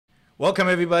Welcome,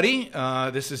 everybody.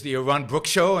 This is the Yaron Brook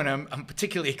Show, and I'm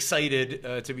particularly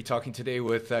excited to be talking today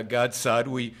with Gad Saad.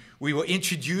 We were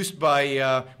introduced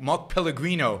by Mark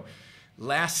Pellegrino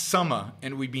last summer,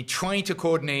 and we've been trying to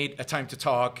coordinate a time to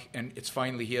talk, and it's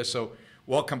finally here. So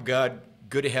welcome, Gad.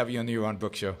 Good to have you on the Yaron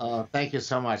Brook Show. Thank you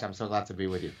so much. I'm so glad to be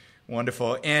with you.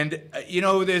 Wonderful. And,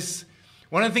 there's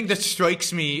one of the things that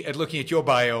strikes me at looking at your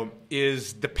bio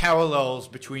is the parallels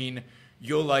between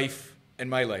your life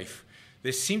and my life.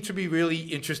 There seem to be really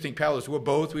interesting parallels. We were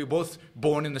both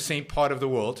born in the same part of the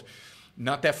world,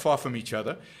 not that far from each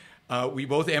other. We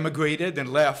both emigrated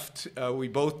and left. We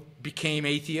both became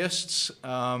atheists.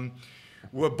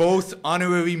 We're both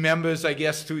honorary members, I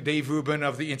guess, through Dave Rubin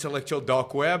of the intellectual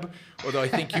dark web, although I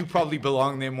think you probably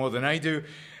belong there more than I do.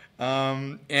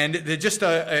 And they're just,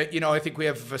 I think we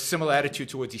have a similar attitude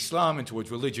towards Islam and towards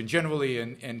religion generally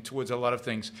and towards a lot of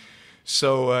things.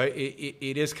 So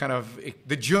it is kind of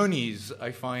the journeys I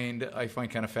find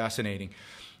kind of fascinating.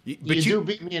 But you do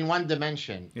beat me in one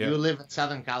dimension. Yeah. You live in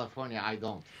Southern California. I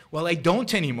don't. Well, I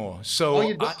don't anymore. So Oh,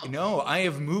 you don't? I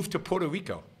have moved to Puerto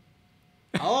Rico.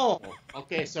 Oh,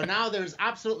 okay. So now there's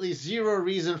absolutely zero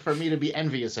reason for me to be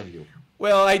envious of you.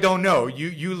 Well, I don't know.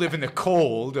 You live in the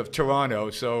cold of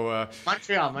Toronto, so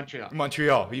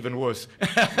Montreal, even worse.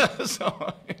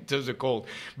 So in terms of cold,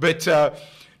 but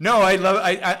no,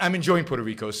 I'm enjoying Puerto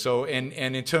Rico. So and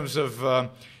in terms of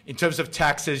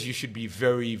taxes, you should be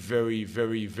very, very,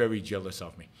 very, very jealous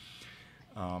of me.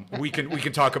 We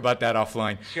can talk about that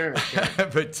offline. Sure.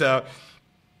 But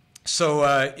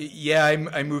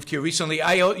I moved here recently.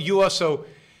 You also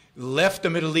left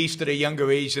the Middle East at a younger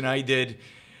age than I did.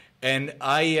 And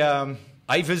I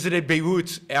visited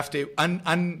Beirut after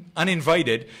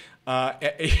uninvited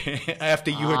after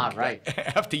you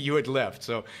had left.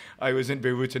 So I was in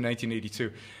Beirut in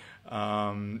 1982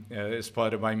 as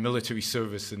part of my military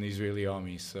service in the Israeli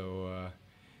army. So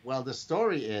well, the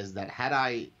story is that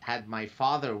had my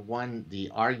father won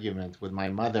the argument with my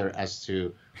mother as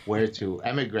to where to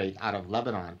emigrate out of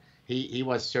Lebanon, he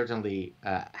was certainly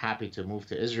happy to move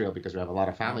to Israel because we have a lot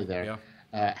of family there. Yeah.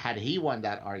 Had he won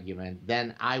that argument,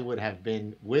 then I would have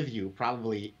been with you.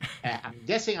 Probably, I'm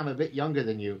guessing I'm a bit younger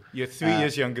than you. You're 3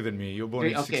 years younger than me. You're born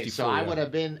in 64. Okay, so I would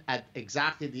have been at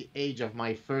exactly the age of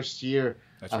my first year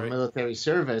of military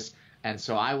service. And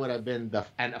so I would have been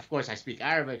and of course I speak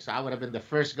Arabic, so I would have been the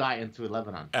first guy into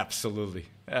Lebanon. Absolutely.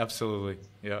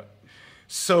 Yeah.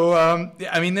 So,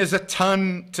 there's a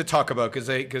ton to talk about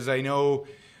because I know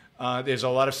there's a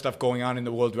lot of stuff going on in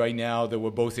the world right now that we're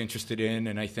both interested in,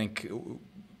 and I think,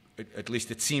 at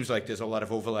least it seems like there's a lot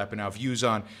of overlap in our views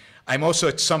on. I'm also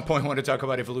at some point want to talk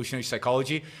about evolutionary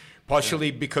psychology,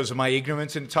 partially because of my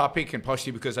ignorance in the topic, and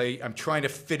partially because I'm trying to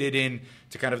fit it in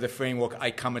to kind of the framework I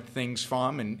come at things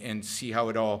from and see how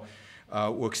it all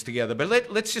works together. But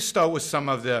let's just start with some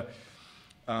of the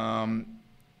kind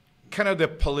of the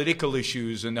political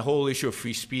issues and the whole issue of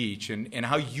free speech and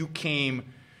how you came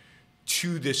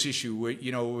to this issue. Where,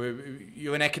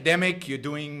 you're an academic, you're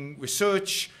doing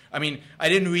research. I I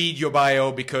didn't read your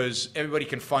bio because everybody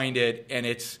can find it and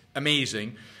it's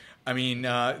amazing.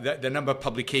 The number of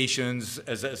publications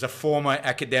as a former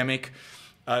academic,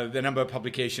 the number of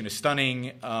publications is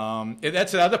stunning.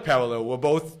 That's another parallel. We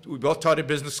both taught at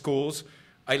business schools.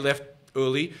 I left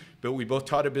early, but we both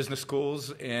taught at business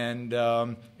schools, and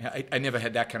I never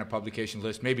had that kind of publication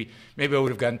list. Maybe I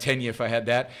would have gotten tenure if I had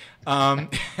that. And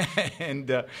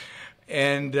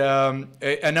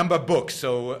a number of books.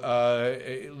 So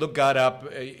look Gad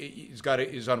up.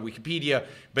 He's on Wikipedia,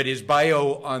 but his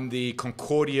bio on the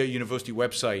Concordia University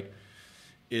website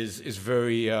is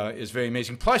very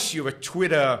amazing. Plus, you're a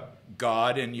Twitter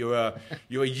god and you're a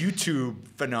YouTube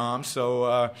phenom.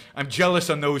 So I'm jealous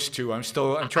on those two. I'm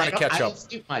trying to catch up.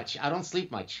 I don't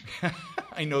sleep much.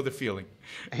 I know the feeling.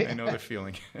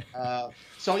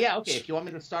 So yeah, okay. If you want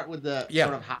me to start with the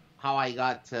sort of how I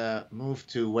got moved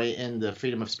to weigh in the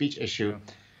freedom of speech issue,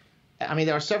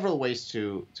 there are several ways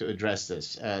to address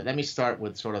this. Let me start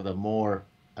with sort of the more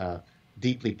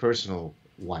deeply personal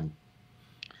one.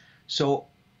 So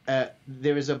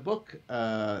there is a book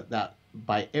that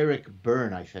by Eric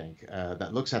Byrne, I think,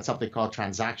 that looks at something called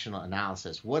transactional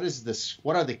analysis. What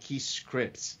are the key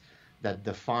scripts that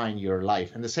define your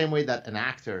life? In the same way that an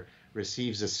actor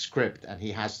receives a script and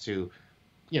he has to,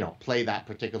 play that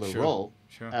particular role.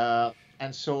 Sure.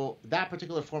 And so that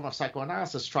particular form of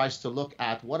psychoanalysis tries to look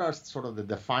at what are sort of the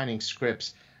defining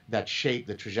scripts that shape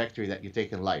the trajectory that you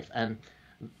take in life. And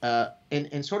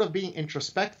in sort of being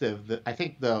introspective, I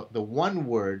think the one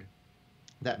word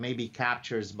that maybe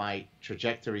captures my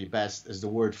trajectory best is the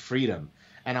word freedom.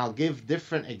 And I'll give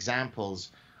different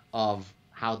examples of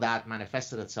how that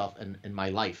manifested itself in my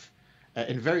life.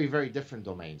 in very, very different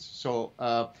domains. So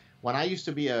when I used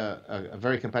to be a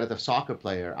very competitive soccer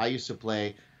player, I used to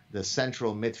play the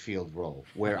central midfield role,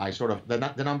 where I sort of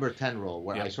the number 10 role,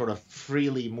 where I sort of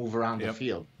freely move around the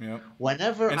field.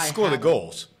 Whenever and score the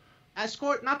goals. I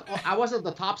scored not. I wasn't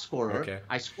the top scorer. Okay.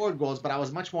 I scored goals, but I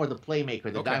was much more the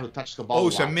playmaker, the guy who touched the ball. Oh,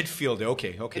 so midfielder.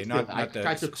 Okay, midfielder.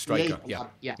 Not the striker.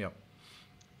 Yeah.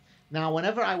 Now,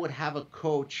 whenever I would have a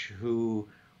coach who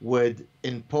would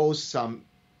impose some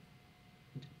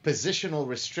positional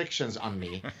restrictions on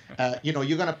me, you're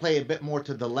going to play a bit more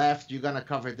to the left, you're going to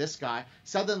cover this guy,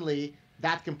 suddenly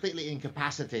that completely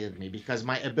incapacitated me, because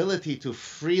my ability to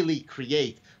freely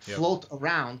create, float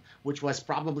around, which was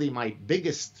probably my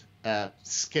biggest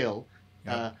skill,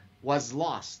 was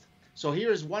lost. So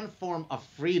here's one form of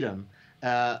freedom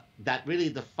that really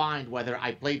defined whether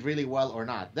I played really well or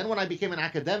not. Then when I became an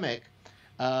academic,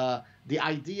 the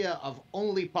idea of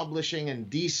only publishing in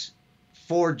these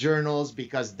 4 journals,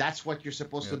 because that's what you're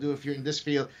supposed to do if you're in this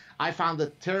field, I found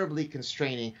it terribly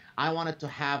constraining. I wanted to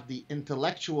have the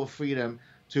intellectual freedom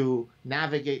to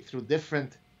navigate through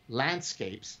different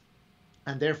landscapes,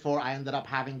 and therefore I ended up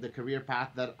having the career path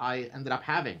that I ended up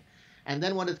having. And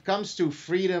then when it comes to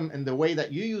freedom in the way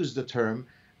that you use the term,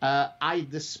 I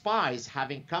despise,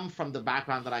 having come from the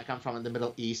background that I come from in the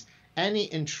Middle East,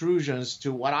 any intrusions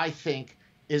to what I think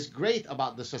is great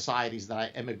about the societies that I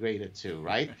immigrated to,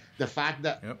 right? The fact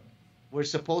that we're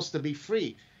supposed to be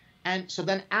free. And so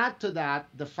then add to that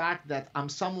the fact that I'm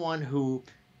someone who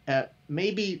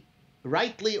maybe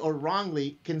rightly or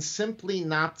wrongly can simply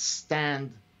not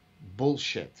stand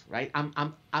bullshit, right?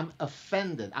 I'm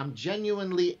offended. I'm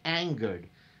genuinely angered,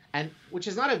 and which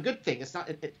is not a good thing. It's not.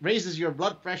 It raises your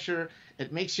blood pressure.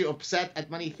 It makes you upset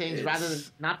at many things rather than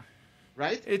not.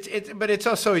 Right? But it's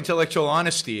also intellectual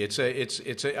honesty. I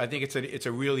think it's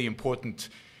a really important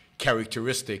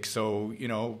characteristic. So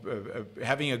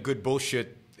having a good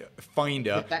bullshit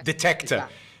detector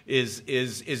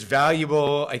is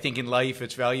valuable. I think in life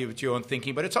it's valuable to your own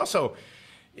thinking, but it also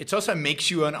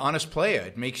makes you an honest player.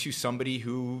 It makes you somebody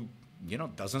who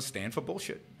doesn't stand for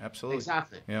bullshit. Absolutely.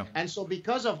 Exactly. Yeah. And so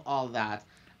because of all that,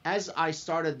 as I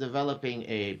started developing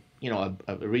a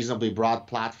reasonably broad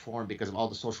platform because of all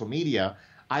the social media,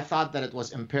 I thought that it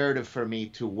was imperative for me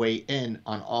to weigh in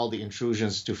on all the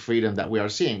intrusions to freedom that we are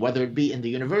seeing, whether it be in the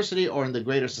university or in the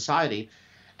greater society.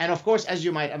 And of course, as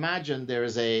you might imagine, there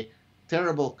is a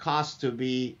terrible cost to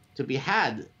be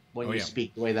had when you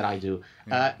speak the way that I do.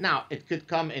 Now, it could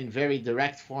come in very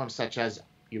direct forms, such as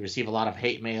you receive a lot of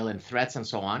hate mail and threats and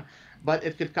so on, but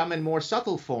it could come in more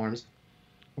subtle forms,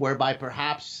 whereby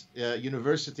perhaps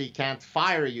university can't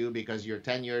fire you because you're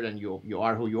tenured and you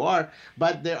are who you are,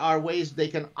 but there are ways they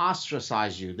can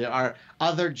ostracize you. There are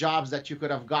other jobs that you could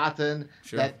have gotten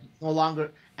that no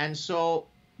longer. And so,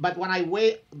 but when I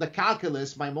weigh the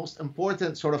calculus, my most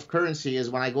important sort of currency is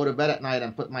when I go to bed at night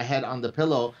and put my head on the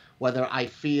pillow, whether I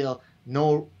feel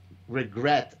no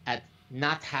regret at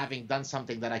not having done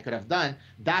something that I could have done.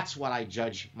 That's what I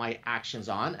judge my actions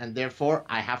on, and therefore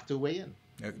I have to weigh in.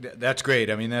 That's great.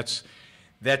 I mean, that's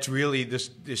really this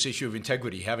issue of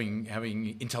integrity,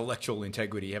 having intellectual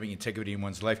integrity, having integrity in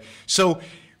one's life. So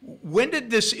when did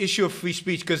this issue of free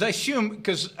speech, because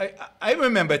I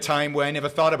remember a time where I never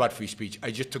thought about free speech.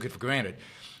 I just took it for granted.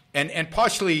 And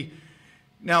partially,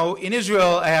 now in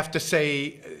Israel, I have to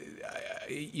say,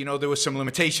 there were some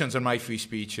limitations on my free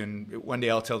speech, and one day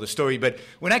I'll tell the story. But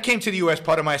when I came to the U.S.,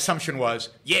 part of my assumption was,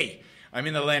 yay, I'm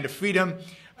in the land of freedom.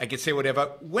 I could say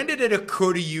whatever. When did it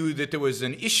occur to you that there was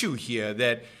an issue here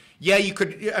that, you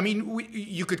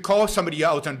could call somebody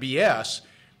out on BS,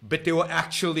 but there were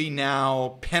actually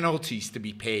now penalties to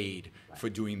be paid for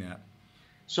doing that?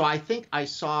 So I think I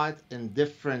saw it in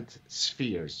different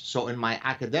spheres. So in my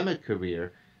academic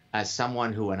career, as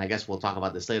someone who, and I guess we'll talk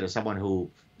about this later, someone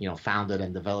who founded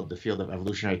and developed the field of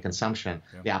evolutionary consumption,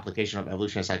 the application of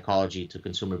evolutionary psychology to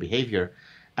consumer behavior,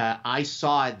 I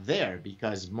saw it there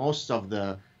because most of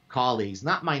the colleagues,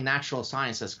 not my natural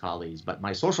sciences colleagues, but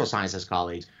my social sciences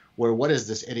colleagues, were, what is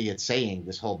this idiot saying,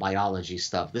 this whole biology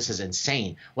stuff? This is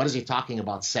insane. What is he talking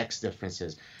about sex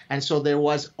differences? And so there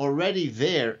was already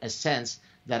there a sense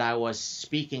that I was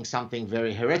speaking something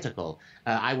very heretical.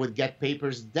 I would get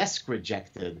papers desk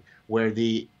rejected where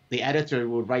the editor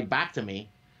would write back to me,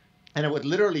 and it would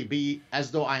literally be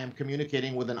as though I am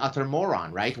communicating with an utter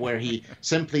moron, right? Where he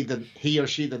or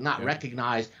she did not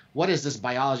recognize, what does this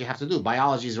biology have to do?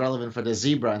 Biology is relevant for the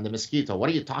zebra and the mosquito. What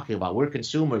are you talking about? We're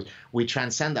consumers. We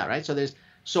transcend that, right?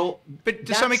 But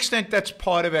to some extent, that's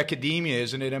part of academia,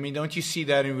 isn't it? I mean, don't you see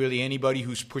that in really anybody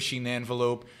who's pushing the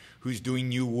envelope, who's doing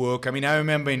new work? I mean, I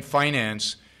remember in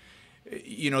finance,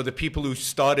 the people who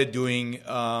started doing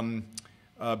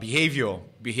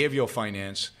behavioral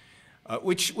finance,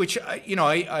 which you know,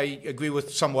 I agree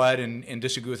with somewhat and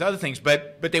disagree with other things,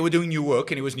 but they were doing new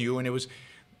work, and it was new, and it was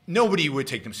nobody would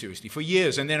take them seriously for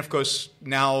years, and then of course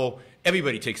now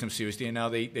everybody takes them seriously, and now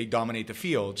they dominate the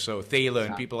field. So Thaler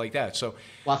and people like that. So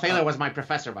well, Thaler was my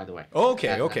professor, by the way.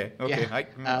 Okay.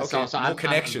 Yeah. So I'm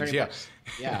connections. Much,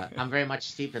 yeah, I'm very much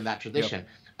steeped in that tradition.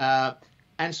 Yep.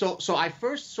 And so I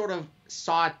first sort of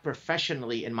saw it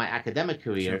professionally in my academic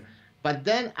career, sure. But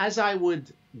then as I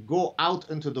would go out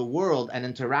into the world and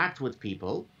interact with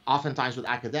people, oftentimes with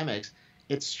academics,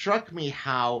 it struck me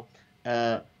how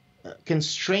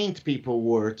constrained people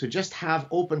were to just have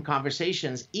open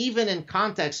conversations, even in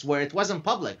contexts where it wasn't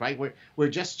public, right? We're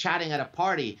just chatting at a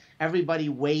party. Everybody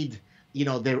weighed, you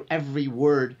know, their every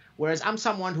word. Whereas I'm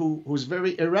someone who's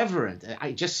very irreverent.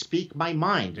 I just speak my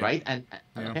mind, yeah. Right? And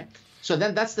okay. So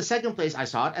then that's the second place I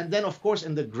saw it. And then, of course,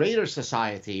 in the greater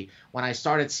society, when I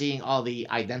started seeing all the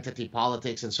identity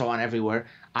politics and so on everywhere,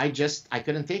 I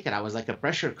couldn't take it. I was like a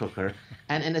pressure cooker.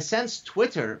 And in a sense,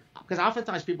 Twitter, because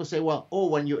oftentimes people say, well,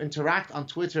 when you interact on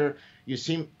Twitter, you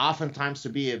seem oftentimes to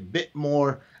be a bit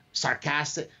more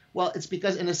sarcastic. Well, it's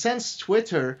because in a sense,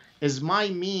 Twitter is my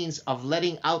means of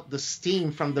letting out the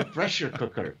steam from the pressure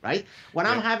cooker, right? When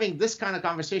I'm having this kind of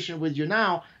conversation with you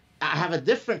now, I have a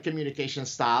different communication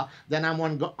style than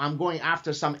I'm going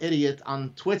after some idiot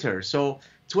on Twitter. So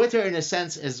Twitter, in a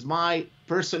sense, is my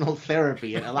personal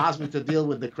therapy. It allows me to deal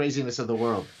with the craziness of the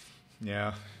world.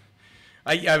 Yeah,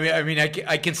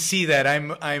 I can see that.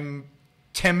 I'm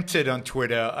tempted on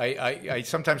Twitter. I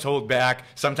sometimes hold back,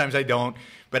 sometimes I don't.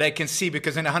 But I can see,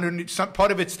 because in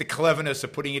part of it's the cleverness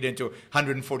of putting it into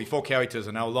 144 characters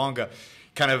and no longer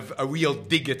kind of a real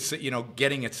dig at, you know,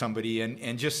 getting at somebody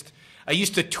and just. I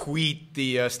used to tweet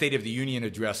the State of the Union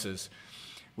addresses,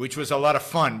 which was a lot of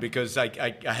fun because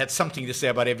I had something to say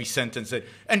about every sentence.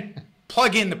 And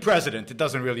plug in the president. It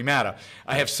doesn't really matter.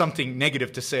 I have something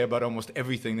negative to say about almost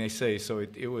everything they say. So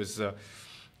it was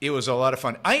a lot of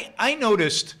fun. I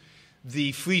noticed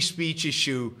the free speech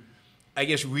issue, I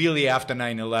guess, really after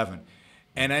 9/11.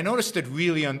 And I noticed it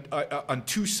really on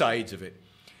two sides of it.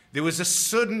 There was a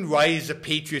sudden rise of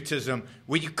patriotism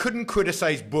where you couldn't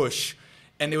criticize Bush,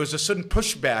 and there was a sudden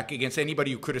pushback against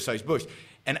anybody who criticized Bush.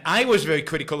 And I was very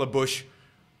critical of Bush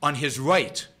on his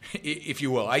right, if you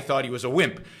will. I thought he was a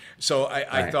wimp. So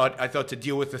I thought to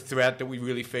deal with the threat that we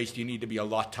really faced, you need to be a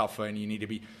lot tougher, and you need to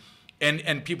be,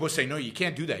 and people would say, no, you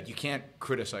can't do that. You can't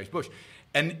criticize Bush.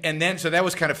 And then, so that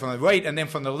was kind of from the right. And then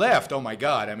from the left, oh my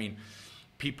God, I mean,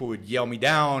 people would yell me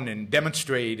down and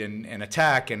demonstrate and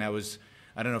attack. And I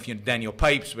don't know if you know Daniel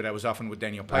Pipes, but I was often with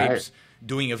Daniel Pipes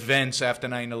doing events after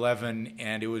 9/11,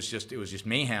 and it was just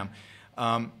mayhem.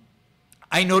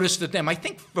 I noticed that them. I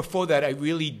think before that, I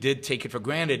really did take it for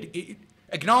granted.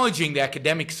 Acknowledging the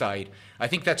academic side, I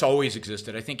think that's always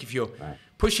existed. I think if you're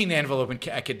pushing the envelope in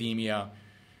academia,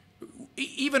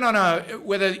 even on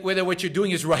whether what you're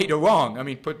doing is right or wrong, I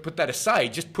mean, put that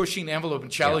aside. Just pushing the envelope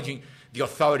and challenging the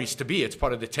authorities to be. It's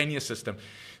part of the tenure system.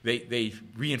 They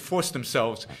reinforce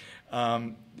themselves.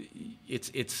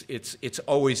 It's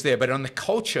always there. But on the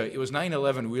culture, it was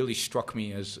 9/11 really struck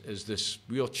me as this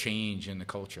real change in the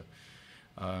culture.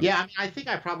 Yeah, I mean, I think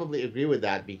I probably agree with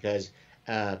that because,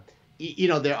 you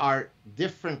know, there are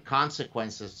different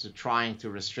consequences to trying to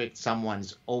restrict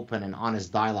someone's open and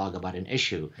honest dialogue about an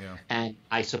issue. Yeah. And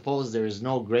I suppose there is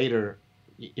no greater,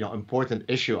 you know, important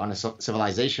issue on a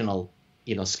civilizational,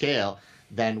 you know, scale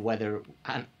than whether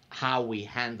and how we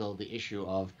handle the issue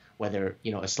of whether,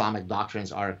 you know, Islamic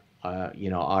doctrines are, you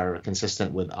know, are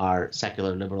consistent with our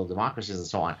secular liberal democracies and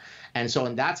so on. And so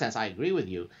in that sense, I agree with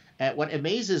you. What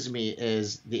amazes me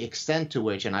is the extent to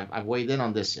which, and I've weighed in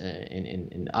on this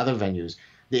in other venues,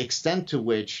 the extent to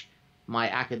which my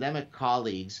academic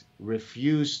colleagues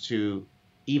refuse to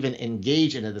even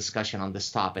engage in a discussion on this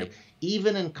topic,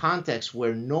 even in contexts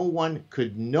where no one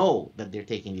could know that they're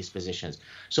taking these positions.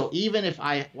 So even if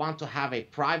I want to have a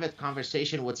private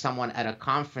conversation with someone at a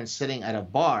conference sitting at a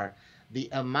bar, the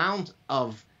amount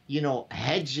of, you know,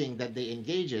 hedging that they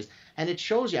engage is, and it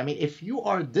shows you, I mean, if you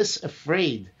are this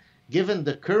afraid, given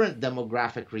the current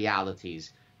demographic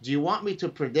realities, do you want me to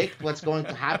predict what's going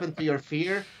to happen to your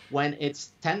fear when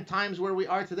it's 10 times where we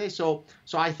are today? So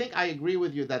I think I agree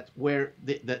with you that where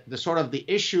the sort of the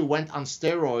issue went on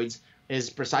steroids is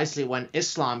precisely when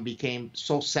Islam became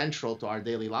so central to our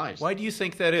daily lives. Why do you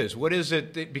think that is? What is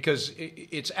it? Because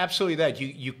it's absolutely that.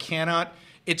 You cannot,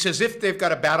 it's as if they've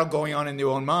got a battle going on in their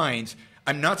own minds.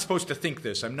 I'm not supposed to think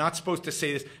this. I'm not supposed to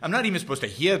say this. I'm not even supposed to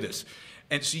hear this.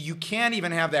 And so you can't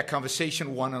even have that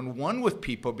conversation one-on-one with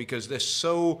people because they're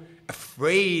so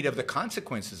afraid of the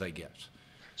consequences, I guess.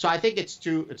 So I think it's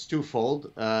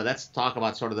twofold. Let's talk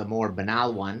about sort of the more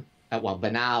banal one. Well,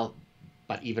 banal,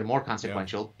 but even more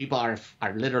consequential. Yeah. People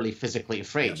are literally physically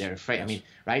afraid. Yes. They're afraid. Yes. I mean,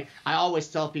 right? I always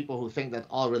tell people who think that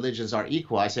all religions are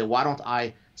equal, I say, why don't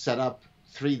I set up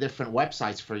 3 different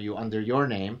websites for you under your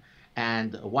name?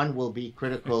 And one will be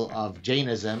critical of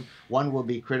Jainism, one will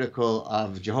be critical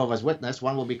of Jehovah's Witness,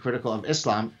 one will be critical of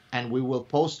Islam, and we will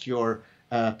post your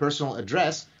personal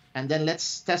address, and then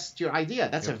let's test your idea.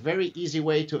 That's a very easy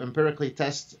way to empirically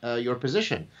test your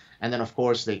position. And then, of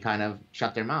course, they kind of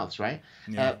shut their mouths, right?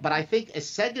 Yeah. But I think a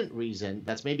second reason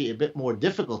that's maybe a bit more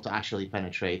difficult to actually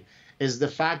penetrate is the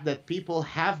fact that people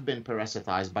have been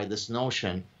parasitized by this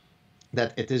notion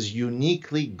that it is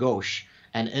uniquely gauche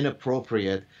and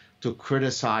inappropriate to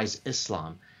criticize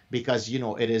Islam because, you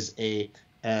know, it is a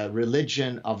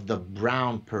religion of the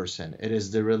brown person. It is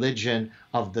the religion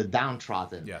of the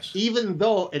downtrodden. Yes. Even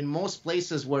though in most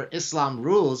places where Islam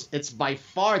rules, it's by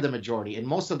far the majority. In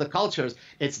most of the cultures,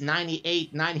 it's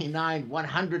 98, 99,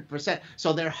 100%.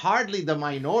 So they're hardly the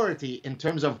minority in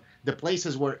terms of the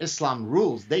places where Islam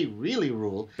rules. They really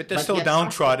rule. But they're still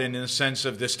downtrodden in the sense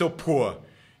of they're still poor.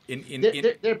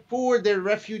 They're poor, they're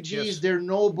refugees, yes. They're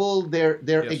noble, they're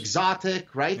yes.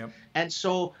 exotic, right? Yep. And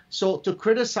so to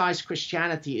criticize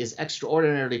Christianity is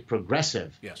extraordinarily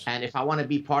progressive. Yes. And if I want to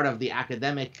be part of the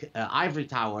academic ivory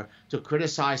tower, to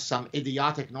criticize some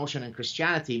idiotic notion in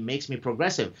Christianity makes me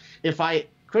progressive. If I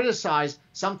criticize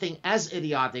something as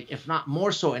idiotic, if not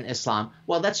more so in Islam,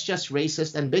 well, that's just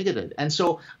racist and bigoted. And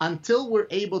so until we're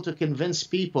able to convince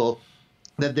people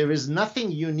that there is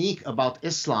nothing unique about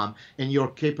Islam in your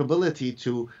capability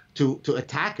to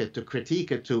attack it, to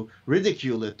critique it, to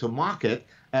ridicule it, to mock it,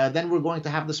 then we're going to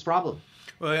have this problem.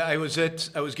 Well, I was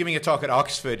giving a talk at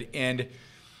Oxford, and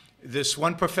this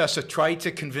one professor tried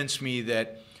to convince me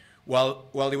that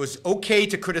while it was okay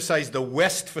to criticize the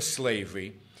West for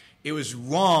slavery, it was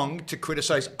wrong to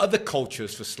criticize other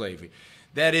cultures for slavery.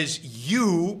 That is,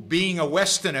 you, being a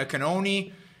Westerner, can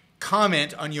only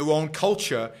comment on your own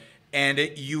culture, and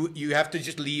you have to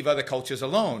just leave other cultures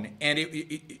alone. And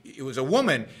it was a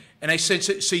woman. And I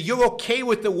said, so you're okay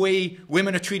with the way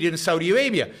women are treated in Saudi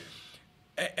Arabia?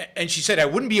 And she said, I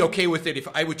wouldn't be okay with it if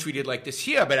I were treated like this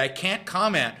here, but I can't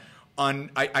comment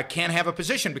on, I can't have a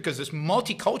position because this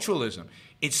multiculturalism,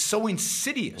 it's so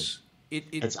insidious.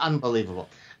 It's unbelievable.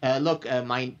 Look,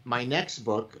 my next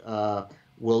book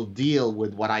will deal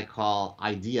with what I call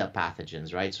idea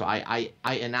pathogens, right? So I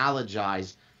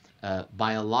analogize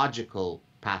biological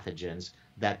pathogens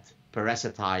that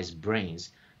parasitize brains.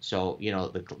 So, you know,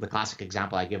 the classic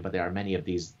example I give, but there are many of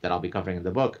these that I'll be covering in the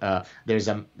book.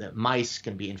 Mice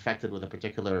can be infected with a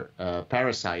particular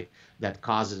parasite that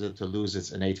causes it to lose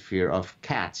its innate fear of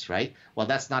cats, right? Well,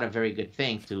 that's not a very good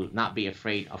thing to not be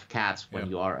afraid of cats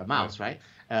when you are a mouse, right?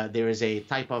 There is a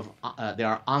type of, there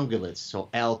are ungulates, so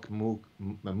elk,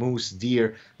 moose,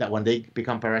 deer, that when they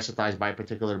become parasitized by a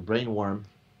particular brainworm,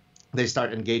 they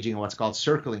start engaging in what's called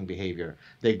circling behavior.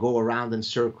 They go around in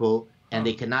circle, and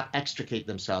they cannot extricate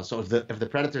themselves. So if the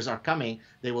predators are coming,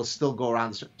 they will still go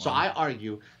around. So I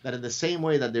argue that in the same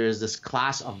way that there is this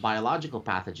class of biological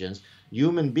pathogens,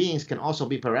 human beings can also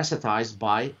be parasitized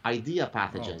by idea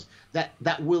pathogens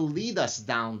that will lead us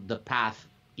down the path,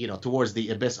 you know, towards the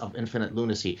abyss of infinite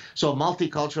lunacy. So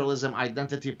multiculturalism,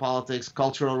 identity politics,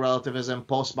 cultural relativism,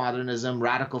 postmodernism,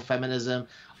 radical feminism,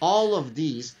 all of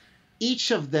these,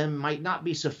 each of them might not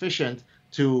be sufficient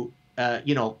to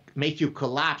make you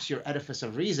collapse your edifice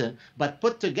of reason, but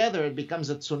put together, it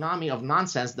becomes a tsunami of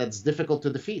nonsense that's difficult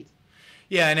to defeat.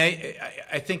 Yeah, and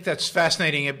I think that's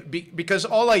fascinating because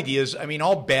all ideas, I mean,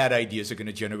 all bad ideas are going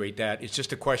to generate that. It's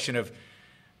just a question of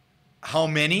how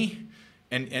many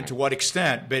and to what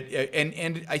extent. But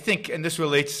and I think, and this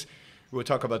relates, we'll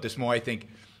talk about this more, I think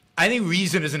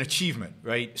reason is an achievement,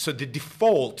 right? So the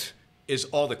default is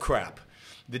all the crap.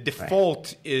 The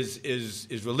default is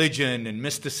religion and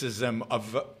mysticism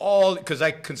of all, because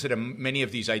I consider many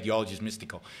of these ideologies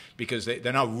mystical because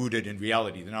they're not rooted in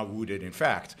reality. They're not rooted in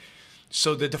fact.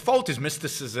 So the default is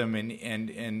mysticism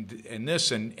and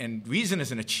this, and reason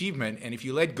is an achievement. And if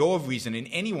you let go of reason in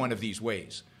any one of these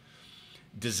ways,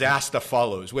 disaster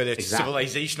follows, whether it's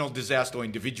civilizational disaster or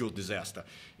individual disaster.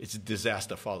 It's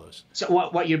disaster follows. So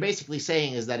what you're basically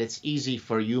saying is that it's easy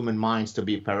for human minds to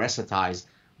be parasitized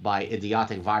by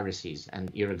idiotic viruses, and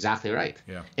you're exactly right.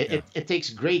 Yeah. It takes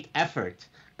great effort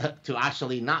to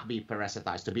actually not be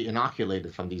parasitized, to be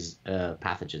inoculated from these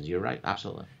pathogens. You're right,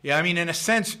 absolutely. Yeah, I mean, in a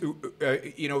sense,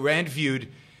 Rand viewed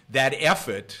that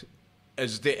effort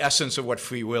as the essence of what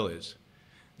free will is.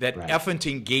 That effort to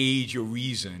engage your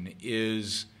reason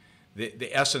is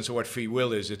the essence of what free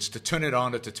will is. It's to turn it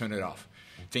on or to turn it off.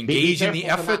 to engage in the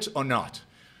effort or not?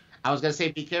 I was going to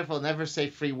say, be careful. Never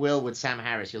say free will with Sam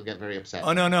Harris. He'll get very upset.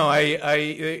 Oh, no.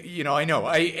 I know.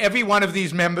 Every one of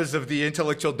these members of the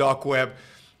intellectual dark web,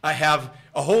 I have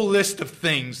a whole list of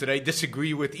things that I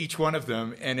disagree with each one of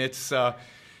them. And it's,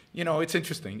 it's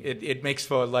interesting. It makes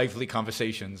for lively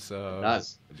conversations. It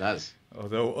does.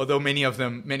 Although many of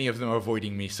them are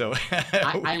avoiding me. So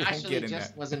I actually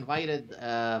just was invited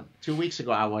 2 weeks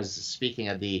ago. I was speaking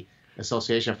at the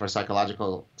Association for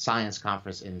Psychological Science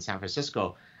conference in San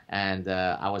Francisco. And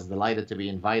I was delighted to be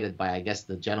invited by, I guess,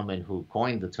 the gentleman who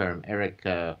coined the term, Eric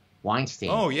Weinstein.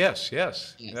 Oh, yes.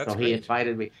 That's so he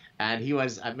invited me. And he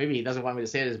was, maybe he doesn't want me to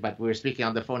say this, but we were speaking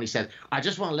on the phone. He said, I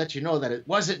just want to let you know that it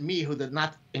wasn't me who did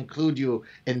not include you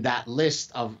in that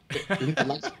list of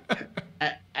intellectuals.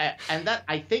 And that,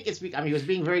 I think it's, he was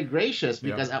being very gracious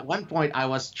because at one point I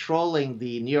was trolling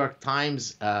the New York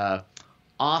Times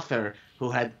author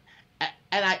who had,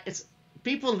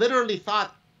 people literally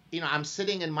thought, I'm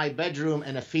sitting in my bedroom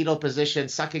in a fetal position,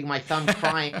 sucking my thumb,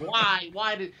 crying.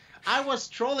 Why did I was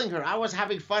trolling her? I was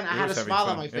having fun. I had a smile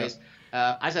on my face.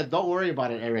 I said, don't worry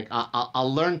about it, Eric.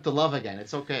 I'll learn to love again.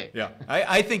 It's okay. Yeah,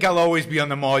 I think I'll always be on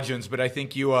the margins, but I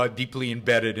think you are deeply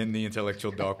embedded in the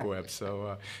intellectual dark web.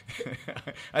 So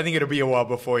I think it'll be a while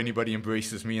before anybody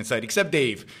embraces me inside, except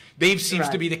Dave. Dave seems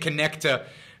to be the connector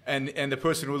and the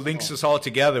person who links us all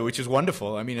together, which is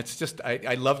wonderful. I mean, it's just,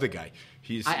 I love the guy.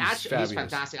 He's fabulous. He's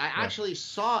fantastic. I actually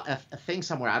saw a thing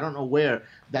somewhere, I don't know where,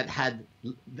 that had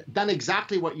done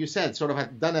exactly what you said, sort of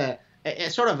had done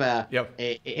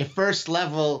a first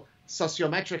level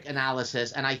sociometric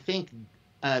analysis. And I think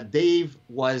Dave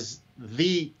was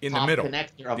the top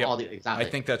connector of all the, exactly. I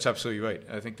think that's absolutely right.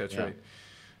 I think that's right.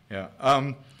 Yeah.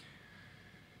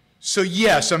 So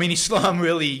yes, I mean, Islam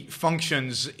really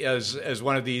functions as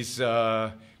one of these,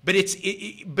 but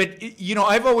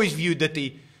I've always viewed that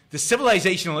the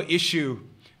civilizational issue,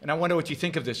 and I wonder what you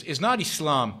think of this, is not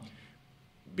Islam,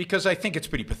 because I think it's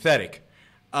pretty pathetic.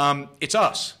 It's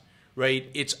us, right?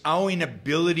 It's our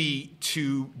inability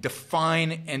to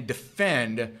define and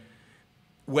defend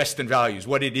Western values,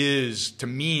 what it is to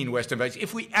mean Western values.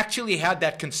 If we actually had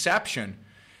that conception,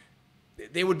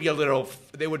 there would be a little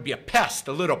pest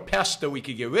that we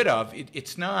could get rid of.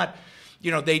 It's not,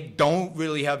 they don't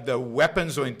really have the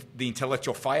weapons or the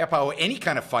intellectual firepower, any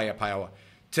kind of firepower,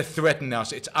 to threaten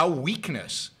us. It's our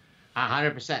weakness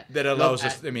 100% that allows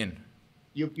us. I mean,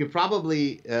 you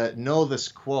probably know this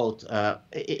quote.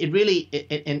 It really,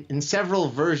 in several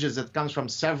versions, it comes from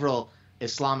several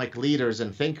Islamic leaders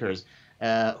and thinkers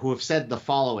who have said the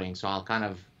following. So I'll kind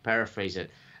of paraphrase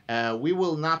it. We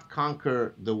will not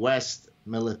conquer the West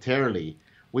militarily.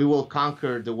 We will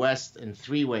conquer the West in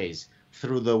three ways: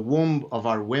 through the womb of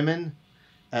our women,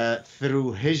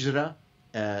 through hijrah,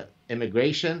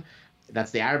 immigration,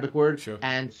 that's the Arabic word,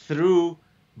 and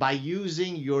by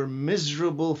using your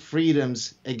miserable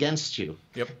freedoms against you.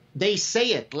 Yep. They say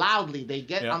it loudly. They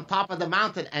get on top of the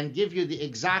mountain and give you the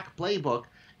exact playbook.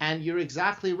 And you're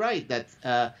exactly right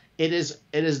that it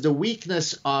is the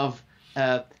weakness of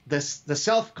the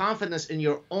self-confidence in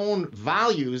your own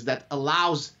values that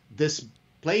allows this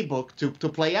playbook to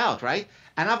play out, right?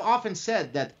 And I've often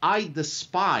said that I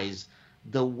despise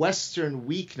the Western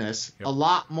weakness a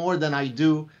lot more than I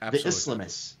do the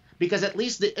Islamists. Because at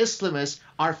least the Islamists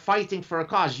are fighting for a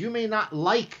cause. You may not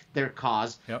like their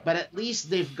cause, but at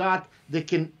least they've got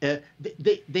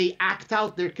they act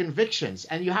out their convictions,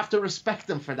 and you have to respect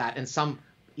them for that in some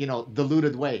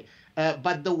diluted way.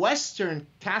 But the Western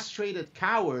castrated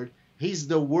coward, he's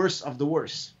the worst of the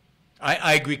worst.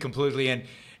 I agree completely, and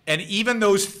even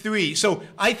those three. So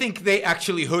I think they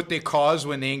actually hurt their cause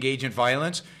when they engage in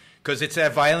violence, because it's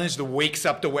that violence that wakes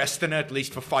up the Westerner at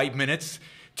least for 5 minutes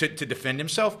to defend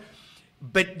himself.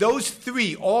 But those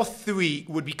three, all three,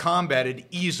 would be combated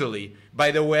easily by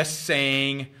the West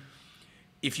saying,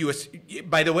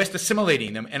 by the West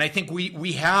assimilating them. And I think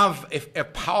we have a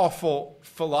powerful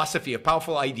philosophy, a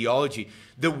powerful ideology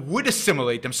that would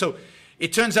assimilate them. So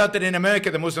it turns out that in America,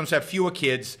 the Muslims have fewer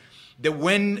kids, that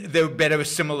when they're better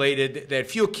assimilated, they have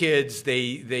fewer kids,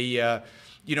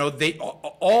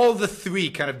 all the three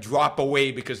kind of drop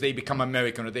away because they become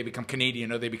American or they become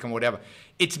Canadian or they become whatever.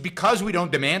 It's because we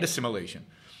don't demand assimilation,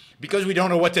 because we don't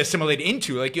know what to assimilate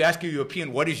into. Like you ask a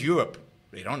European, what is Europe?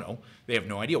 They don't know. They have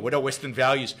no idea. What are Western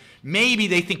values? Maybe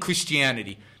they think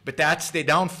Christianity, but that's their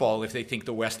downfall if they think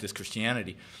the West is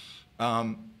Christianity.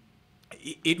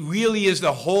 It really is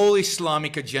the whole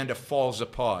Islamic agenda falls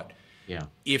apart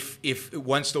if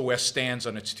once the West stands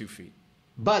on its 2 feet.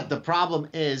 But the problem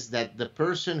is that the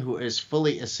person who is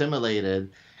fully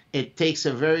assimilated, it takes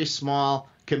a very small,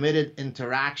 committed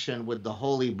interaction with the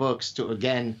holy books to,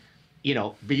 again,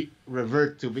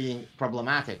 revert to being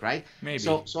problematic, right? Maybe.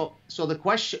 So the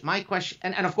question, my question,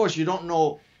 and of course you don't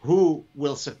know who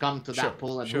will succumb to that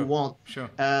pull and who won't. Sure.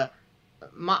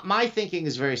 My thinking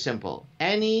is very simple.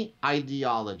 Any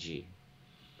ideology,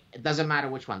 it doesn't matter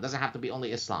which one, doesn't have to be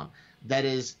only Islam, that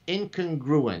is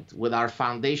incongruent with our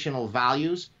foundational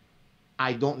values,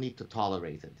 I don't need to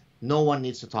tolerate it. No one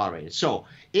needs to tolerate it. So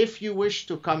if you wish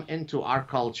to come into our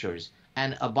cultures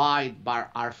and abide by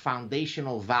our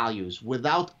foundational values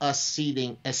without us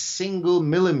ceding a single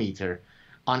millimeter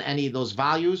on any of those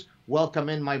values, welcome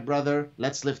in, my brother.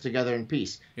 Let's live together in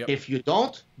peace. Yep. If you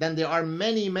don't, then there are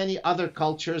many, many other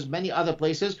cultures, many other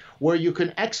places where you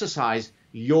can exercise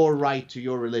your right to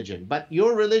your religion. But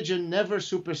your religion never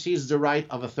supersedes the right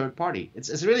of a third party.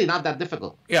 It's really not that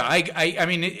difficult. Yeah, I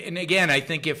mean, and again, I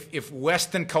think if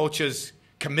Western cultures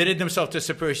committed themselves to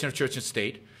separation of church and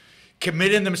state,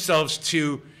 committed themselves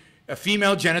to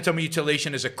female genital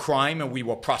mutilation as a crime, and we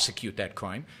will prosecute that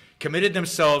crime, committed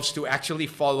themselves to actually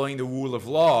following the rule of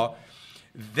law,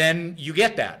 then you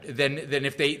get that. Then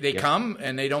if they come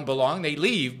and they don't belong, they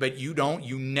leave, but you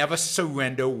never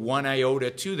surrender one iota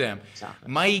to them.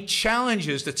 Exactly. My challenge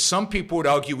is that some people would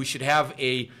argue we should have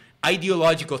a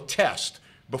ideological test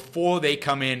before they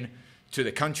come in to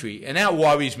the country. And that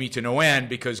worries me to no end,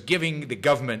 because giving the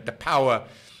government the power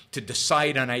to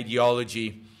decide on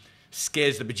ideology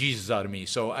scares the bejesus out of me.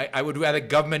 So I would rather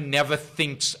government never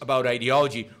thinks about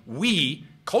ideology. We,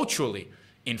 culturally,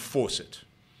 enforce it.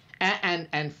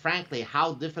 And frankly,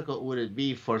 how difficult would it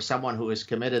be for someone who is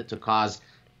committed to cause,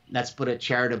 let's put it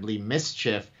charitably,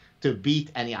 mischief, to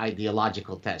beat any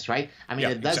ideological test, right? I mean,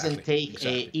 it doesn't take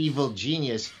an evil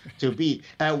genius to beat.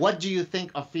 What do you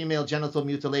think of female genital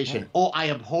mutilation? Oh,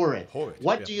 I abhor it.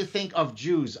 What do you think of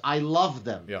Jews? I love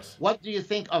them. Yes. What do you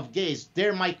think of gays?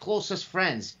 They're my closest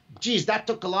friends. Geez, that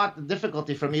took a lot of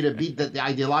difficulty for me to beat the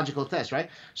ideological test, right?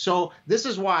 So this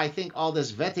is why I think all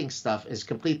this vetting stuff is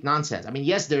complete nonsense. I mean,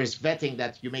 yes, there is vetting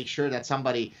that you make sure that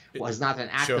somebody was not an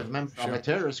active member of a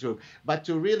terrorist group, but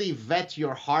to really vet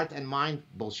your heart and mind,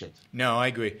 bullshit. No, I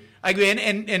agree.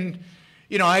 And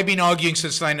you know, I've been arguing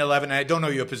since 9/11. I don't know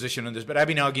your position on this, but I've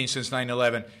been arguing since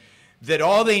 9/11 that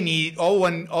all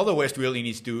the West really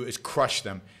needs to do is crush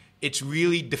them. It's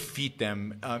really defeat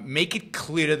them. Make it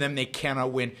clear to them they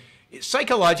cannot win.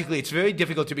 Psychologically, it's very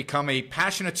difficult to become a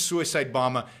passionate suicide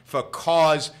bomber for a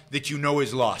cause that you know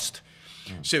is lost.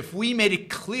 So if we made it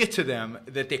clear to them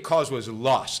that their cause was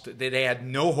lost, that they had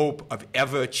no hope of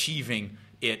ever achieving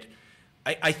it,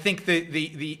 I think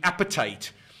the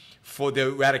appetite for the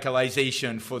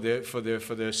radicalization, for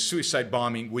the suicide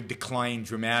bombing would decline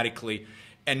dramatically,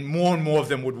 and more of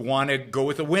them would want to go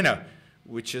with a winner,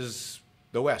 which is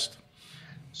the West.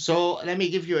 So let me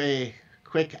give you a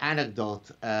quick anecdote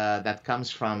that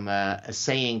comes from a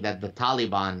saying that the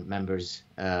Taliban members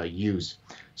use.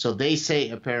 So they say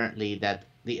apparently that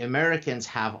the Americans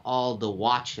have all the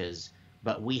watches,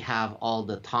 but we have all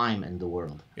the time in the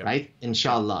world, right?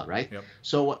 Inshallah, right? Yep.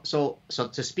 So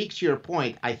to speak to your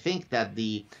point, I think that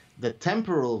the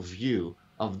temporal view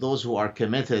of those who are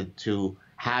committed to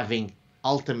having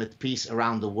ultimate peace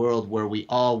around the world, where we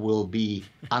all will be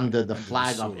under the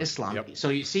flag of Islam. Yep. So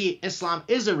you see, Islam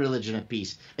is a religion of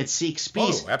peace. It seeks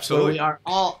peace. Oh, absolutely. Where we are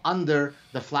all under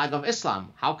the flag of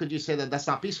Islam. How could you say that that's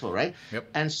not peaceful, right?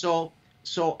 Yep. And so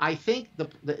I think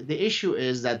the issue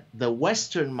is that the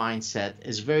Western mindset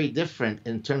is very different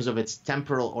in terms of its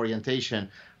temporal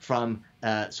orientation from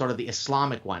sort of the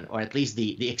Islamic one, or at least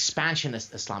the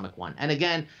expansionist Islamic one. And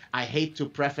again, I hate to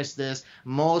preface this.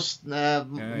 Most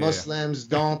Muslims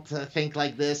don't think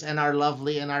like this and are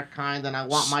lovely and are kind, and I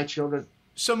want my children.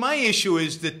 So my issue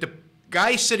is that the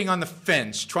guy sitting on the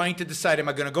fence trying to decide, am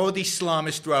I going to go the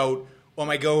Islamist route, or am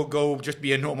I go just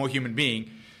be a normal human being?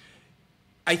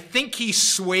 I think he's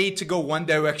swayed to go one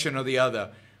direction or the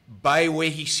other by where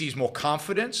he sees more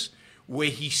confidence, where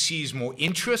he sees more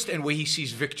interest, and where he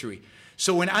sees victory.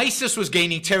 So when ISIS was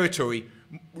gaining territory,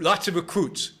 lots of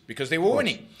recruits, because they were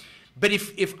winning. But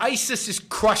if ISIS is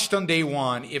crushed on day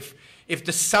one, if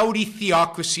the Saudi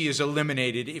theocracy is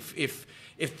eliminated, if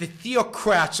the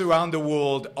theocrats around the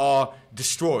world are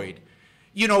destroyed,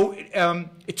 you know,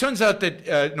 it turns out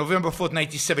that November 4th,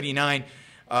 1979,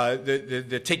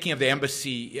 the taking of the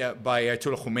embassy by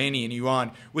Ayatollah Khomeini in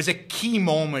Iran was a key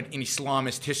moment in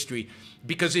Islamist history,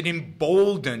 because it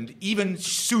emboldened even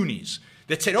Sunnis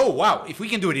that said, oh, wow, if we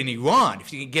can do it in Iran,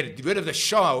 if we can get rid of the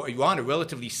Shah, or Iran, a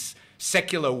relatively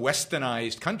secular,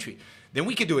 westernized country, then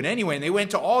we could do it anyway. And they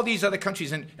went to all these other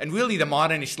countries, and really the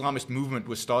modern Islamist movement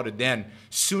was started then,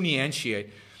 Sunni and Shiite.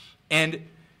 And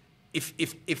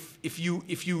if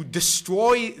you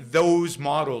destroy those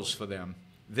models for them,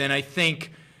 then I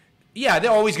think yeah,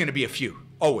 there are always going to be a few,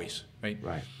 always, right?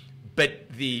 Right. But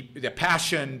the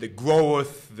passion, the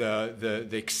growth, the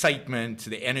excitement,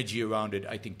 the energy around it,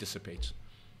 I think dissipates.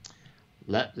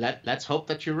 Let's hope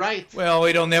that you're right. Well,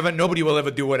 nobody will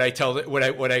ever do what I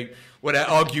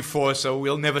argue for, so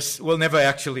we'll never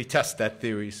actually test that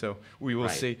theory. So we will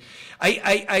see.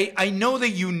 I know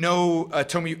that you know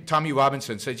Tommy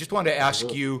Robinson, so I just wanted to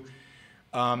ask you.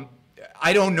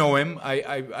 I don't know him.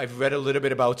 I've read a little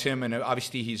bit about him, and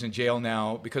obviously he's in jail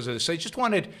now because of this. So I just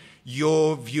wanted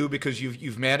your view, because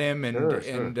you've met him, and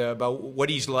and about what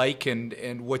he's like,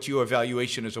 and what your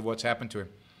evaluation is of what's happened to him.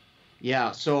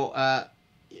 Yeah. So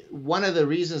one of the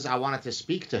reasons I wanted to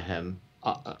speak to him,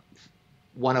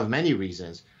 one of many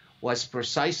reasons, was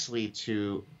precisely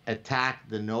to attack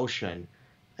the notion,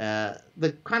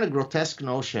 the kind of grotesque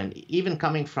notion, even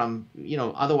coming from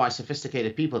otherwise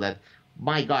sophisticated people, that,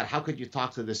 my God, how could you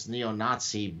talk to this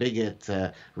neo-Nazi, bigot,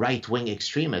 right-wing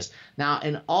extremist? Now,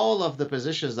 in all of the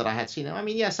positions that I had seen him, I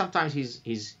mean, yeah, sometimes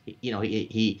he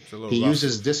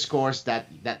uses discourse that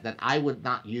I would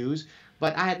not use,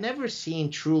 but I had never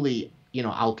seen truly,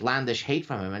 outlandish hate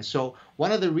from him. And so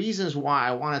one of the reasons why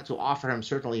I wanted to offer him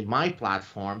certainly my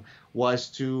platform was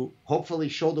to hopefully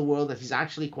show the world that he's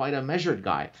actually quite a measured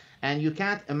guy. And you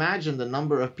can't imagine the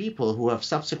number of people who have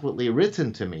subsequently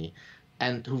written to me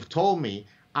and who've told me,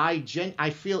 I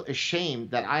feel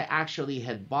ashamed that I actually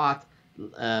had bought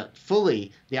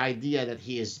fully the idea that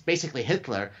he is basically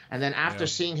Hitler. And then after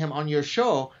seeing him on your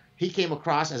show, he came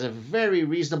across as a very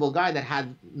reasonable guy that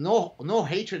had no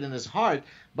hatred in his heart,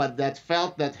 but that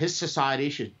felt that his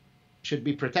society should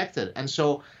be protected. And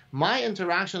so my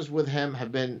interactions with him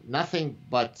have been nothing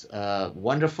but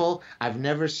wonderful. I've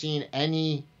never seen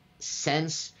any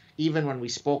sense, even when we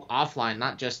spoke offline,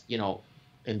 not just,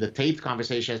 in the taped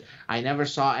conversations, I never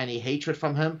saw any hatred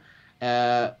from him.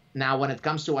 Now, when it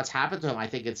comes to what's happened to him, I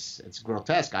think it's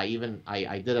grotesque. I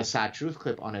did a Sad Truth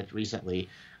clip on it recently.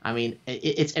 I mean,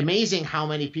 it's amazing how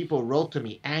many people wrote to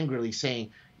me angrily saying,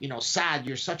 Saad,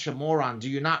 you're such a moron. Do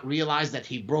you not realize that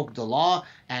he broke the law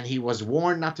and he was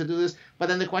warned not to do this? But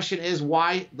then the question is,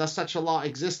 why does such a law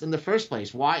exist in the first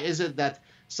place? Why is it that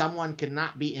someone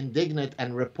cannot be indignant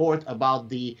and report about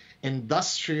the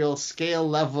industrial scale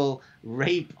level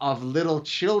rape of little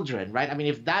children, right? I mean,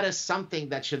 if that is something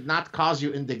that should not cause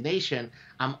you indignation,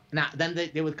 then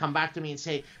they would come back to me and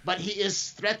say, but he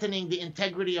is threatening the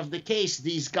integrity of the case.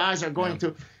 These guys are going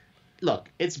to... Look,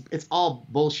 it's all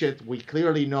bullshit. We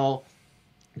clearly know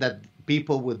that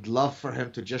people would love for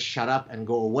him to just shut up and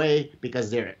go away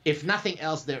because if nothing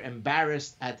else, they're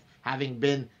embarrassed at having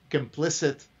been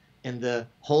complicit in the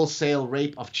wholesale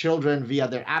rape of children via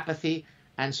their apathy.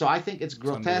 And so I think it's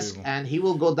grotesque, and he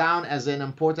will go down as an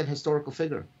important historical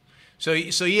figure. So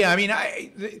yeah, I mean,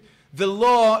 the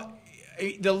law,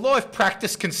 if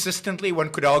practiced consistently, one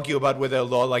could argue about whether a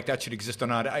law like that should exist or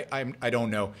not. I don't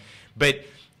know. But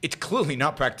it's clearly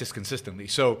not practiced consistently.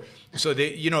 So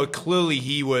clearly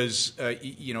he was,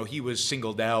 he was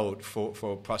singled out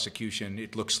for prosecution,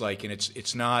 it looks like. And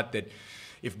it's not that...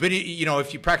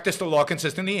 If you practice the law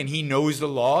consistently and he knows the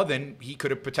law, then he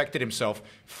could have protected himself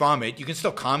from it. You can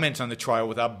still comment on the trial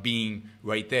without being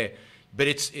right there, but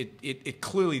it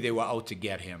clearly they were out to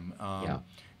get him,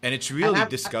 and it's really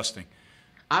disgusting.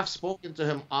 I've spoken to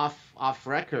him off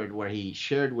record where he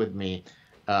shared with me.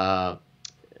 I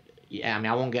mean,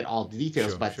 I won't get all the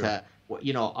details,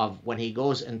 of when he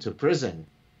goes into prison.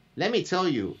 Let me tell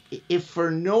you, if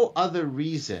for no other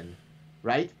reason,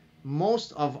 right?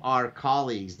 Most of our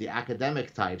colleagues, the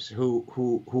academic types who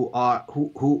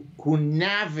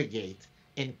navigate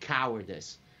in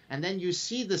cowardice, and then you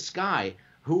see this guy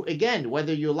who, again,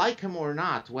 whether you like him or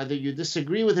not, whether you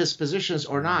disagree with his positions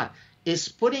or not, is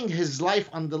putting his life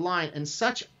on the line in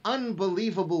such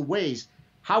unbelievable ways.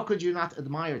 How could you not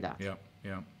admire that?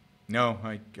 Yeah. No,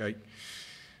 I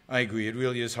agree. It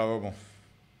really is horrible.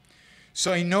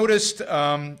 So I noticed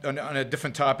on a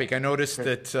different topic, I noticed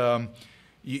that.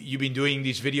 You've been doing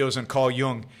these videos on Carl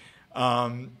Jung.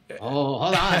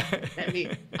 Hold on.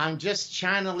 I'm just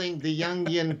channeling the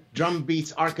Jungian drum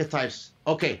beats archetypes.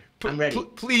 Okay, I'm ready.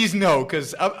 Please no,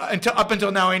 because up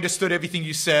until now I understood everything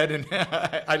you said, and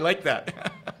I like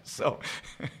that. So,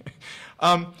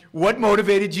 what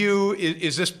motivated you?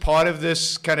 Is this part of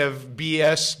this kind of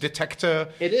BS detector?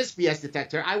 It is BS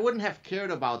detector. I wouldn't have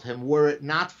cared about him were it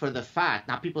not for the fact.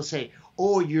 Now people say,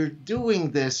 oh, you're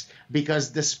doing this because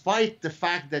despite the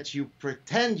fact that you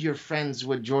pretend you're friends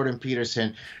with Jordan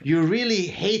Peterson, you really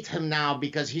hate him now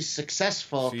because he's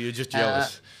successful. So you're just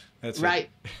jealous. That's right.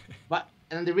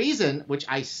 And the reason, which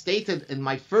I stated in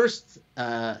my first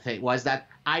thing, was that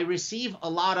I receive a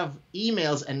lot of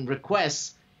emails and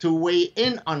requests to weigh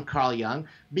in on Carl Jung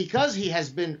because he has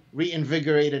been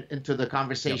reinvigorated into the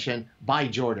conversation by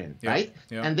Jordan, right?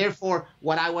 And therefore,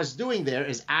 what I was doing there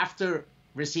is after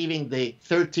receiving the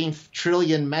 13th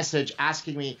trillion message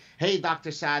asking me, hey,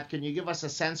 Dr. Saad, can you give us a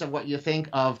sense of what you think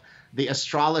of the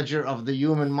astrologer of the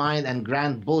human mind and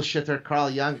grand bullshitter Carl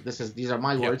Jung? These are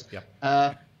my words.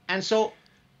 And so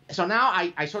now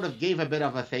I sort of gave a bit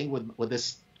of a thing with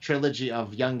this trilogy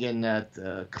of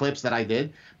Jungian clips that I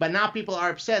did. But now people are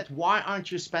upset. Why aren't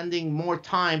you spending more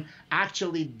time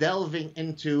actually delving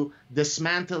into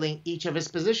dismantling each of his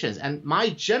positions? And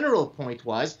my general point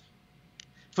was,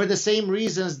 for the same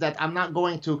reasons that I'm not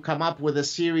going to come up with a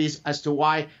series as to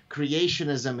why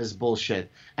creationism is bullshit.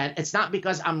 And it's not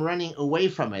because I'm running away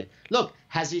from it. Look,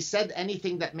 has he said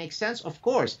anything that makes sense? Of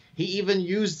course. He even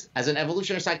used, as an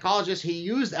evolutionary psychologist, he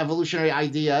used evolutionary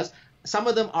ideas. Some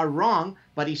of them are wrong,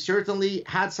 but he certainly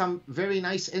had some very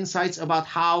nice insights about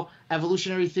how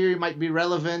evolutionary theory might be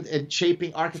relevant in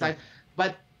shaping archetypes.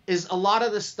 But is a lot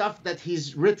of the stuff that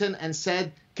he's written and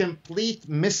said complete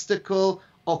mystical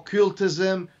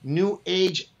occultism, new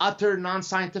age, utter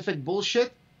non-scientific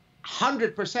bullshit?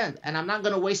 100%. And I'm not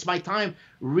going to waste my time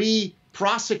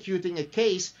re-prosecuting a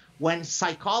case when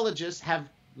psychologists have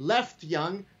left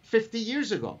Jung 50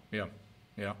 years ago.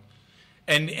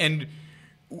 And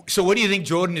so what do you think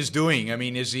Jordan is doing? I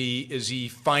mean, is he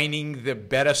finding the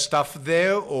better stuff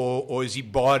there, or is he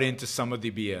bought into some of the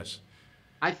BS?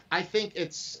 I think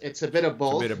it's a bit of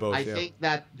both. I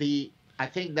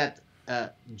think that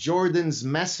Jordan's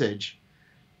message,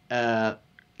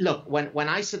 look, when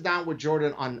I sit down with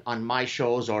Jordan on my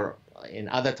shows or in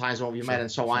other times when we met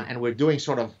and so on, and we're doing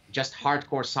sort of just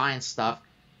hardcore science stuff,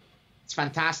 it's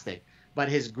fantastic. But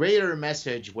his greater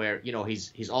message, where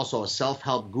he's also a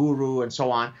self-help guru and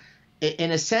so on,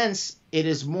 in a sense, it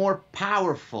is more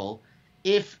powerful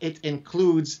if it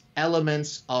includes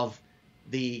elements of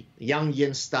the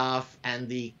Jungian stuff and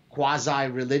the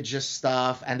quasi-religious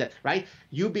stuff, and right?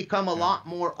 You become a lot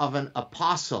more of an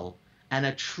apostle and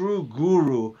a true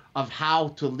guru of how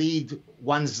to lead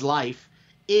one's life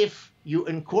if you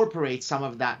incorporate some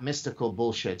of that mystical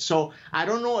bullshit. So I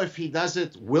don't know if he does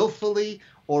it willfully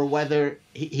or whether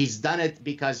he's done it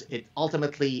because it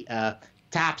ultimately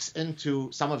taps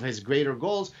into some of his greater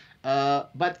goals.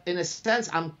 But in a sense,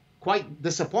 I'm quite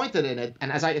disappointed in it.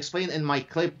 And as I explained in my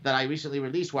clip that I recently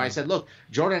released, where I said, look,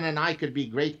 Jordan and I could be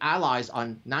great allies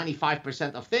on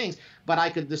 95% of things, but I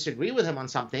could disagree with him on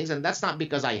some things. And that's not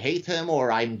because I hate him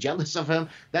or I'm jealous of him.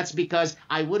 That's because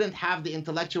I wouldn't have the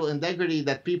intellectual integrity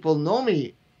that people know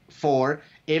me for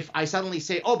if I suddenly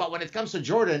say, oh, but when it comes to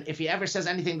Jordan, if he ever says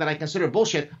anything that I consider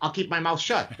bullshit, I'll keep my mouth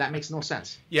shut. That makes no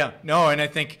sense. And I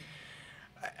think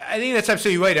that's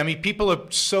absolutely right. I mean, people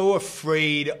are so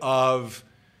afraid of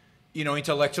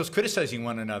intellectuals criticizing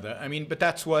one another. I mean, but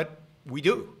that's what we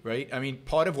do, right? I mean,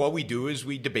 part of what we do is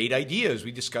we debate ideas,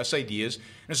 we discuss ideas.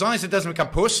 And as long as it doesn't become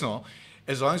personal,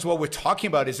 as long as what we're talking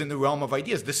about is in the realm of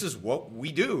ideas, this is what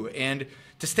we do. And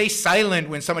to stay silent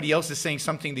when somebody else is saying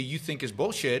something that you think is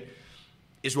bullshit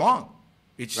is wrong.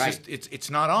 It's just, it's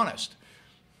not honest.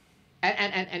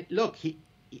 And look,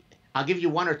 I'll give you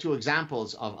one or two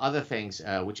examples of other things,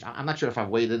 which I'm not sure if I've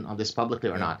weighed in on this publicly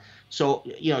or not. So,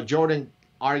 Jordan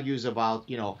argues about,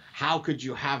 how could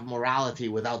you have morality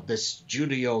without this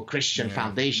Judeo-Christian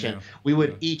foundation? We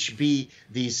would each be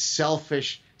these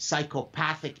selfish,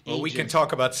 psychopathic agents. Well, we can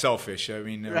talk about selfish. I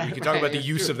mean, we can talk about the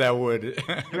use of that word.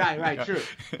 True.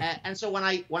 And so when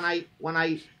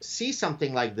I see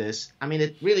something like this, I mean,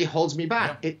 it really holds me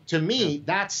back. To me,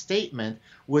 that statement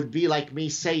would be like me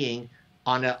saying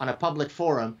on a public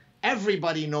forum,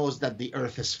 everybody knows that the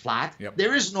earth is flat.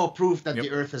 There is no proof that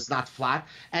the earth is not flat.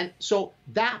 And so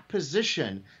that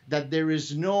position that there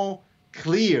is no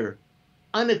clear,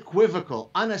 unequivocal,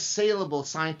 unassailable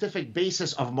scientific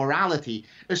basis of morality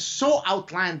is so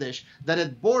outlandish that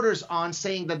it borders on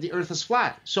saying that the earth is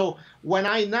flat. So when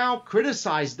I now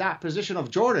criticize that position of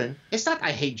Jordan, it's not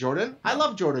I hate Jordan. I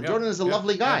love Jordan. Jordan is a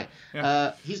lovely guy.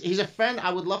 He's a friend.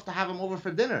 I would love to have him over for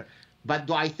dinner. But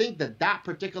do I think that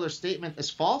particular statement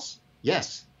is false?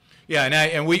 Yes. Yeah,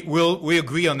 and we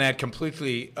agree on that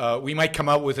completely. We might come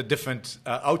out with a different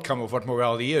outcome of what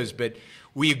morality is, but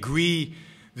we agree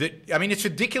that, I mean, it's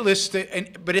ridiculous,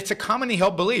 but it's a commonly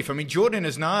held belief. I mean, Jordan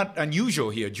is not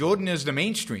unusual here. Jordan is the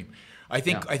mainstream. I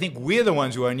think we're the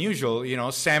ones who are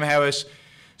unusual. Sam Harris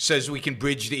says we can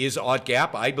bridge the is-ought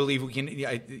gap. I believe we can.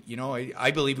 I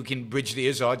believe we can bridge the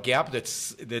is-ought gap. That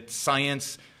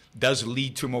science does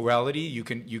lead to morality. You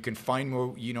can find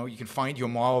more. You can find your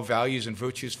moral values and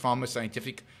virtues from a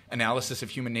scientific analysis of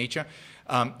human nature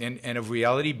and of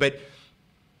reality. But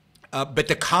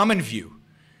the common view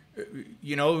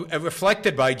you know,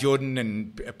 reflected by Jordan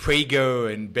and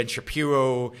Prager and Ben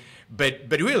Shapiro, but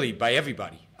really by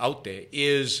everybody out there,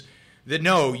 is that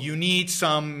no, you need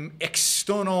some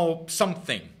external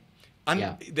something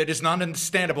that is not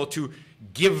understandable to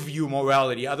give you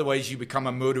morality. Otherwise, you become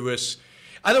a murderous.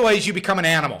 Otherwise, you become an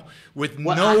animal with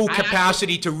no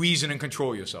capacity to reason and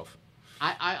control yourself.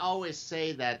 I always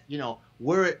say that, you know,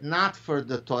 were it not for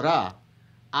the Torah,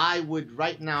 I would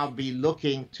right now be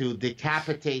looking to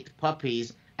decapitate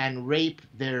puppies and rape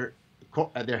their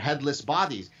headless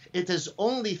bodies. It is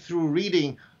only through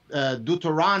reading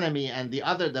Deuteronomy and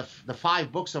the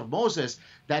 5 books of Moses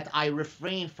that I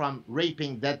refrain from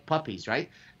raping dead puppies, right?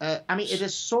 I mean, it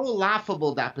is so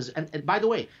laughable that position. And by the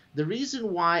way, the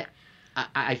reason why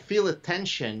I feel a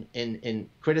tension in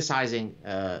criticizing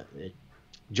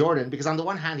Jordan, because on the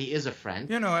one hand, he is a friend.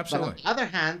 You know, absolutely. But on the other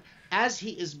hand, as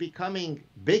he is becoming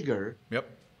bigger,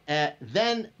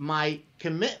 then my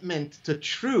commitment to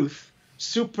truth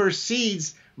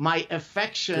supersedes my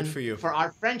affection for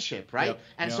our friendship, right?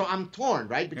 And so I'm torn,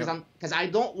 right? Because I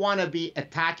don't want to be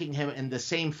attacking him in the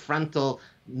same frontal,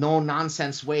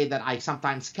 no-nonsense way that I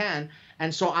sometimes can.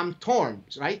 And so I'm torn,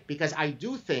 right? Because I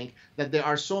do think that there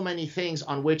are so many things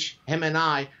on which him and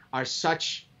I are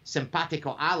such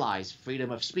simpatico allies,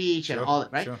 freedom of speech and all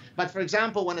that, right? But for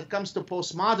example, when it comes to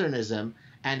postmodernism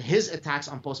and his attacks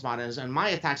on postmodernism and my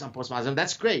attacks on postmodernism,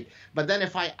 that's great. But then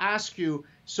if I ask you,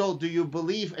 so do you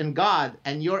believe in God?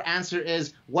 And your answer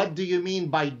is, what do you mean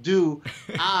by do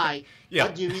I?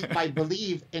 What do you mean by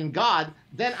believe in God?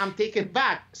 Then I'm taken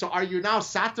back. So are you now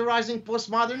satirizing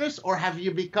postmodernists, or have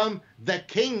you become the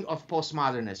king of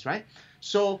postmodernists, right?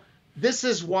 So this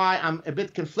is why I'm a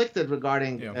bit conflicted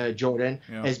regarding Jordan,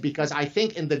 is because I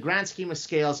think in the grand scheme of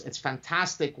scales, it's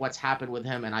fantastic what's happened with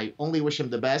him, and I only wish him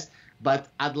the best. But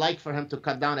I'd like for him to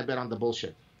cut down a bit on the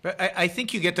bullshit. But I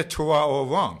think you get the Torah all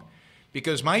wrong,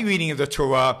 because my reading of the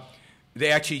Torah,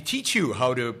 they actually teach you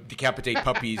how to decapitate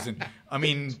puppies, and I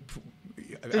mean,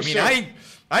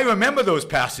 I remember those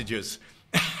passages.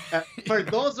 For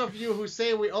those of you who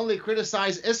say we only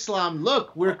criticize Islam,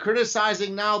 look, we're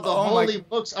criticizing now the holy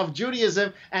books of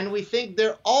Judaism, and we think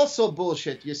they're also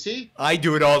bullshit, you see? I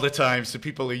do it all the time, so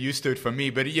people are used to it from me.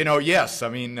 But, you know, yes, I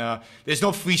mean, there's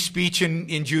no free speech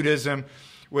in Judaism.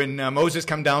 When Moses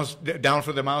come down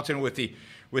from the mountain with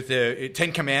the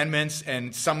 10 Commandments,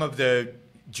 and some of the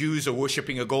Jews are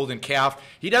worshiping a golden calf,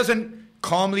 he doesn't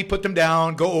calmly put them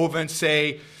down, go over and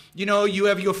say, you know, you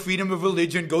have your freedom of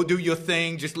religion, go do your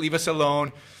thing, just leave us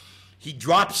alone. He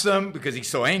drops them because he's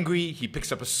so angry. He picks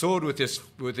up a sword with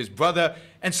his brother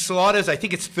and slaughters, I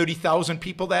think it's 30,000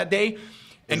 people that day.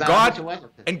 And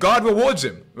God rewards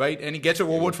him, right? And he gets a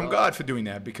reward from God for doing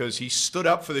that, because he stood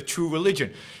up for the true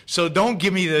religion. So don't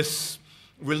give me this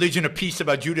religion of peace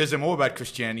about Judaism or about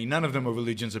Christianity. None of them are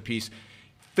religions of peace.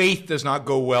 Faith does not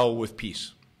go well with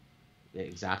peace.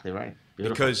 Exactly right.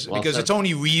 Because it's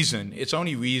only reason. It's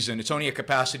only reason. It's only a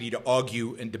capacity to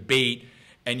argue and debate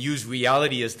and use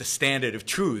reality as the standard of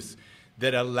truth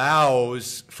that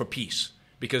allows for peace.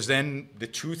 Because then the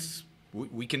truth,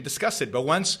 we can discuss it. But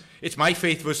once it's my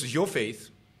faith versus your faith.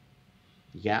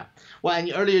 Yeah. Well, and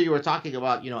earlier you were talking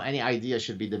about, you know, any idea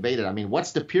should be debated. I mean,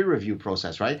 what's the peer review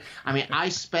process, right? I mean, I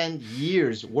spend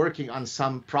years working on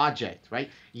some project, right?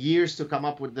 Years to come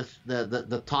up with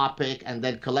the topic, and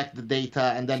then collect the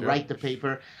data, and then write the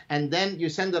paper. And then you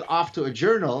send it off to a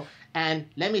journal, and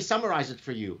let me summarize it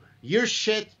for you. Your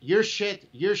shit, your shit,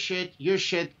 your shit, your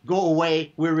shit, go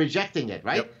away. We're rejecting it,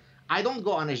 right? Yep. I don't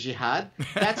go on a jihad.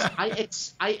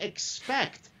 I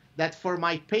expect that for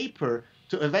my paper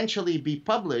to eventually be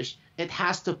published, it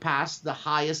has to pass the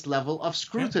highest level of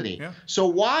scrutiny. So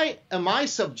why am I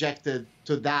subjected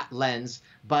to that lens,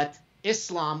 but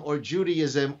Islam or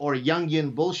Judaism or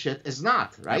Jungian bullshit is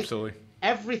not, right? Absolutely.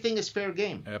 Everything is fair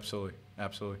game. Absolutely.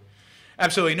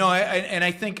 No,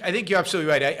 I think you're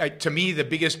absolutely right. To me, the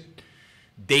biggest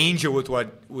danger with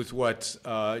what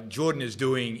Jordan is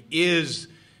doing is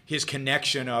his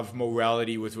connection of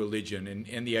morality with religion,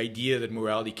 and the idea that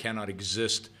morality cannot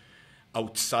exist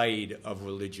outside of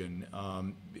religion.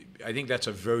 I think that's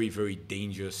a very, very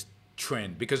dangerous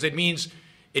trend, because it means,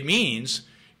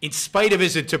 in spite of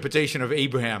his interpretation of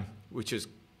Abraham, which is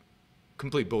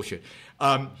complete bullshit,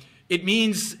 it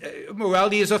means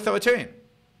morality is authoritarian,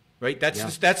 right?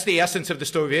 That's the essence of the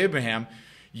story of Abraham.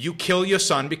 You kill your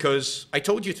son because I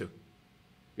told you to.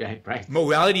 Yeah, right.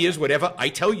 Morality is whatever I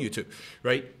tell you to,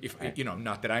 right? You know,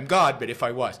 not that I'm God, but if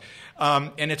I was.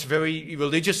 And it's very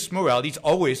religious morality. It's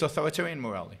always authoritarian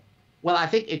morality. Well, I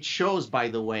think it shows, by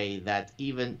the way, that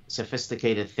even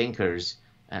sophisticated thinkers,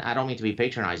 and I don't mean to be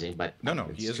patronizing, but no,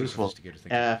 he is a sophisticated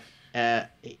thinker.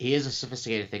 he is a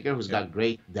sophisticated thinker who's got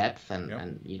great depth,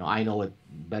 and you know, I know it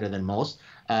better than most,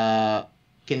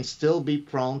 can still be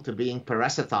prone to being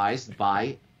parasitized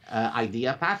by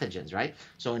idea pathogens, right?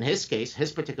 So in his case,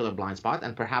 his particular blind spot,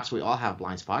 and perhaps we all have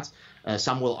blind spots.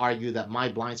 Some will argue that my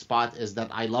blind spot is that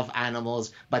I love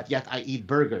animals, but yet I eat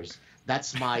burgers.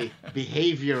 That's my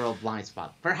behavioral blind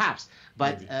spot, perhaps.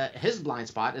 But his blind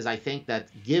spot is, I think, that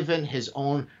given his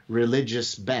own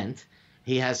religious bent,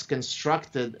 he has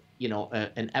constructed, you know,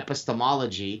 an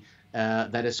epistemology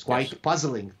that is quite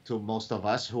puzzling to most of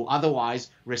us who otherwise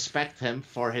respect him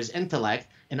for his intellect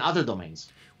in other domains.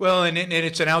 Well, and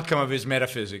it's an outcome of his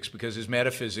metaphysics, because his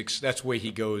metaphysics, that's where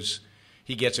he goes,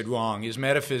 he gets it wrong. His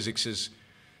metaphysics is,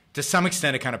 to some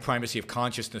extent, a kind of primacy of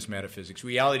consciousness metaphysics.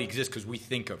 Reality exists because we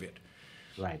think of it.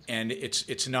 Right. And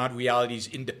it's not, reality's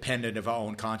independent of our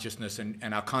own consciousness,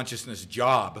 and our consciousness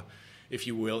job, if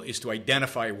you will, is to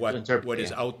identify what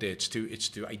is out there. It's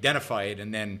to identify it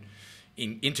and then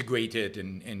integrate it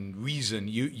and reason,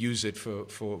 use it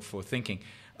for thinking.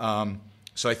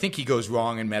 So I think he goes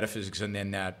wrong in metaphysics, and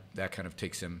then that kind of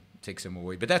takes him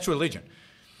away. But that's religion.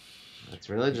 That's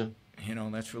religion. You know,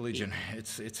 that's religion.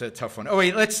 It's a tough one. Oh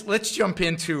wait, let's jump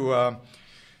into.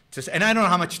 And I don't know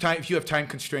how much time. If you have time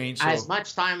constraints, as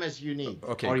much time as you need,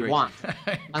 okay, or you want,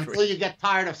 until you get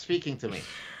tired of speaking to me.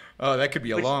 Oh, that could be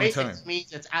a long time. Which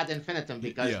means it's ad infinitum,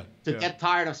 because to get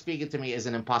tired of speaking to me is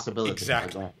an impossibility.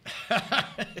 Exactly.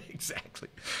 Exactly.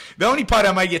 The only part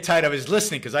I might get tired of is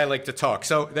listening, because I like to talk.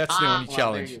 So that's the only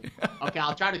challenge. Okay,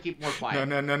 I'll try to keep more quiet.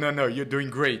 No. You're doing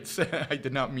great. I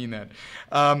did not mean that.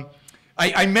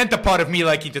 I meant the part of me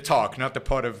liking to talk, not the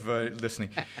part of listening.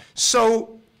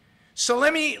 So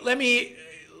let me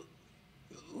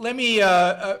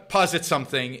posit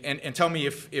something and tell me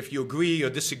if you agree or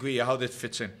disagree or how that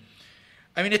fits in.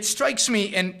 I mean, it strikes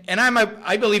me, and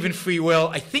I believe in free will.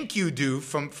 I think you do,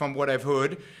 from what I've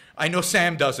heard. I know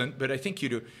Sam doesn't, but I think you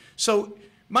do. So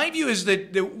my view is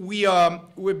that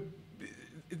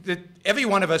that every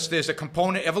one of us, there's a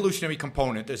component, evolutionary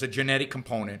component, there's a genetic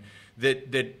component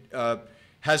that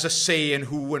has a say in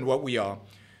who and what we are.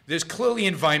 There's clearly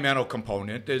environmental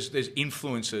component, there's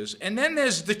influences, and then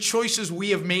there's the choices we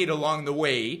have made along the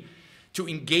way to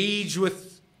engage with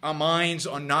our minds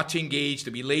or not to engage, to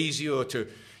be lazy or to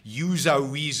use our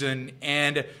reason.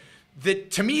 And that,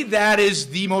 to me, that is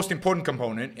the most important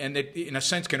component, and that in a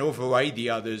sense can override the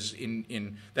others.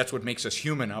 That's what makes us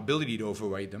human, our ability to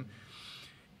override them.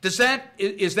 Does that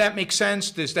make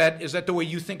sense? Is that the way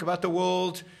you think about the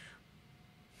world?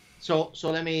 So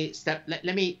let me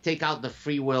take out the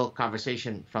free will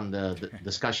conversation from the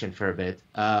discussion for a bit.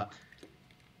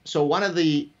 So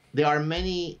there are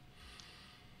many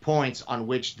points on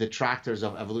which detractors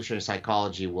of evolutionary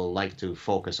psychology will like to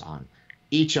focus on,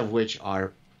 each of which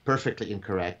are perfectly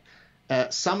incorrect.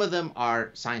 Some of them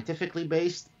are scientifically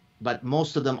based, but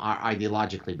most of them are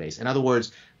ideologically based. In other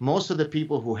words, most of the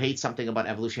people who hate something about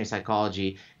evolutionary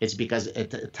psychology, it's because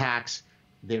it attacks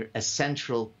their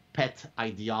essential pet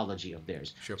ideology of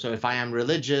theirs. Sure. So if I am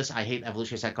religious, I hate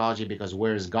evolutionary psychology because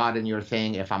where's God in your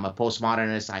thing? If I'm a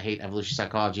postmodernist, I hate evolutionary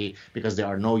psychology because there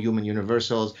are no human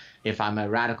universals. If I'm a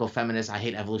radical feminist, I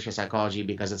hate evolutionary psychology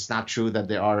because it's not true that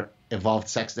there are evolved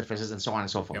sex differences, and so on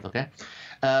and so forth. Yep. Okay.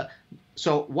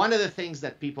 So one of the things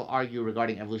that people argue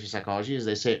regarding evolutionary psychology is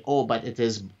they say, oh, but it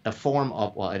is a form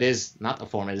of, well, it is not a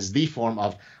form, it is the form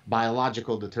of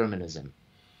biological determinism.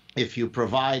 If you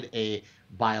provide a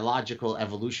biological,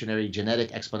 evolutionary,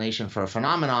 genetic explanation for a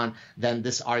phenomenon, then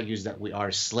this argues that we are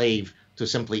a slave to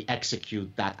simply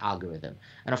execute that algorithm.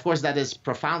 And of course, that is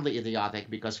profoundly idiotic,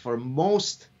 because for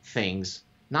most things,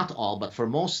 not all, but for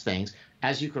most things,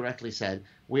 as you correctly said,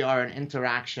 we are an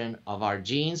interaction of our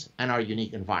genes and our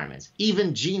unique environments.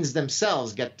 Even genes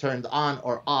themselves get turned on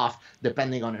or off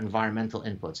depending on environmental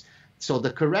inputs. So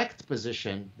the correct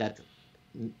position that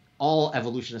all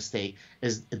evolutionists take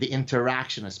is the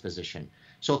interactionist position.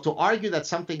 So to argue that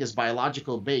something is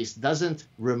biological based doesn't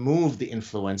remove the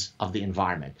influence of the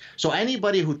environment. So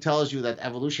anybody who tells you that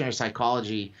evolutionary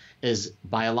psychology is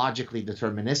biologically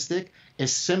deterministic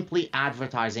is simply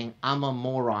advertising, I'm a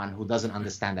moron who doesn't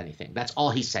understand anything. That's all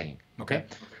he's saying. Okay.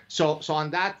 So on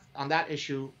that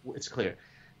issue, it's clear.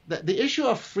 The issue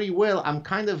of free will, I'm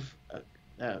kind of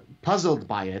puzzled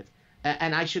by it.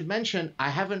 And I should mention, I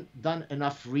haven't done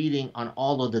enough reading on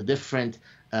all of the different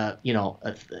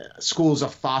schools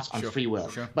of thoughts on free will.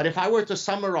 Sure. But if I were to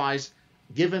summarize,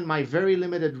 given my very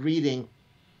limited reading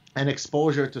and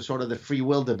exposure to sort of the free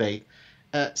will debate,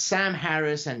 Sam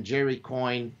Harris and Jerry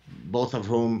Coyne, both of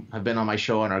whom have been on my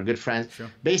show and are good friends, sure,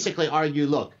 basically argue,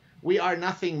 look, we are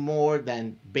nothing more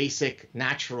than basic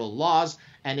natural laws.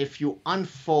 And if you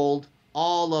unfold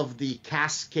all of the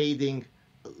cascading,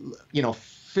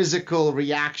 physical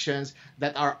reactions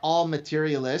that are all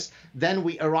materialist, then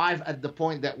we arrive at the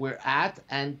point that we're at,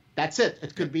 and that's it.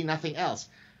 It could be nothing else.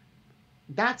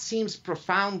 That seems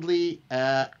profoundly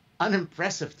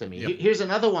unimpressive to me. Yep. Here's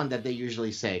another one that they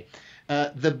usually say.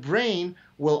 The brain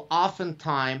will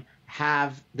oftentimes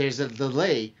there's a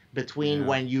delay between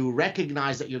when you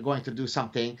recognize that you're going to do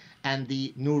something and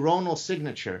the neuronal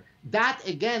signature. That,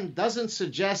 again, doesn't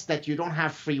suggest that you don't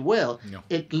have free will. No.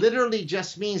 It literally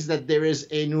just means that there is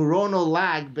a neuronal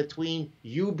lag between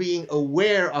you being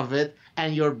aware of it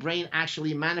and your brain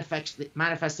actually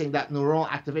manifesting that neuronal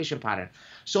activation pattern.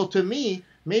 So to me,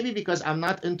 maybe because I'm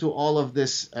not into all of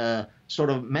this sort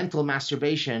of mental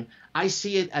masturbation, I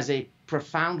see it as a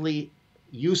profoundly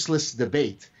useless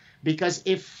debate. Because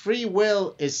if free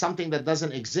will is something that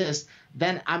doesn't exist,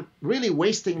 then I'm really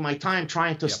wasting my time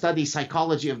trying to study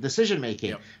psychology of decision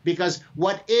making. Because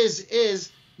what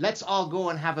is, let's all go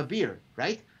and have a beer,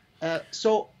 right?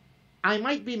 So I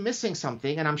might be missing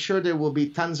something, and I'm sure there will be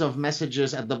tons of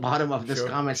messages at the bottom of this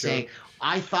comment saying,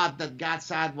 I thought that Gad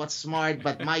Saad was smart,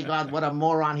 but my God, what a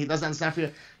moron. He doesn't understand free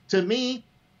will. To me,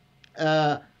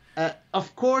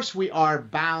 of course we are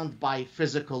bound by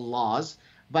physical laws.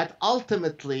 But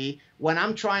ultimately, when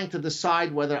I'm trying to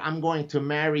decide whether I'm going to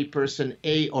marry person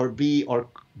A or B or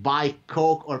buy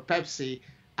Coke or Pepsi,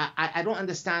 I don't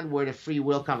understand where the free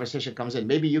will conversation comes in.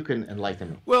 Maybe you can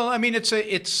enlighten me. Well, I mean, it's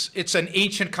an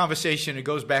ancient conversation. It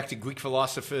goes back to Greek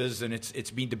philosophers, and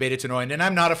it's been debated to no end. And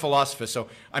I'm not a philosopher, so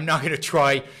I'm not going to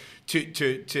try to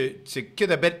get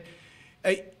that. But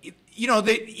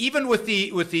even with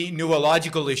the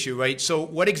neurological issue, right? So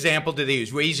what example do they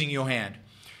use? Raising your hand.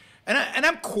 And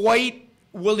I'm quite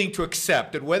willing to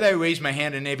accept that whether I raise my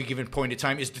hand at any given point in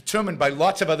time is determined by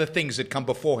lots of other things that come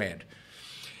beforehand.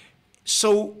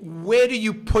 So where do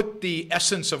you put the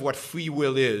essence of what free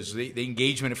will is, the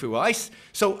engagement of free will?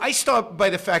 So I start by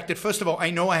the fact that, first of all, I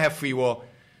know I have free will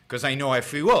because I know I have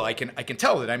free will. I can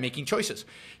tell that I'm making choices.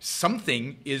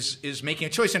 Something is making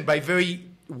a choice, and by very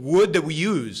word that we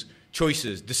use,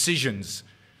 choices, decisions,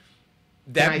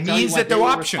 that means that there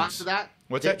are options.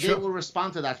 What's that? They will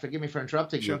respond to that. Forgive me for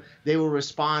interrupting you. They will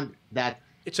respond that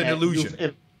it's an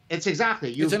illusion. It's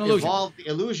exactly. You've evolved the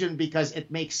illusion because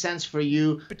it makes sense for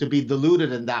you to be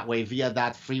deluded in that way via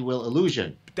that free will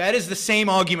illusion. That is the same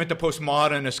argument the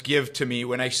postmodernists give to me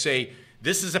when I say,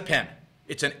 this is a pen.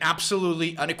 It's an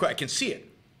absolutely unequivocal. I can see it.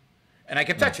 And I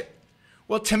can touch it.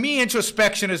 Well, to me,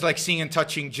 introspection is like seeing and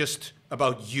touching just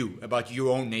about you, about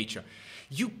your own nature.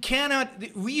 You cannot,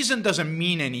 reason doesn't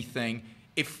mean anything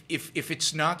if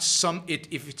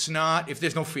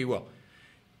there's no free will.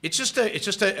 It's just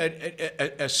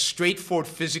a straightforward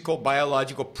physical,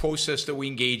 biological process that we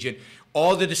engage in.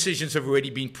 All the decisions have already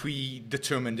been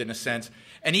predetermined in a sense.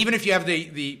 And even if you have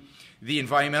the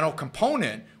environmental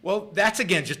component, well, that's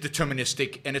again just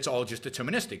deterministic, and it's all just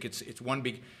deterministic. It's one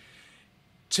big.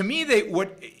 To me,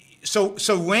 so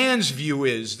Rand's view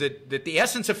is that the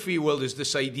essence of free will is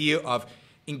this idea of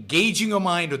engaging your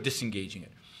mind or disengaging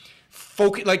it.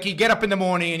 Like you get up in the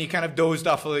morning and you kind of dozed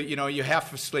off, you're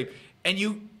half asleep, and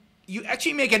you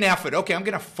actually make an effort. Okay, I'm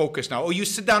going to focus now. Or you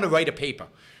sit down to write a paper,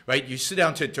 right? You sit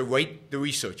down to write the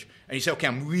research, and you say, okay,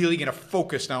 I'm really going to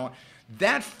focus now.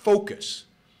 That focus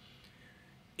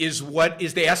is what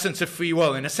is the essence of free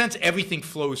will. In a sense, everything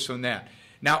flows from that.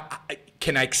 Now,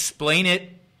 can I explain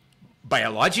it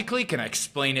biologically? Can I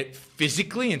explain it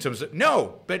physically in terms of,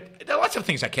 no, but there are lots of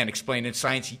things I can't explain in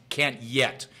science. You can't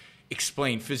yet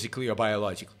explain physically or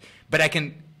biologically. But I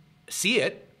can see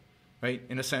it, right,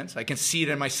 in a sense. I can see it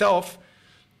in myself.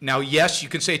 Now, yes, you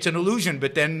can say it's an illusion,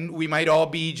 but then we might all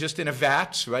be just in a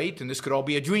vat, right, and this could all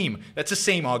be a dream. That's the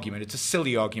same argument. It's a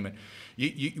silly argument.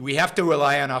 We have to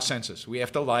rely on our senses. We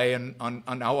have to rely on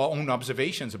our own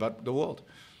observations about the world.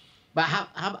 But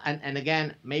and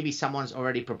again, maybe someone's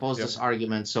already proposed this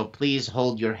argument, so please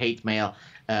hold your hate mail.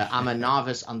 I'm a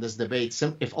novice on this debate,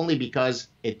 if only because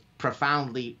I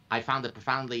found it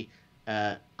profoundly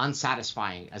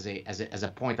unsatisfying as a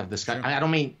point of discussion. I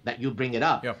don't mean that you bring it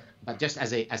up, but just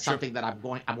as something that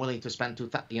I'm willing to spend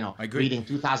reading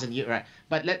 2,000 years. Right?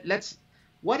 But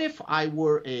what if I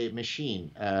were a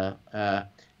machine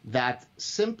that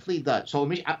simply does?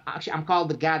 So actually, I'm called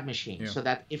the Gad machine. So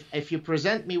that if you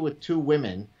present me with two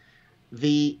women,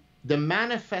 the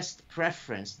manifest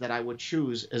preference that I would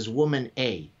choose is woman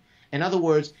A. In other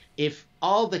words, if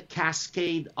all the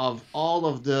cascade of all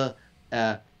of the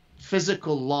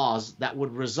physical laws that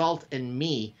would result in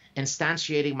me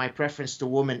instantiating my preference to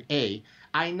woman A,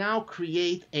 I now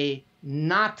create a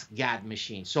not Gad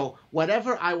machine. So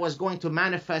whatever I was going to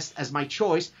manifest as my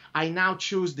choice, I now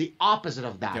choose the opposite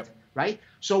of that. right?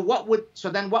 So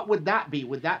then what would that be?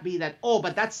 Would that be that, oh,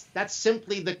 but that's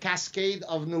simply the cascade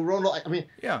of neuronal, I mean.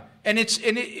 Yeah, and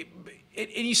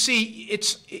you see,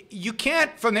 you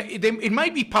can't, it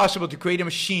might be possible to create a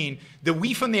machine that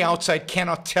we from the outside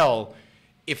cannot tell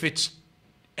if it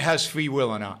has free will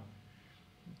or not.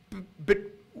 But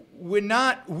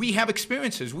we have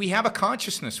experiences, we have a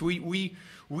consciousness, we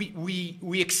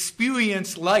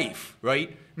experience life,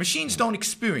 right? Machines don't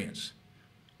experience.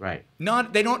 Right.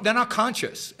 They're not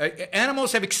conscious.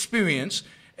 Animals have experience,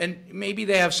 and maybe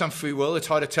they have some free will. It's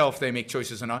hard to tell if they make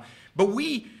choices or not. But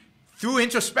we, through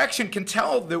introspection, can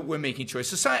tell that we're making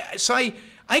choices. So I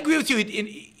agree with you.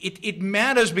 It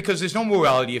matters because there's no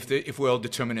morality if we're all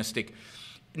deterministic.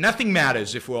 Nothing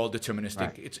matters if we're all deterministic.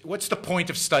 Right. What's the point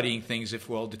of studying things if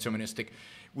we're all deterministic?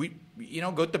 We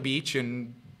go to the beach,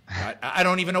 and I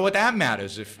don't even know what that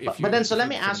matters. But then, so let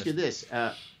me ask you this.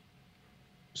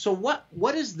 So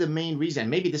what is the main reason?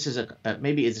 Maybe this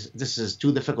is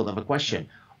too difficult of a question.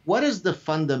 What is the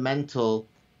fundamental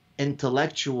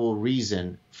intellectual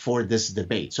reason for this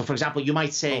debate? So, for example, you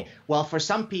might say, well, for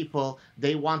some people,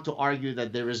 they want to argue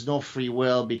that there is no free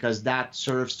will because that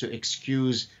serves to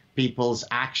excuse people's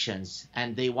actions,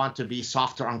 and they want to be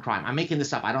softer on crime. I'm making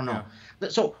this up. I don't know. Yeah.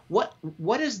 So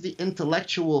what is the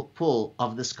intellectual pull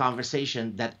of this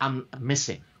conversation that I'm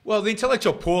missing? Well, the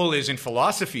intellectual pull is in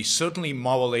philosophy, certainly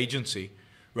moral agency,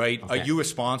 right? Okay. Are you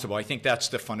responsible? I think that's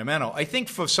the fundamental. I think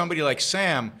for somebody like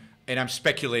Sam, and I'm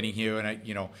speculating here, and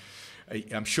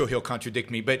I'm sure he'll contradict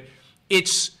me, but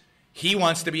he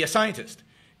wants to be a scientist.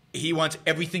 He wants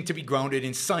everything to be grounded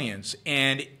in science,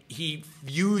 and he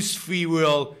views free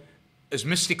will as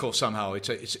mystical somehow. It's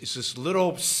this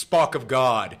little spark of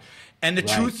God. And the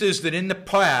truth is that in the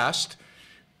past,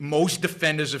 most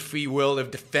defenders of free will have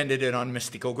defended it on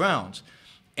mystical grounds.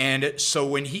 And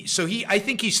so I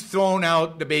think he's thrown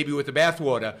out the baby with the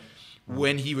bathwater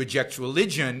when he rejects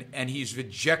religion, and he's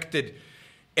rejected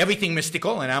everything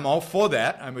mystical, and I'm all for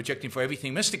that. I'm rejecting for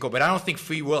everything mystical, but I don't think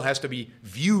free will has to be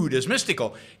viewed as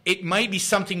mystical. It might be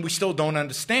something we still don't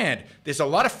understand. There's a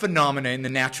lot of phenomena in the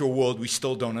natural world we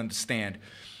still don't understand.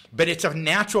 But it's a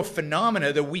natural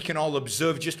phenomena that we can all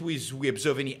observe just as we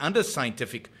observe any other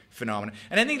scientific phenomena.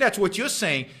 And I think that's what you're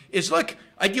saying is, look,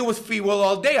 I deal with free will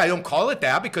all day. I don't call it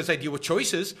that because I deal with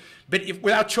choices. But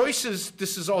without choices,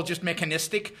 this is all just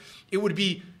mechanistic. It would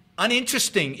be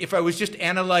uninteresting if I was just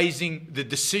analyzing the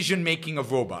decision-making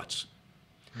of robots.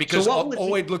 Because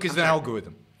all I'd look is an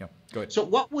algorithm. Yeah, go ahead. So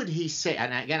what would he say?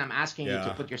 And again, I'm asking you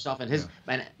to put yourself in his...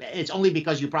 And it's only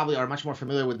because you probably are much more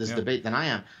familiar with this debate than I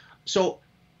am. So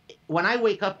when I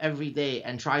wake up every day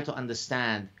and try to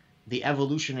understand the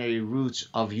evolutionary roots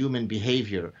of human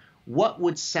behavior, what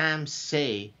would Sam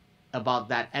say about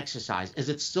that exercise? Is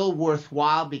it still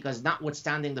worthwhile? Because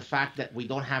notwithstanding the fact that we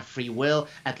don't have free will,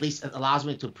 at least it allows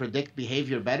me to predict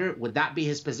behavior better. Would that be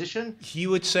his position? He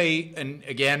would say, and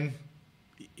again,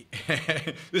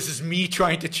 this is me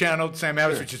trying to channel Sam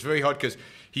Harris, which is very hard because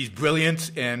he's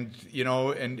brilliant, and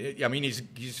I mean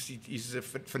he's a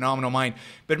phenomenal mind.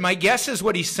 But my guess is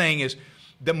what he's saying is,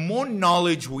 the more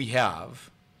knowledge we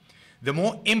have, the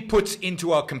more inputs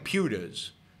into our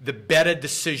computers, the better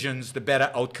decisions, the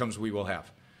better outcomes we will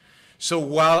have. So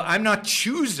while I'm not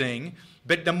choosing,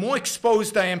 but the more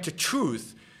exposed I am to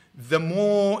truth, the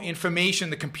more information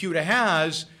the computer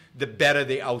has, the better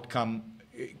the outcome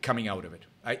coming out of it.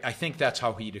 I think that's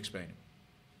how he'd explain it.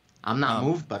 I'm not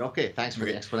moved, but okay, thanks for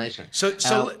the explanation.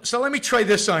 So let me try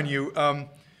this on you.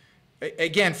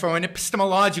 Again, from an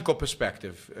epistemological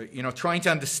perspective, trying to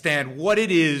understand what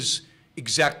it is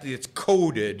exactly that's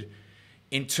coded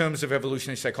in terms of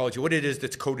evolutionary psychology, what it is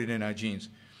that's coded in our genes.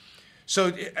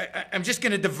 So I'm just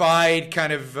going to divide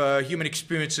kind of human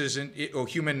experiences or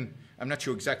human, I'm not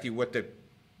sure exactly what the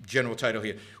general title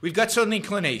here. We've got certain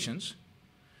inclinations,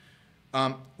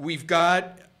 we've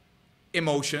got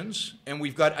emotions, and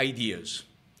we've got ideas.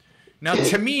 Now,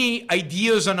 to me,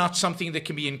 ideas are not something that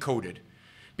can be encoded,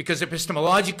 because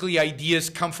epistemologically, ideas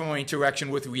come from our interaction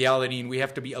with reality, and we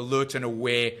have to be alert and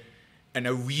aware and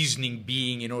a reasoning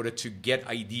being in order to get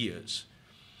ideas.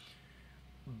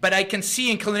 But I can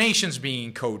see inclinations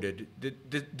being encoded.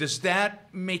 Does that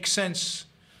make sense?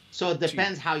 So it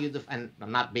depends how you define.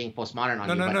 I'm not being postmodern on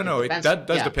you. No. That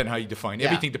does depend how you define it.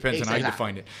 Everything depends on how you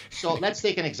define it. So let's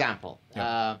take an example.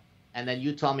 And then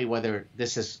you tell me whether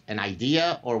this is an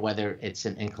idea or whether it's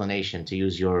an inclination, to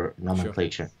use your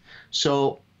nomenclature. Sure.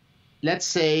 So let's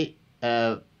say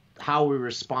how we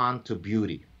respond to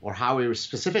beauty, or how we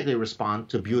specifically respond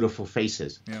to beautiful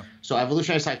faces. Yeah. So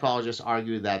evolutionary psychologists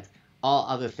argue that all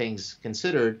other things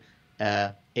considered,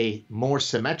 a more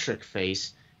symmetric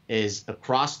face is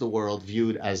across the world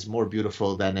viewed as more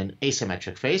beautiful than an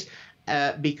asymmetric face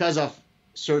because of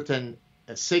certain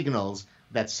signals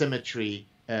that symmetry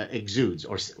exudes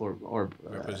or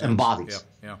embodies.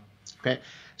 Yeah. Okay.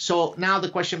 So now the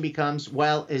question becomes,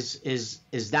 well, is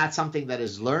that something that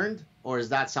is learned, or is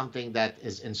that something that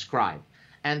is inscribed?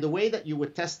 And the way that you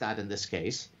would test that in this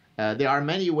case, there are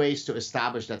many ways to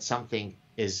establish that something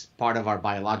is part of our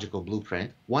biological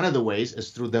blueprint. One of the ways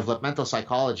is through developmental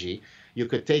psychology. You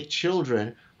could take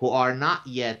children who are not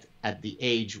yet at the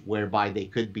age whereby they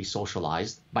could be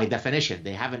socialized. By definition,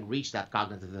 they haven't reached that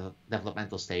cognitive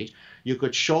developmental stage. You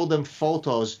could show them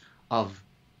photos of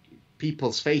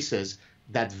people's faces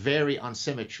that vary on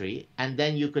symmetry, and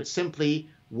then you could simply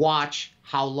watch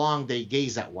how long they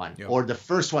gaze at one, or the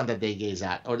first one that they gaze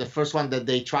at, or the first one that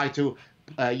they try to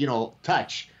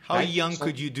touch. How young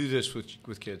could you do this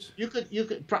with kids? You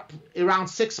could around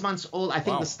 6 months old. I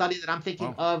think the study that I'm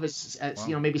thinking of is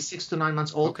maybe 6 to 9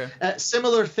 months old. Okay.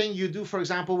 Similar thing you do, for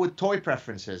example, with toy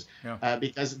preferences,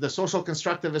 because the social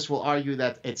constructivists will argue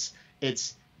that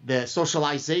it's the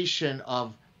socialization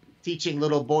of teaching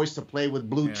little boys to play with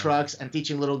blue trucks and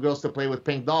teaching little girls to play with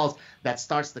pink dolls that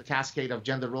starts the cascade of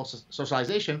gender role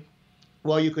socialization.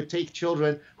 Well, you could take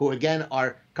children who, again,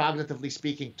 are cognitively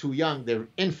speaking too young. They're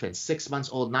infants, 6 months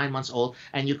old, 9 months old,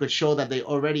 and you could show that they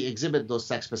already exhibit those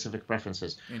sex-specific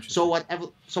preferences. So what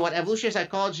evolutionary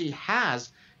psychology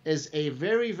has is a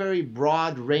very, very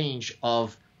broad range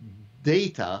of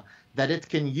data that it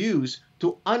can use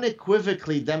to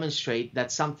unequivocally demonstrate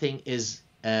that something is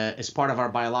part of our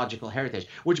biological heritage,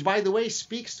 which, by the way,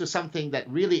 speaks to something that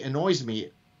really annoys me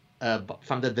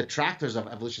from the detractors of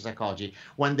evolutionary psychology,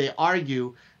 when they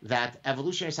argue that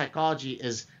evolutionary psychology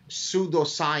is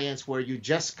pseudoscience where you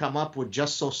just come up with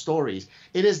just so stories.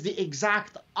 It is the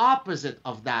exact opposite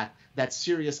of that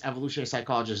serious evolutionary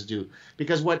psychologists do.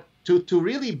 Because to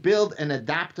really build an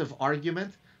adaptive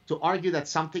argument, to argue that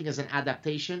something is an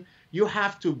adaptation, you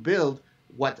have to build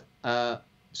what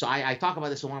so I talk about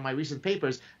this in one of my recent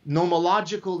papers,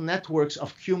 nomological networks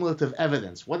of cumulative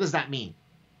evidence. What does that mean?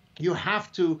 You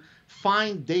have to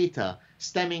find data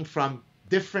stemming from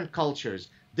different cultures,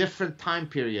 different time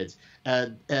periods,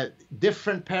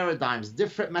 different paradigms,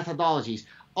 different methodologies,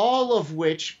 all of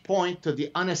which point to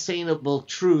the unassailable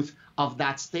truth of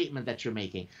that statement that you're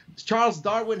making. Charles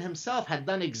Darwin himself had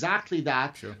done exactly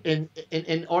that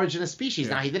in Origin of Species.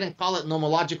 Now, he didn't call it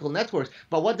nomological networks,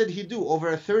 but what did he do?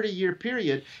 Over a 30-year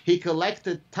period, he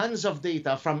collected tons of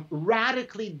data from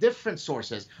radically different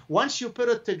sources. Once you put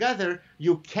it together,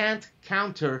 you can't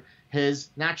counter his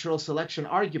natural selection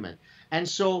argument. And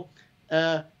so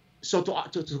to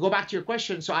go back to your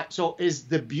question, so is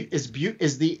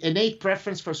the innate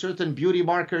preference for certain beauty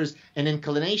markers an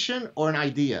inclination or an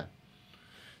idea?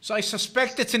 So I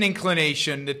suspect it's an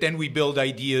inclination that then we build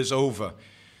ideas over.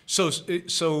 So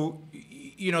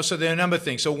there are a number of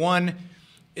things. So one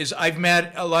is I've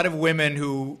met a lot of women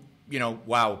who,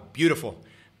 wow, beautiful.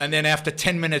 And then after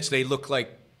 10 minutes, they look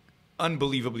like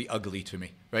unbelievably ugly to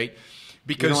me, right?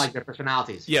 Because you don't like their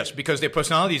personalities. Yes, because their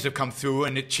personalities have come through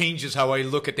and it changes how I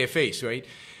look at their face, right?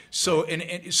 So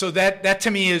so that to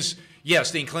me is,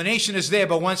 yes, the inclination is there,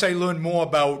 but once I learn more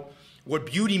about what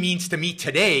beauty means to me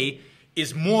today,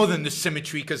 is more than the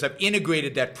symmetry, because I've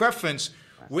integrated that preference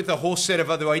with a whole set of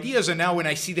other ideas. And now when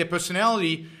I see their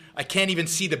personality, I can't even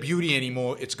see the beauty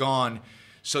anymore. It's gone.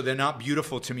 So they're not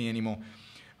beautiful to me anymore.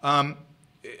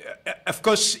 Of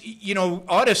course,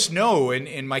 artists know,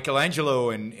 and Michelangelo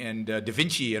and Da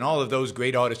Vinci and all of those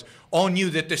great artists all knew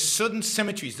that there's certain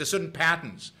symmetries, there's certain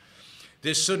patterns,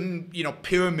 there's certain,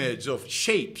 pyramids of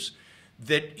shapes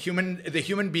that the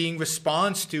human being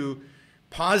responds to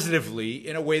positively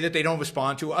in a way that they don't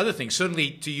respond to other things.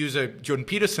 Certainly, to use a Jordan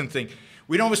Peterson thing,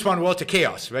 we don't respond well to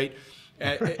chaos, right?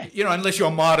 Unless you're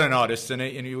a modern artist, and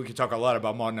we can talk a lot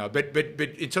about modern art. But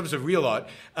in terms of real art,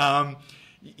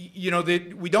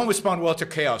 we don't respond well to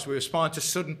chaos. We respond to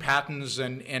certain patterns,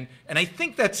 and I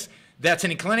think that's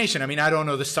an inclination. I mean, I don't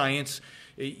know the science.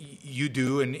 You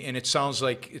do, and it sounds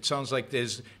like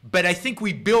there's. But I think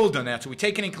we build on that. So we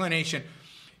take an inclination,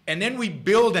 and then we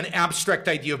build an abstract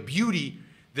idea of beauty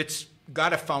that's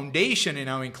got a foundation in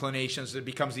our inclinations that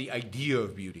becomes the idea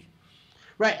of beauty.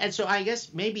 Right, and so I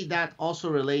guess maybe that also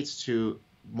relates to,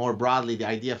 more broadly, the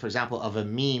idea, for example, of a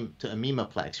meme to a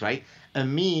memeplex, right? A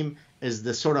meme is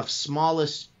the sort of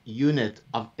smallest unit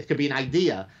of, it could be an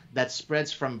idea that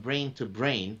spreads from brain to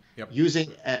brain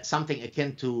using something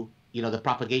akin to, the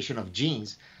propagation of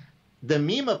genes. The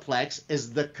memeplex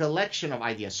is the collection of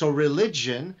ideas. So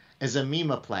religion is a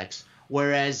memeplex,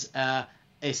 whereas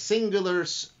a singular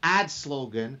ad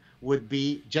slogan would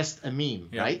be just a meme,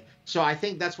 right? So I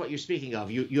think that's what you're speaking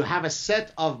of. You have a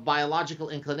set of biological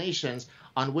inclinations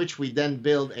on which we then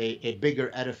build a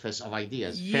bigger edifice of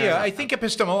ideas. Yeah, I think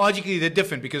epistemologically they're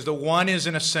different, because the one is,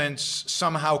 in a sense,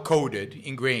 somehow coded,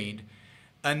 ingrained,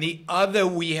 and the other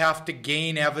we have to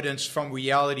gain evidence from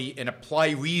reality and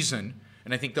apply reason.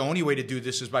 And I think the only way to do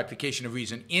this is by application of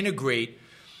reason, integrate.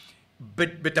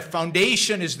 But the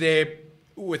foundation is there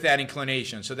with that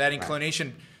inclination. So that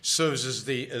inclination serves as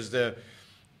the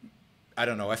I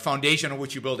don't know, a foundation on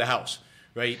which you build a house,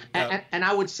 right? And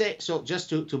I would say, so just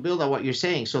to build on what you're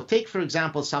saying, so take, for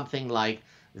example, something like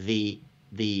the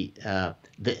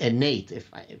innate,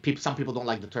 some people don't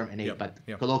like the term innate, but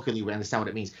colloquially we understand what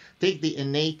it means. Take the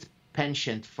innate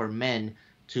penchant for men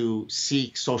to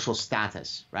seek social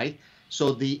status, right?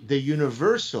 So the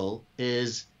universal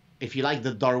is, if you like,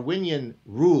 the Darwinian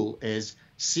rule is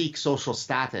seek social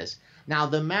status. Now,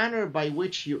 the manner by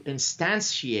which you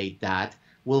instantiate that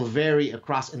will vary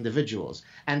across individuals.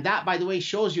 And that, by the way,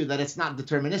 shows you that it's not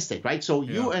deterministic, right? So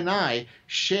you and I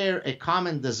share a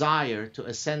common desire to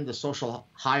ascend the social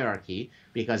hierarchy,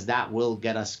 because that will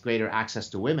get us greater access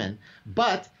to women.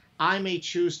 But I may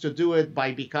choose to do it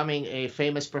by becoming a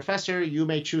famous professor. You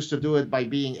may choose to do it by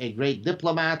being a great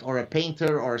diplomat or a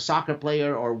painter or a soccer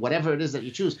player or whatever it is that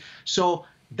you choose. So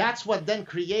that's what then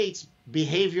creates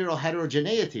behavioral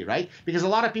heterogeneity, right? Because a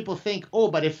lot of people think, oh,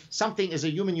 but if something is a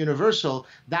human universal,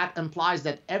 that implies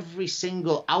that every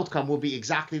single outcome will be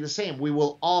exactly the same. We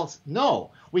will all,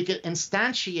 no, we can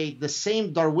instantiate the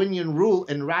same Darwinian rule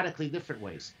in radically different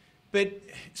ways. But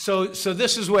so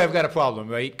this is where I've got a problem,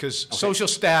 right? Because social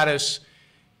status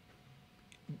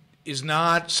is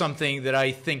not something that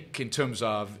I think in terms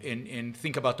of and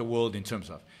think about the world in terms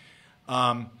of.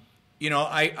 You know,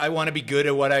 I want to be good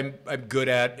at what I'm good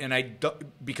at, and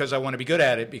because I want to be good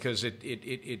at it, because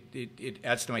it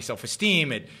adds to my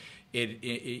self-esteem.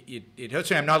 It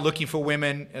hurts me. I'm not looking for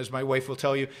women, as my wife will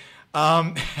tell you,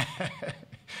 and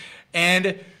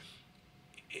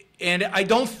I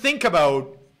don't think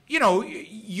about,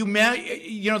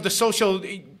 the social,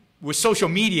 with social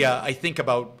media, I think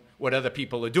about what other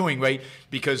people are doing, right?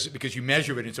 Because you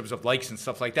measure it in terms of likes and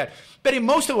stuff like that. But in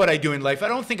most of what I do in life, I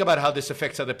don't think about how this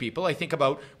affects other people. I think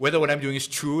about whether what I'm doing is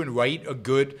true and right or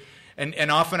good. And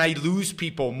often I lose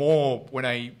people more when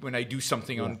I do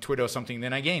something on Twitter or something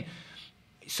than I gain.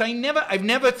 So I've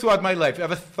never throughout my life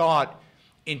ever thought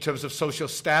in terms of social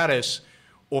status,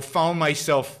 or found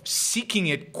myself seeking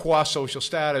it qua social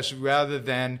status, rather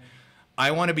than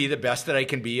I want to be the best that I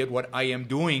can be at what I am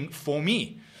doing for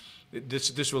me.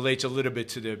 This relates a little bit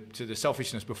to the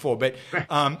selfishness before, but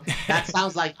that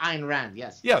sounds like Ayn Rand,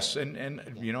 yes. Yes, and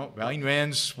Ayn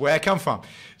Rand's where I come from.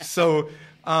 So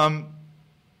I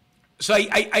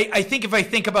think if I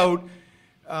think about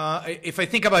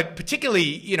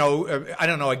particularly, I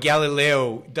don't know, a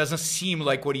Galileo, doesn't seem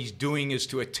like what he's doing is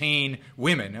to attain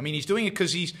women. I mean, he's doing it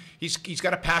because he's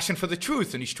got a passion for the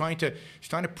truth, and he's trying to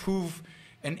prove,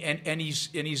 and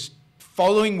he's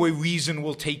following where reason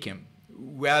will take him,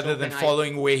 rather than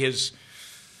following where his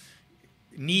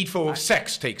need for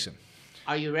sex takes him.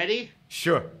 Are you ready?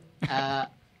 Sure.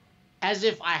 As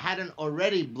if I hadn't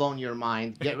already blown your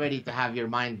mind, get ready to have your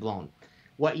mind blown.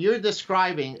 What you're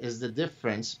describing is the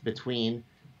difference between,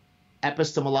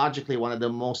 epistemologically, one of the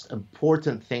most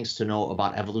important things to know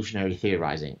about evolutionary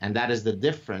theorizing, and that is the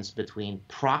difference between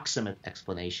proximate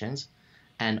explanations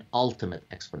and ultimate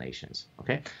explanations,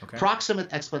 okay?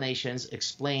 Proximate explanations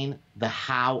explain the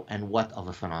how and what of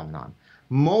a phenomenon.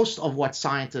 Most of what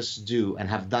scientists do and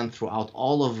have done throughout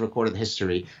all of recorded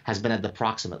history has been at the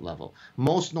proximate level.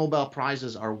 Most Nobel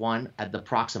Prizes are won at the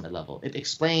proximate level. It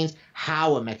explains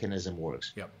how a mechanism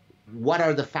works. What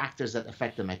are the factors that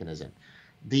affect the mechanism?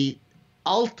 The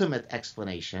ultimate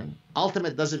explanation,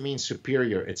 ultimate doesn't mean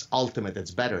superior, it's ultimate,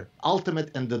 it's better.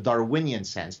 Ultimate in the Darwinian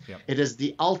sense. It is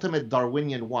the ultimate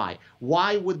Darwinian why.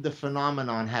 Why would the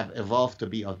phenomenon have evolved to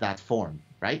be of that form,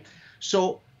 right?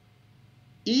 So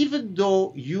even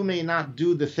though you may not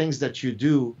do the things that you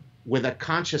do with a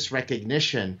conscious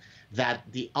recognition that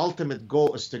the ultimate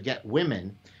goal is to get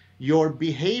women, your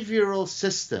behavioral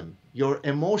system, your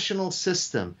emotional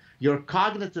system, your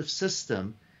cognitive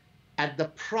system at the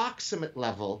proximate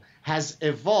level has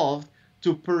evolved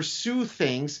to pursue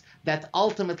things that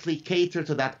ultimately cater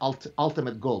to that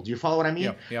ultimate goal. Do you follow what I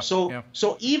mean?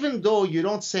 So even though you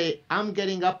don't say, I'm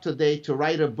getting up today to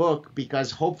write a book because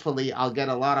hopefully I'll get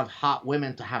a lot of hot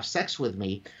women to have sex with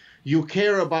me, You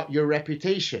care about your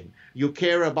reputation. You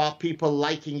care about people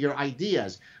liking your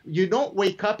ideas. You don't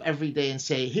wake up every day and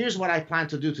say, here's what I plan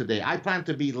to do today. I plan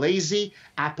to be lazy,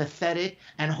 apathetic,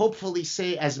 and hopefully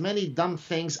say as many dumb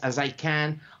things as I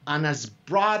can on as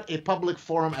broad a public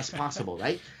forum as possible,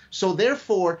 right? So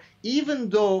therefore, even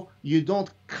though you don't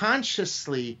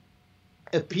consciously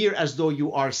appear as though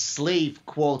you are slave,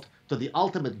 quote, to the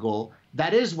ultimate goal,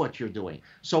 that is what you're doing.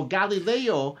 So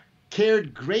Galileo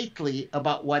cared greatly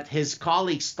about what his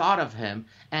colleagues thought of him,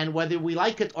 and whether we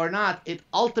like it or not, it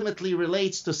ultimately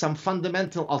relates to some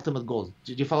fundamental ultimate goals.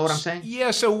 Do you follow what I'm saying?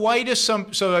 Yeah. So why does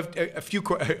some? So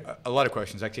a lot of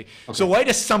questions actually. Okay. So why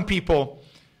does some people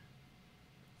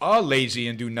are lazy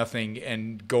and do nothing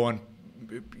and go on,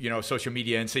 social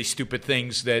media and say stupid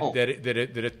things that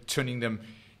are turning them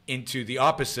into the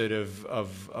opposite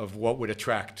of what would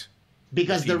attract?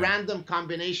 Because the random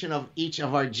combination of each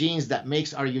of our genes that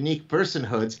makes our unique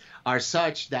personhoods are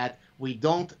such that we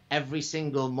don't every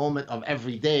single moment of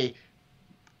every day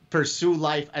pursue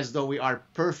life as though we are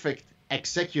perfect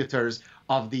executors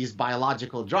of these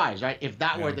biological drives, right? If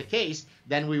that were the case,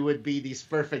 then we would be these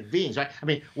perfect beings, right? I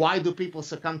mean, why do people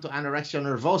succumb to anorexia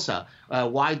nervosa?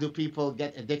 Why do people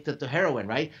get addicted to heroin,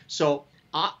 right? So,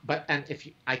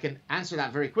 I can answer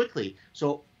that very quickly.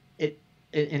 So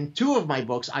in two of my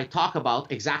books, I talk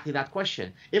about exactly that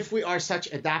question. If we are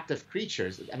such adaptive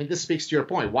creatures, I mean, this speaks to your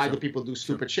point. Why do people do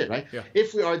stupid shit, right? Yeah.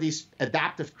 If we are these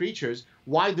adaptive creatures,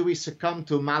 why do we succumb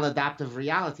to maladaptive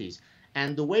realities?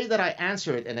 And the way that I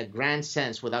answer it in a grand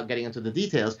sense, without getting into the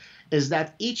details, is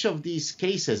that each of these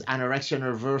cases, anorexia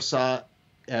nervosa,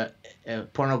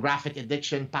 pornographic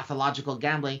addiction, pathological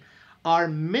gambling, are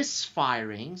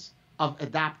misfirings of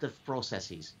adaptive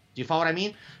processes. Do you follow what I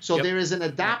mean? So there is an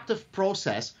adaptive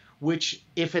process which,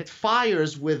 if it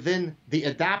fires within the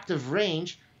adaptive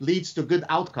range, leads to good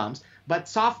outcomes. But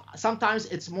sometimes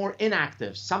it's more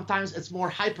inactive. Sometimes it's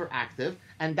more hyperactive.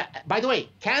 And that, by the way,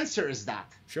 cancer is that.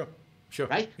 Sure.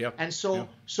 Right? Yep. And so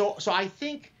I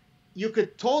think you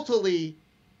could totally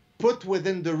put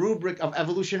within the rubric of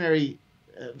evolutionary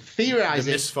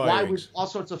theorizing why we all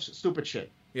sorts of stupid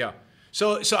shit. Yeah.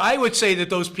 So I would say that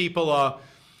those people are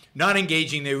not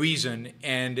engaging their reason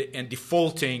and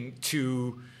defaulting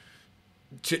to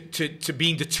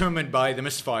being determined by the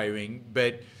misfiring.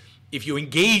 But if you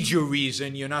engage your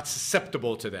reason, you're not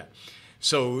susceptible to that.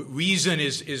 So reason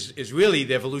is really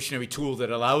the evolutionary tool that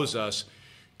allows us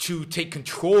to take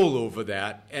control over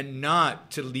that and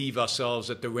not to leave ourselves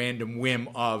at the random whim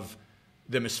of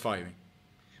the misfiring.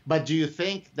 But do you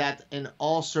think that in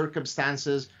all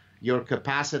circumstances, your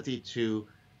capacity to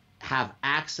have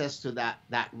access to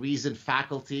that reason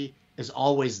faculty is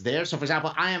always there? So, for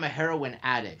example, I am a heroin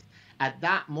addict. At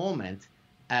that moment,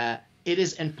 it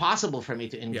is impossible for me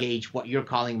to engage what you're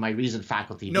calling my reason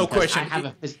faculty. No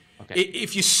question.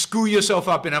 If you screw yourself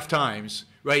up enough times,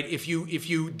 right? If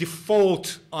you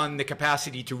default on the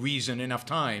capacity to reason enough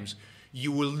times,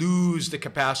 you will lose the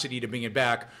capacity to bring it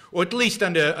back, or at least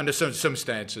under some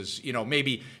circumstances.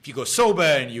 Maybe if you go sober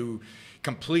and you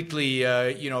completely,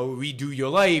 redo your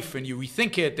life and you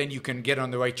rethink it, then you can get on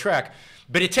the right track.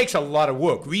 But it takes a lot of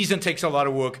work. Reason takes a lot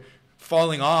of work.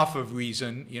 Falling off of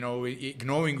reason,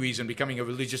 ignoring reason, becoming a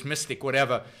religious mystic,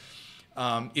 whatever,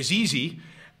 is easy.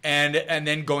 And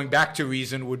then going back to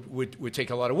reason would take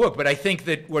a lot of work. But I think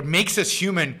that what makes us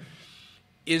human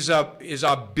is our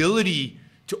ability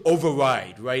to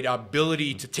override, right? Our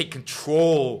ability to take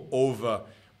control over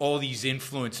all these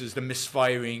influences, the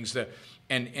misfirings,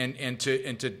 and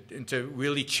to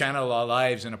really channel our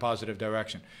lives in a positive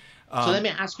direction. So let me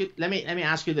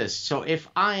ask you this. So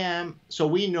so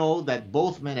we know that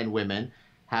both men and women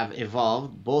have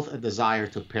evolved both a desire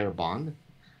to pair bond,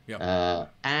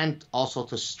 and also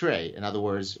to stray. In other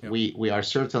words, we are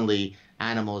certainly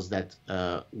animals that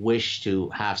wish to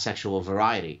have sexual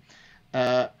variety.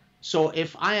 So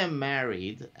if I am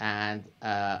married and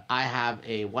I have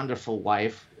a wonderful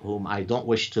wife whom I don't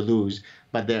wish to lose,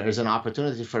 but there is an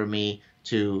opportunity for me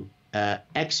to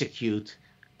execute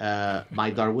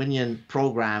my Darwinian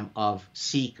program of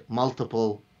seek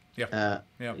multiple,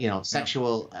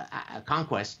 sexual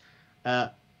conquest,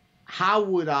 how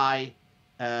would I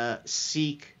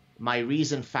seek my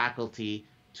reason faculty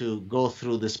to go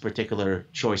through this particular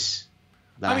choice?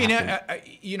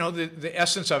 The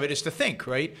essence of it is to think,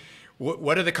 right?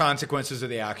 What are the consequences of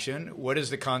the action? What is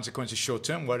the consequences short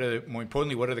term? More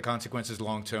importantly, what are the consequences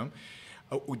long term?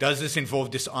 Does this involve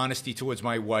dishonesty towards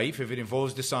my wife? If it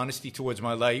involves dishonesty towards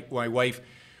my wife,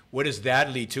 what does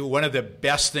that lead to? One of the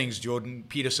best things Jordan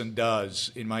Peterson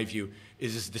does, in my view,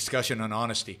 is his discussion on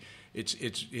honesty.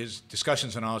 His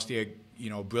discussions on honesty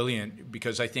are, brilliant,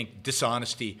 because I think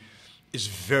dishonesty is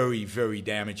very, very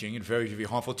damaging and very, very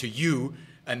harmful to you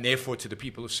and therefore to the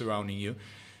people surrounding you.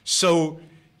 So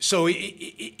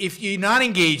if you're not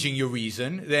engaging your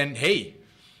reason, then hey,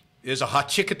 there's a hot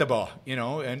chick at the bar, you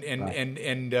know,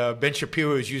 and Ben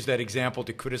Shapiro has used that example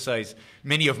to criticize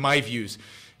many of my views.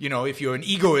 You know, if you're an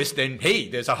egoist, then hey,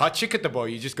 there's a hot chick at the bar.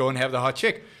 You just go and have the hot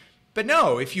chick. But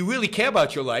no, if you really care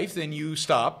about your life, then you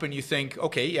stop and you think,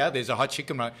 okay, yeah, there's a hot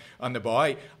chick on the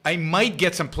bar. I might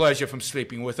get some pleasure from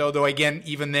sleeping with her, although again,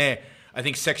 even there, I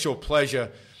think sexual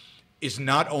pleasure is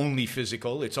not only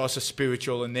physical, it's also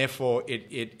spiritual, and therefore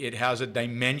it has a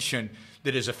dimension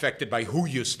that is affected by who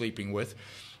you're sleeping with.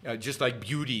 Just like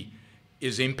beauty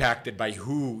is impacted by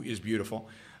who is beautiful.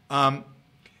 And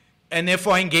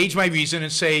therefore I engage my reason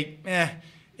and say,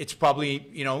 it's probably,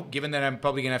 you know, given that I'm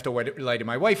probably going to have to lie to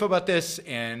my wife about this,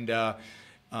 and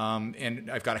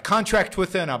I've got a contract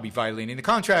with her, and I'll be violating the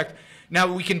contract.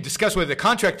 Now we can discuss whether the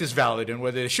contract is valid and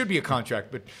whether there should be a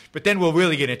contract, but then we'll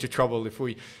really get into trouble if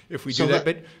we do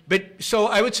that. But so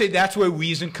I would say that's where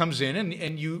reason comes in,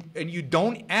 and you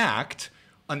don't act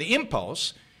on the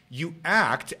impulse. You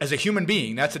act as a human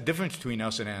being. That's the difference between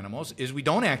us and animals, is we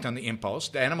don't act on the impulse.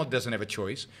 The animal doesn't have a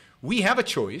choice. We have a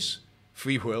choice,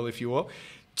 free will, if you will,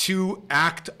 to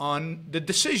act on the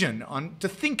decision, to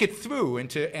think it through and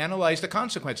to analyze the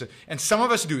consequences. And some of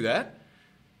us do that,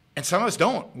 and some of us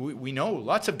don't. We know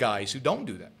lots of guys who don't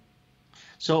do that.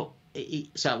 So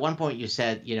at one point you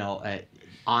said, you know,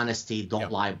 honesty,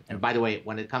 don't lie. And by the way,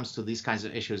 when it comes to these kinds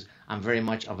of issues, I'm very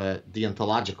much of a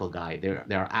deontological guy. There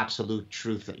are absolute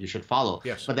truths that you should follow.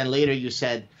 Yes. But then later you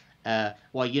said,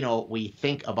 well, you know, we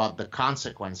think about the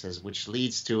consequences, which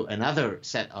leads to another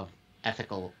set of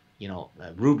ethical, you know,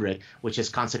 rubric, which is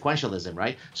consequentialism,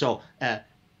 right? So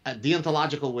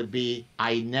deontological would be,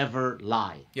 I never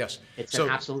lie. Yes. It's an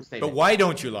absolute statement. But why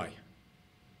don't you lie?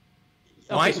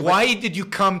 Why did you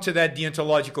come to that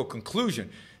deontological conclusion?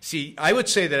 See, I would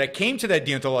say that I came to that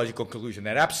deontological conclusion,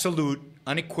 that absolute,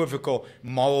 unequivocal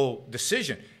moral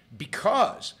decision,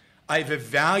 because I've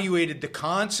evaluated the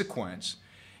consequence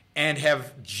and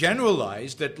have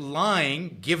generalized that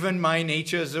lying, given my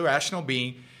nature as a rational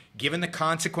being, given the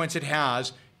consequence it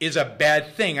has, is a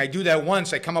bad thing. I do that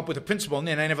once, I come up with a principle, and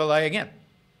then I never lie again.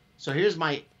 So here's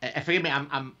my. Forgive me.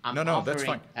 I'm no, that's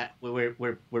fine.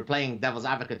 We're playing devil's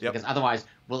advocate because otherwise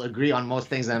we'll agree on most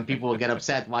things and people will get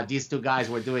upset. While these two guys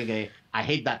were doing I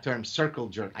hate that term, circle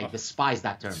jerk. I despise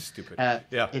that term. Stupid.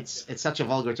 It's such a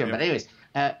vulgar term. But anyways,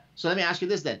 so let me ask you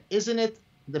this then: isn't it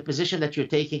the position that you're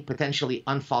taking potentially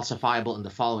unfalsifiable in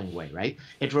the following way? Right.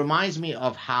 It reminds me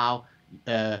of how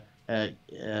the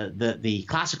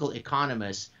classical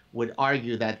economists would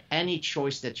argue that any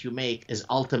choice that you make is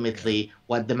ultimately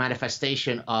what the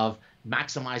manifestation of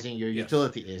maximizing your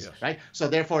utility is, right? So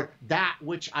therefore, that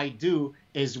which I do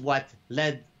is what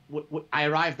led, I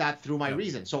arrived at through my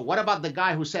reason. So what about the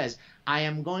guy who says, I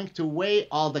am going to weigh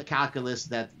all the calculus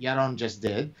that Yaron just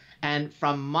did, and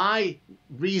from my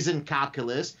reason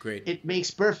calculus, it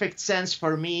makes perfect sense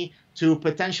for me to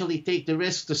potentially take the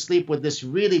risk to sleep with this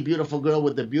really beautiful girl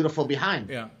with the beautiful behind.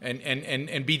 Yeah,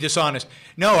 and be dishonest.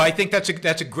 No, I think that's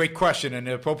a great question and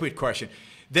an appropriate question.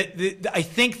 I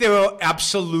think there are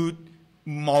absolute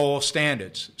moral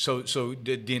standards, so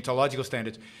the deontological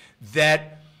standards,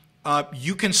 that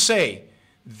you can say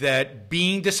that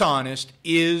being dishonest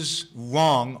is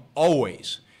wrong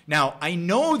always. Now, I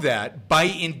know that by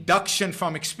induction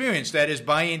from experience, that is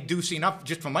by inducing, not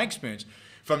just from my experience,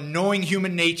 from knowing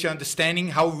human nature, understanding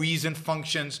how reason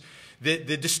functions,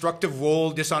 the destructive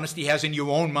role dishonesty has in your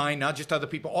own mind, not just other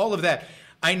people, all of that.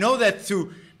 I know that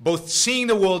through both seeing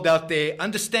the world out there,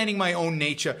 understanding my own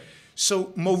nature.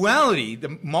 So morality,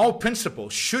 the moral principle,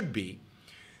 should be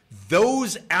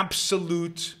those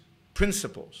absolute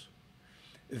principles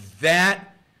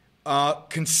that are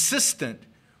consistent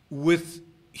with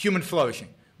human flourishing,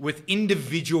 with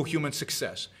individual human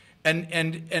success.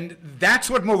 And that's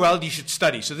what morality should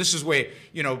study. So this is where,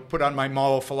 put on my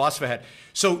moral philosopher hat.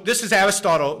 So this is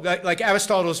Aristotle, like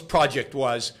Aristotle's project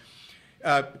was,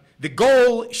 the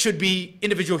goal should be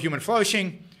individual human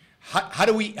flourishing. How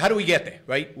do we get there,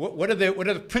 right? What are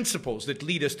the principles that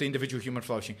lead us to individual human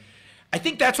flourishing? I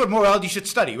think that's what morality should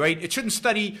study, right? It shouldn't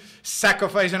study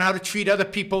sacrifice and how to treat other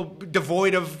people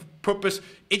devoid of purpose.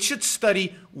 It should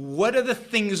study what are the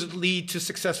things that lead to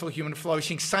successful human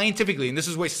flourishing scientifically. And this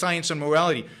is where science and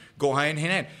morality go hand in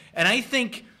hand. And I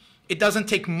think it doesn't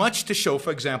take much to show,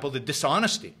 for example, that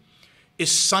dishonesty is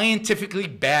scientifically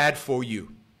bad for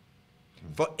you,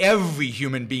 for every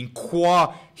human being,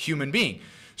 qua human being.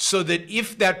 So that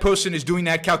if that person is doing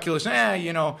that calculus,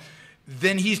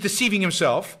 then he's deceiving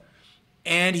himself.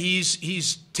 and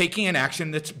he's taking an action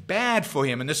that's bad for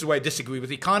him. And this is why I disagree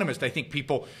with economists. I think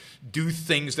people do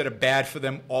things that are bad for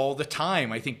them all the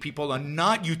time. I think people are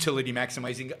not utility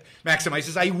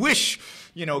maximizers. I wish,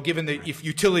 given that if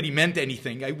utility meant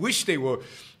anything, I wish they were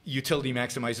utility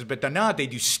maximizers, but they're not. They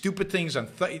do stupid things.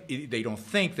 They don't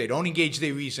think. They don't engage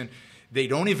their reason. They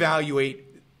don't evaluate.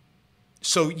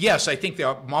 So yes, I think there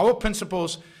are moral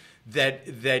principles that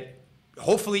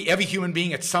hopefully every human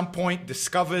being at some point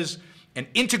discovers and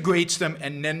integrates them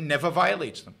and then never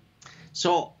violates them.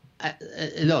 So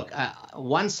look,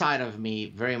 one side of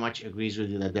me very much agrees with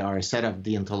you that there are a set of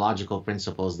deontological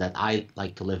principles that I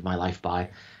like to live my life by,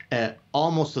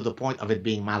 almost to the point of it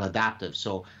being maladaptive.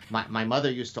 So my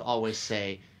mother used to always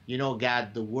say,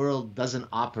 Gad, the world doesn't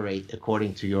operate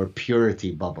according to your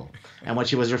purity bubble. And what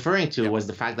she was referring to was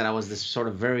the fact that I was this sort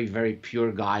of very, very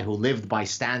pure guy who lived by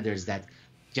standards that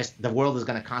just the world is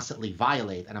going to constantly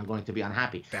violate, and I'm going to be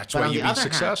unhappy. That's why you've been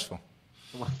successful.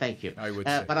 Well, thank you. I would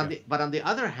say, but on the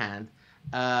other hand,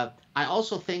 I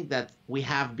also think that we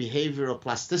have behavioral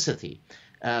plasticity,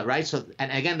 right? So,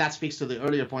 and again, that speaks to the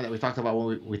earlier point that we talked about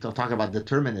when we talk about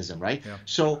determinism, right? Yeah.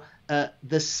 So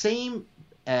the same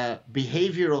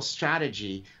behavioral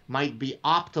strategy might be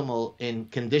optimal in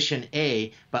condition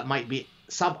A, but might be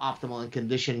suboptimal in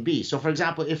condition B. So, for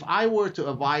example, if I were to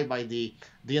abide by the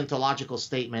deontological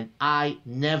statement, I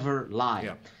never lie,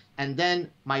 yeah. and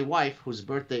then my wife, whose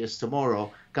birthday is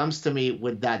tomorrow, comes to me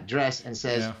with that dress and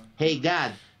says, yeah. Hey,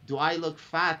 Gad, do I look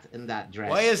fat in that dress?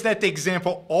 Why is that the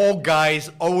example all guys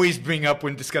always bring up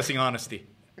when discussing honesty?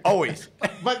 Always.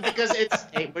 But because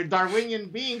we're Darwinian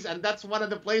beings, and that's one of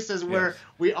the places where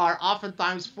we are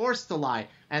oftentimes forced to lie.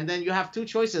 And then you have two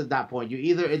choices at that point. You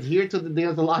either adhere to the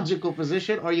deontological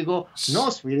position, or you go, no,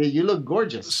 sweetie, you look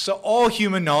gorgeous. So all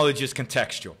human knowledge is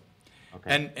contextual.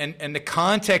 Okay. And the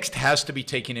context has to be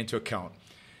taken into account.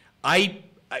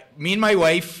 Me and my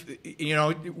wife,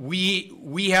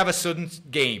 we have a certain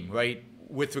game, right,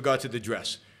 with regard to the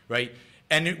dress, right?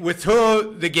 And with her,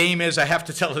 the game is I have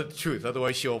to tell her the truth,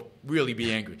 otherwise she'll really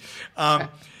be angry. But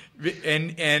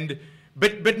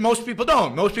most people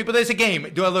don't. Most people, there's a game.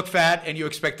 Do I look fat? And you're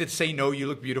expected to say no. You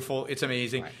look beautiful. It's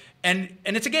amazing, right. And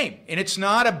it's a game, and it's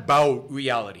not about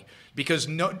reality because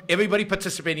everybody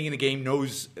participating in the game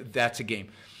knows that's a game.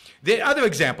 There are other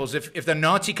examples. If the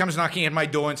Nazi comes knocking at my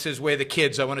door and says, "Where are the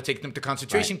kids? I want to take them to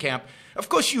concentration camp," of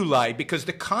course you lie because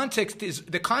the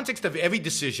context of every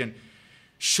decision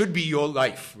should be your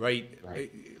life, right?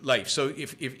 Life. So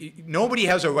if nobody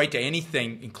has a right to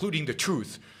anything, including the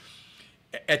truth,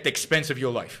 at the expense of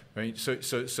your life, right? So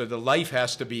the life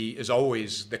is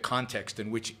always the context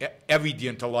in which every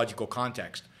deontological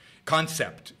concept,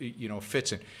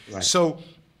 fits in. Right.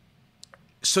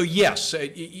 So yes,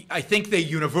 I think they're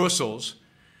universals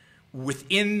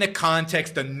within the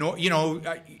context of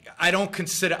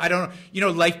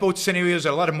lifeboat scenarios are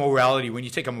a lot of morality. When you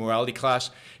take a morality class,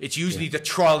 it's usually the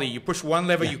trolley. You push one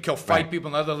lever, you kill 5 people,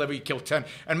 another lever, you kill 10.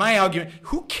 And my argument,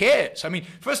 who cares? I mean,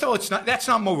 first of all, that's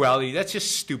not morality. That's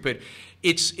just stupid.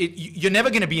 You're never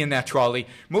going to be in that trolley.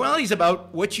 Morality is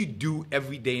about what you do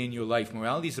every day in your life.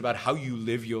 Morality is about how you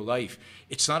live your life.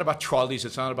 It's not about trolleys.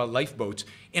 It's not about lifeboats.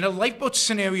 In a lifeboat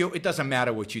scenario, it doesn't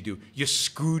matter what you do. You're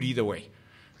screwed either way.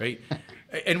 Right?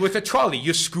 And with a trolley,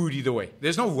 you're screwed either way.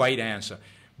 There's no right answer.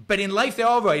 But in life, there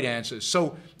are right answers.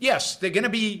 So, yes, there are going to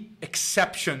be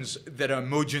exceptions that are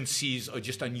emergencies or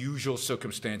just unusual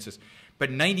circumstances. But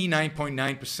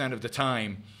 99.9% of the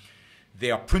time,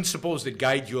 there are principles that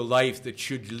guide your life that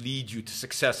should lead you to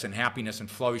success and happiness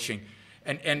and flourishing.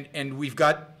 And we've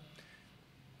got,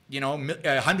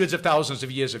 hundreds of thousands of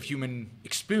years of human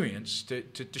experience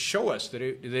to show us that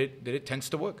it tends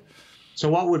to work. So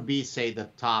what would be, say, the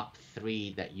top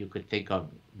 3 that you could think of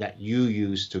that you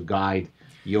use to guide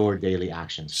your daily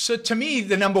actions? So to me,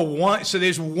 the number one, so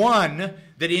there's one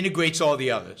that integrates all the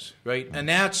others, right? And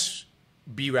that's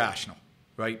be rational,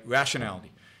 right?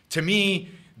 Rationality. To me,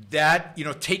 that,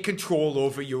 take control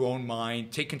over your own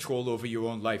mind, take control over your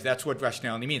own life. That's what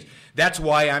rationality means. That's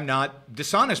why I'm not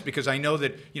dishonest, because I know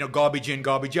that, garbage in,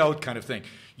 garbage out kind of thing.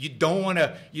 You don't want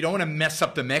to mess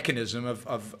up the mechanism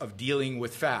of dealing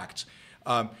with facts.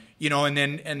 And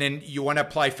then you want to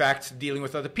apply facts to dealing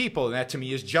with other people, and that to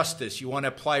me is justice. You want to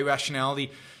apply rationality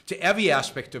to every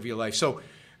aspect of your life. So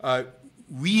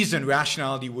reason,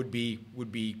 rationality would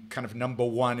be kind of number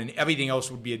one, and everything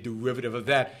else would be a derivative of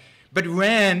that. But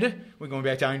Rand, we're going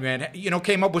back to Ayn Rand,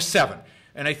 came up with 7,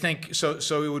 and I think so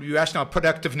it would be rational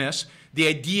productiveness. The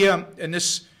idea, and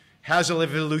this has a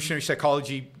evolutionary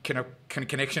psychology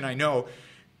connection, I know.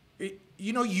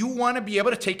 You want to be able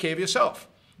to take care of yourself.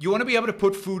 You want to be able to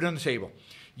put food on the table.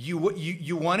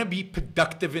 You want to be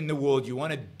productive in the world. You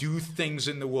want to do things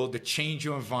in the world to change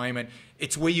your environment.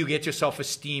 It's where you get your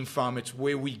self-esteem from. It's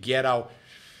where we get our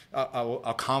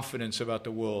confidence about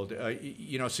the world.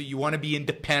 So you want to be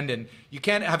independent. You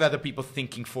can't have other people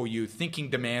thinking for you. Thinking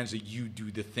demands that you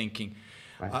do the thinking.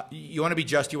 Right. You want to be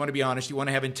just. You want to be honest. You want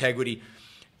to have integrity.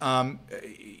 I'm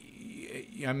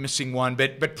missing one,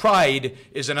 but pride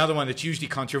is another one that's usually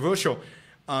controversial.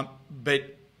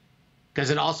 But because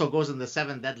it also goes in the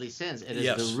 7 deadly sins. It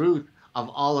is the root of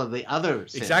all of the other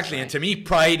sins. Exactly. Right? And to me,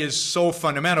 pride is so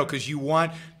fundamental because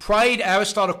pride,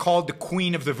 Aristotle called the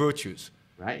queen of the virtues.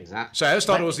 Right, exactly. So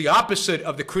Aristotle was the opposite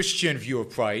of the Christian view of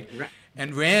pride. Right.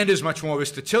 And Rand is much more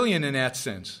Aristotelian in that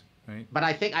sense. Right? But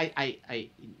I think I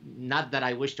not that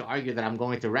I wish to argue that I'm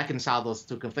going to reconcile those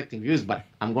two conflicting views, but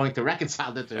I'm going to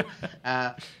reconcile the two.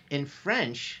 In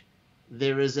French,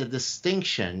 there is a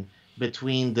distinction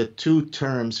between the two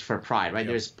terms for pride, right?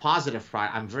 Yep. There's positive pride.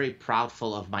 I'm very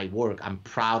proudful of my work. I'm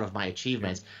proud of my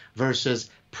achievements. Yep. Versus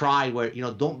pride, where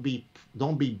don't be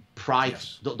pride.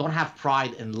 Yes. Don't have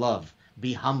pride in love.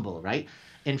 Be humble, right?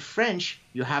 In French,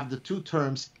 you have the two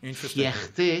terms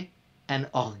fierté and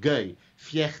orgueil.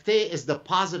 Fierté is the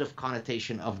positive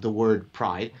connotation of the word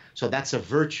pride, so that's a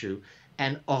virtue.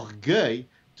 And orgueil,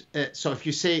 so if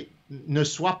you say ne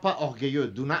sois pas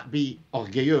orgueilleux, do not be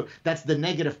orgueilleux, that's the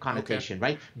negative connotation,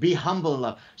 right? Be humble in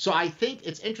love. So I think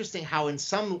it's interesting how in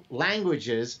some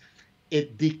languages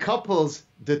it decouples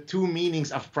the two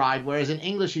meanings of pride, whereas in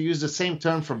English you use the same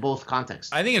term for both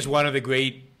contexts. I think it's one of the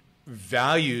great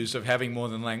values of having more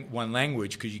than one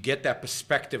language, because you get that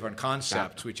perspective on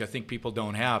concepts, which I think people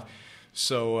don't have.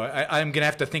 So I'm going to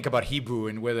have to think about Hebrew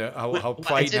and how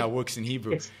pride now works in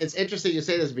Hebrew. It's interesting you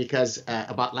say this because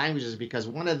about languages, because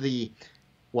one of the,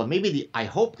 I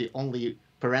hope the only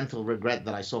parental regret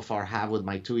that I so far have with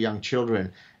my 2 young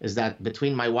children is that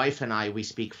between my wife and I, we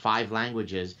speak 5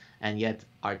 languages, and yet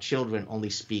our children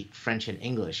only speak French and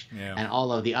English. Yeah. And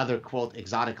all of the other, quote,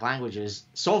 exotic languages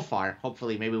so far,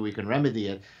 hopefully maybe we can remedy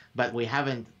it, but we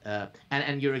haven't,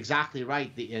 and you're exactly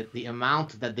right, the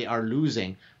amount that they are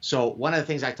losing. So one of the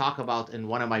things I talk about in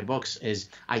one of my books is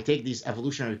I take these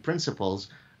evolutionary principles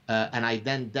and I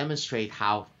then demonstrate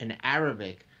how in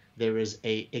Arabic there is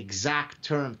a exact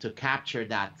term to capture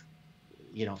that,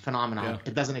 phenomenon. Yeah.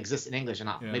 It doesn't exist in English, and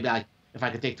maybe if I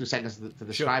could take 2 seconds to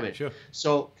describe it. Sure.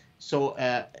 So,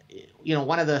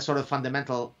 one of the sort of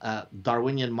fundamental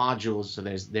Darwinian modules, so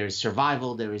there's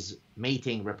survival, there is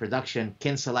mating, reproduction,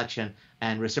 kin selection,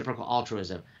 and reciprocal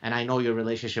altruism. And I know your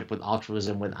relationship with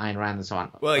altruism with Ayn Rand and so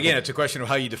on. Well, again, it's a question of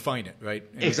how you define it, right?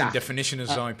 And exactly. Definition is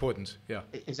so important. Yeah.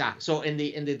 Exactly. So in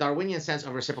the Darwinian sense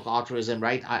of reciprocal altruism,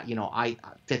 right? I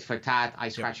tit for tat, I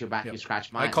scratch your back, you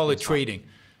scratch mine. I call it trading.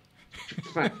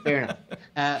 Fair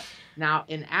enough. Now,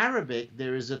 in Arabic,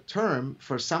 there is a term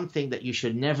for something that you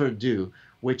should never do,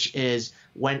 which is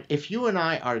if you and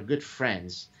I are good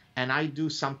friends and I do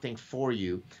something for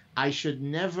you, I should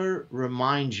never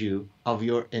remind you of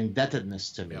your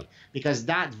indebtedness to me, because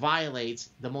that violates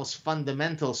the most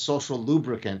fundamental social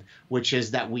lubricant, which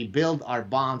is that we build our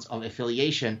bonds of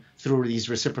affiliation through these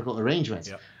reciprocal arrangements.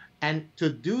 Yep. And to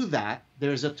do that,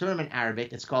 there's a term in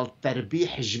Arabic, it's called tarbih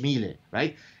jmila,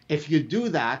 right? If you do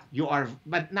that, you are,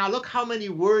 but now look how many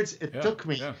words it took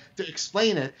me to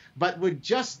explain it, but with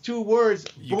just 2 words,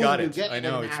 you got it. I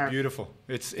know, it's Arabic. Beautiful.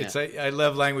 I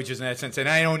love languages in that sense. And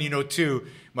I only know 2.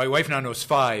 My wife now knows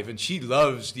 5, and she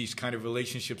loves these kind of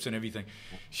relationships and everything.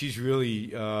 She's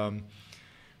really,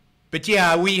 but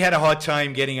yeah, we had a hard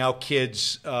time getting our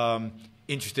kids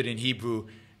interested in Hebrew,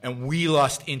 and we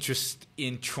lost interest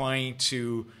in trying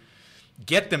to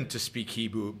get them to speak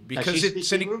Hebrew because it's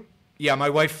Hebrew? Yeah,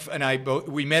 my wife and I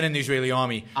we met in the Israeli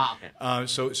army. Okay.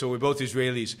 So we're both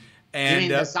Israelis. And you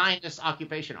mean the Zionist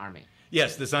occupation army?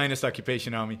 Yes, the Zionist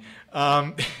occupation army.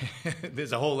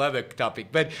 There's a whole other topic,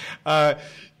 but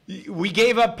we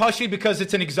gave up partially because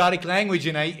it's an exotic language,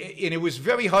 and it was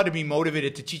very hard to be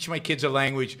motivated to teach my kids a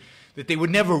language that they would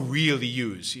never really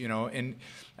use, And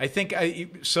I think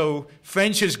so.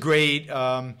 French is great.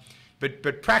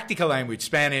 But practical language,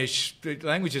 Spanish,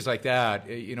 languages like that,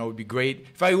 would be great.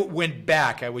 If I went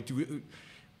back, I would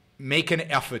make an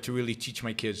effort to really teach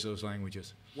my kids those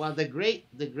languages. Well, the great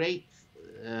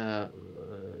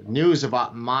news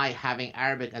about my having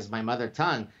Arabic as my mother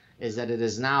tongue is that it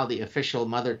is now the official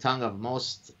mother tongue of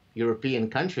most European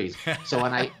countries. So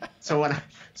when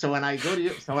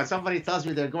somebody tells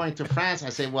me they're going to France, I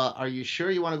say, well, are you sure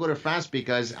you want to go to France?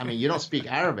 Because you don't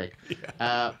speak Arabic.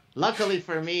 Luckily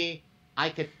for me, I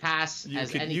could pass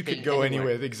as anything. You could go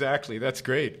anywhere. Exactly. That's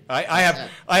great. I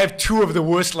have two of the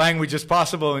worst languages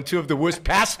possible and two of the worst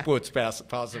passports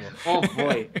possible. Oh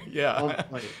boy. Yeah. Oh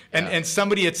boy. And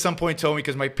somebody at some point told me,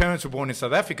 because my parents were born in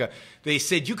South Africa, they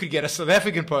said you could get a South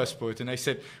African passport, and I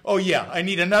said, oh yeah, I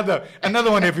need another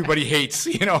one everybody hates.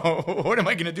 You know, what am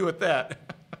I going to do with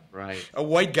that? Right. A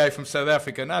white guy from South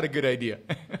Africa, not a good idea.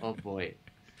 Oh boy.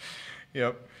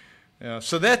 Yep. Yeah.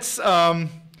 So that's.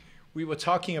 We were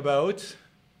talking about,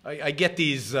 I get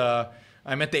these,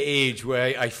 I'm at the age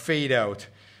where I fade out.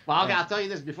 Well, okay, I'll tell you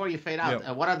this before you fade out.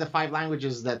 Yeah. What are the 5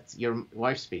 languages that your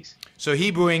wife speaks? So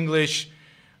Hebrew, English,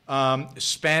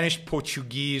 Spanish,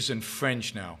 Portuguese, and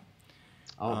French now.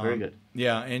 Oh, very good.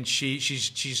 Yeah, and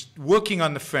she's working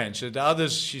on the French. The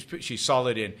others she's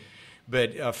solid in.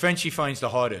 But French she finds the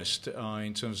hardest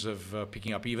in terms of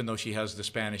picking up, even though she has the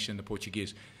Spanish and the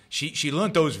Portuguese. She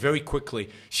learned those very quickly.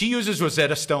 She uses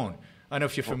Rosetta Stone. I don't know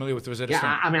if you're familiar with Rosetta Stone.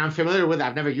 Yeah, I mean, I'm familiar with it.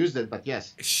 I've never used it, but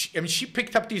yes. She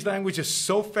picked up these languages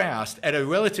so fast at a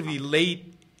relatively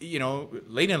late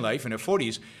in life, in her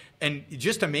 40s, and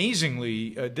just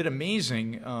amazingly did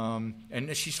amazing.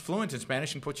 And she's fluent in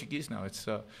Spanish and Portuguese now. It's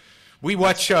we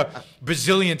watch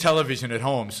Brazilian television at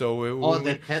home, so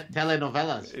the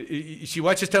telenovelas. She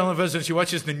watches telenovelas and she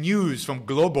watches the news from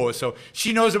Globo, so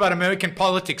she knows about American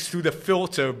politics through the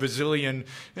filter of Brazilian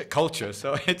culture.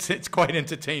 So it's quite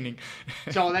entertaining.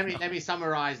 So let me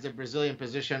summarize the Brazilian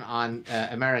position on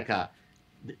America.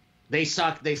 They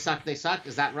suck. They suck. They suck.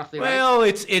 Is that roughly right? Well,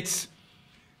 it's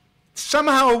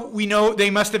somehow we know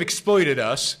they must have exploited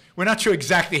us. We're not sure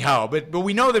exactly how, but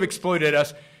we know they've exploited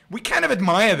us. We kind of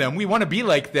admire them. We want to be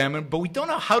like them, but we don't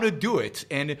know how to do it.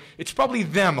 And it's probably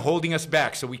them holding us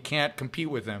back, so we can't compete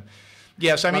with them.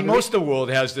 Yes, I mean, most of the world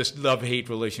has this love-hate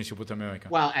relationship with America.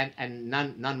 Well, and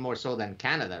none more so than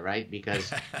Canada, right?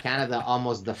 Because Canada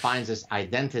almost defines its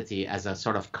identity as a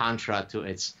sort of contra to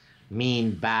its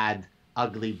mean, bad,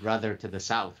 ugly brother to the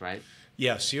south, right?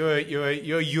 Yes, you're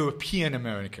European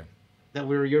American. That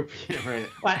we're European, right?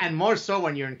 Well, and more so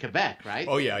when you're in Quebec, right?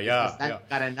 Oh yeah.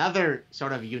 Got another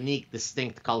sort of unique,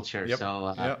 distinct culture. Yep.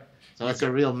 So it's a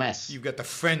real mess. You've got the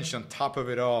French on top of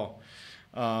it all.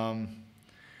 Wow.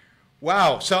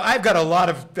 So I've got a lot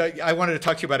of. I wanted to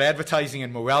talk to you about advertising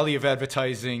and morality of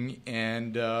advertising,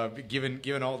 and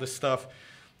given all this stuff,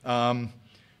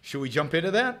 should we jump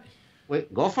into that?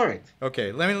 Wait, go for it.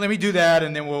 Okay. Let me do that,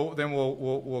 and then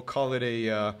we'll call it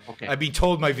a. Okay. I've been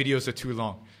told my videos are too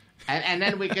long. And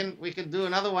then we can do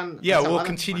another one. Yeah, we'll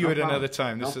continue it another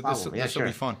time. This will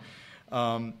be fun.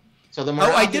 So the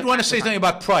I did want to say something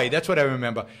about pride. That's what I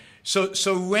remember.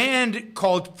 So Rand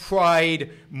called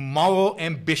pride moral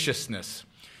ambitiousness.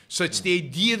 So it's the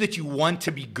idea that you want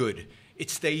to be good.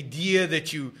 It's the idea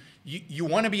that you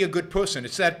want to be a good person.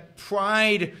 It's that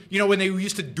pride. when they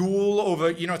used to duel over,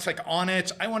 it's like honor.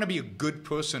 It's I want to be a good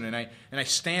person, and I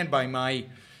stand by my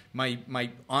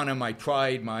honor, my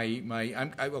pride,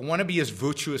 I want to be as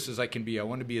virtuous as I can be. I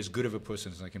want to be as good of a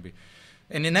person as I can be.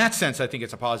 And in that sense, I think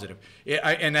it's a positive.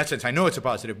 In that sense, I know it's a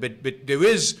positive, but there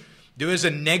is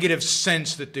a negative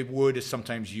sense that the word is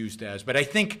sometimes used as. But I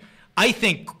think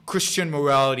Christian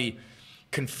morality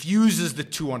confuses the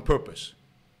two on purpose,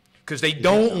 because they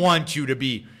don't want you to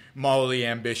be morally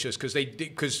ambitious,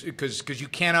 because you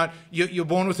cannot. You're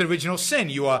born with original sin.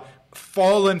 You are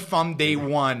fallen from day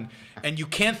one, and you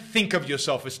can't think of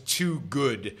yourself as too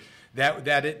good. That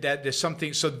there's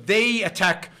something. So they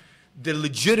attack the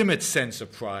legitimate sense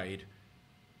of pride,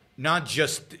 not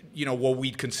just what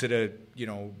we'd consider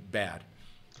bad.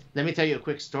 Let me tell you a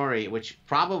quick story, which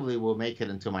probably will make it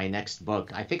into my next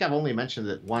book. I think I've only mentioned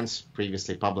it once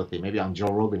previously publicly, maybe on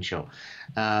Joe Rogan show.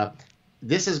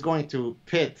 This is going to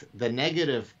pit the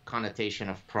negative connotation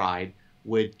of pride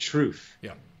with truth.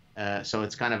 Yeah. So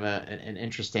it's kind of an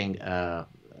interesting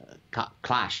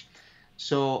clash.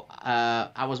 So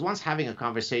I was once having a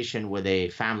conversation with a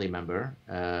family member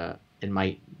in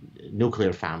my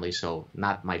nuclear family, so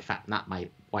not my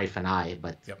wife and I,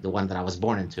 but the one that I was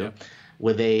born into,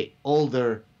 with a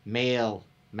older male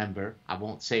member. I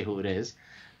won't say who it is,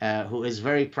 who is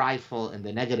very prideful in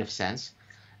the negative sense.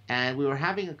 And we were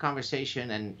having a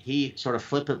conversation, and he sort of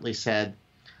flippantly said,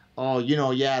 "Oh,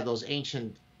 those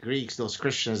ancient Greeks, those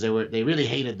Christians, they really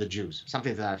hated the Jews,"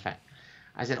 something to that effect.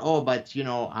 I said, "Oh, but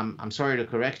I'm sorry to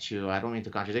correct you. I don't mean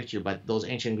to contradict you, but those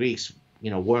ancient Greeks,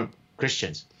 weren't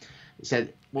Christians." He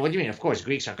said, "Well, what do you mean? Of course,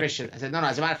 Greeks are Christians." I said, "No.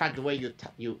 As a matter of fact, the way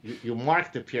you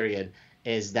mark the period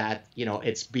is that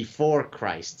it's before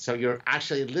Christ. So you're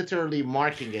actually literally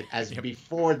marking it as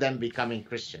before them becoming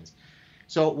Christians."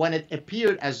 So when it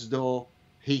appeared as though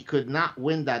he could not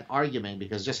win that argument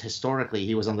because just historically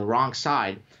he was on the wrong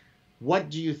side, what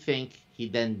do you think he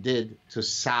then did to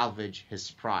salvage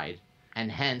his pride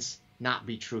and hence not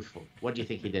be truthful? What do you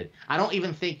think he did? I don't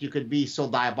even think you could be so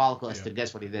diabolical as to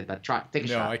guess what he did, but take a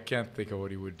shot. No, I can't think of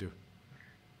what he would do.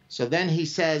 So then he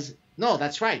says, no,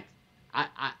 that's right.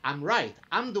 I'm right.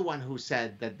 I'm the one who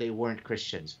said that they weren't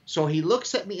Christians. So he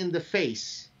looks at me in the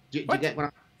face. Do you get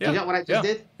what I just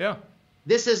did? Yeah.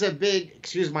 This is a big,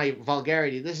 excuse my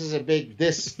vulgarity, this is a big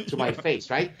diss to my face,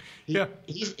 right?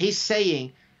 He's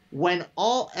saying, when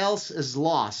all else is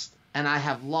lost and I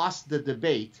have lost the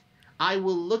debate, I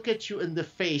will look at you in the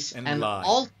face and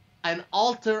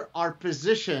alter our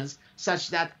positions such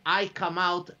that I come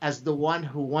out as the one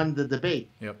who won the debate.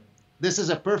 Yep. This is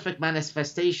a perfect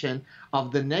manifestation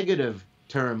of the negative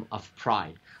term of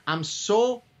pride. I'm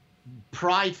so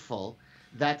prideful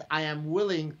that I am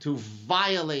willing to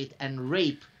violate and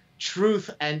rape truth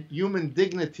and human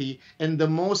dignity in the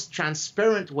most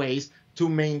transparent ways to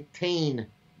maintain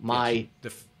my...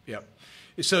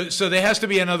 So there has to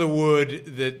be another word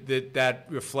that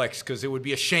reflects, because it would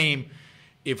be a shame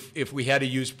if we had to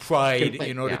use pride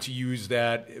in order to use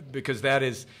that, because that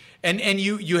is... And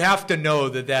you have to know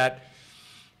that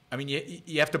I mean,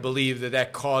 you have to believe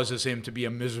that causes him to be a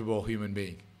miserable human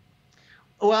being.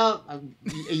 Well,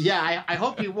 I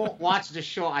hope he won't watch the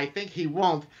show. I think he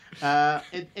won't.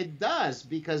 It does,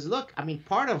 because look, I mean,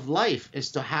 part of life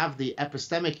is to have the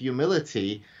epistemic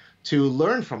humility to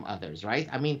learn from others, right?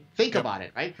 I mean, think about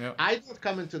it, right? Yep. I don't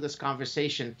come into this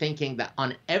conversation thinking that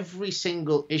on every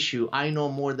single issue I know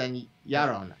more than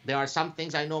Yaron. There are some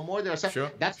things I know more. There are some.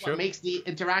 That's what makes the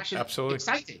interaction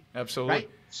exciting. Absolutely. Right?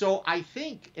 So I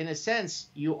think, in a sense,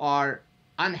 you are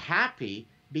unhappy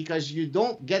because you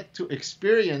don't get to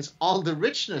experience all the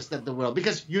richness that the world,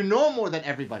 because you know more than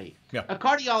everybody. Yeah. A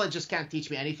cardiologist can't teach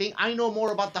me anything. I know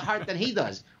more about the heart than he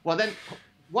does. Well, then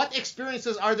what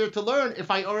experiences are there to learn if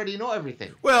I already know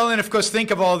everything? Well, and of course, think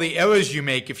of all the errors you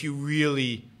make if you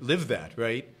really live that,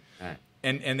 right? Right.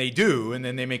 And they do, and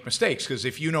then they make mistakes, because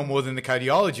if you know more than the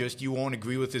cardiologist, you won't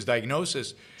agree with his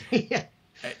diagnosis. Yeah.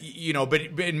 You know,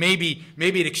 but maybe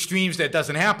at extremes that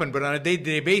doesn't happen, but on a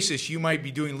day-to-day basis, you might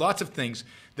be doing lots of things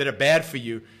that are bad for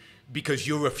you because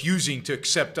you're refusing to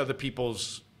accept other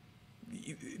people's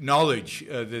knowledge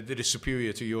that is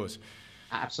superior to yours.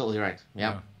 Absolutely right.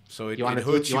 Yeah. So it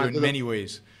hurts you in many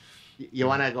ways. You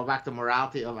want to go back to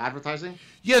morality of advertising?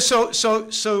 Yeah.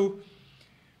 So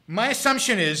my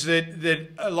assumption is that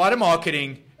a lot of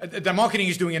marketing, the marketing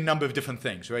is doing a number of different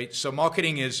things, right? So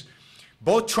marketing is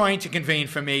both trying to convey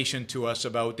information to us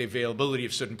about the availability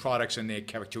of certain products and their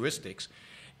characteristics,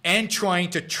 and trying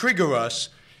to trigger us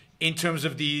in terms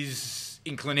of these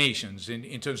inclinations,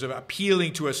 in terms of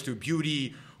appealing to us through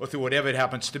beauty or through whatever it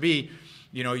happens to be.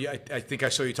 You know, I think I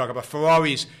saw you talk about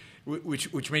Ferraris,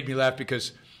 which made me laugh,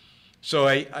 because so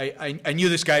I knew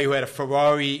this guy who had a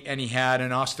Ferrari and he had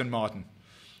an Aston Martin,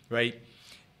 right?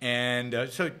 And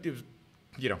so it was,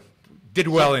 you know, did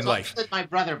well in life. So did my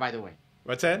brother, by the way.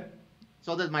 What's that?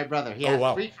 So did my brother. He had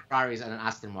 3 Ferraris and an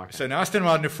Aston Martin. So an Aston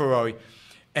Martin and a Ferrari.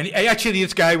 And actually,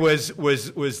 this guy was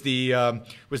the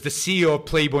CEO of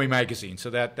Playboy magazine,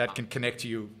 so that can connect to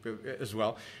you as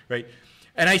well, right?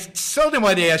 And I told him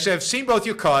one day, I said, I've seen both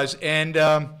your cars, and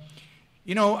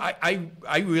you know,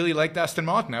 I really like the Aston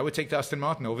Martin. I would take the Aston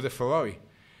Martin over the Ferrari.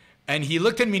 And he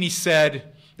looked at me and he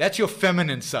said, "That's your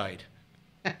feminine side."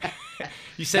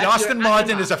 He said, "Aston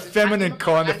Martin is a feminine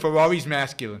car, and the Ferrari's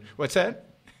masculine." What's that?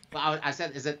 Well, I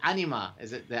said, is it anima?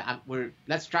 Is it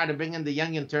let's try to bring in the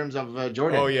Jungian terms of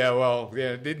Jordan. Oh yeah, well,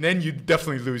 yeah. Then you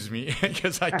definitely lose me,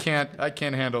 because I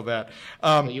can't handle that.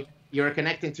 So you're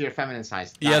connecting to your feminine side.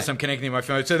 Yes, I'm connecting to my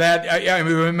feminine. So that I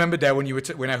remember that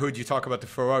when I heard you talk about the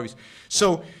Ferraris.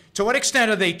 So to what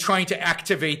extent are they trying to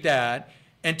activate that,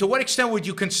 and to what extent would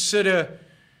you consider?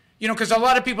 You know, because a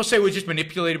lot of people say we're just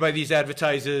manipulated by these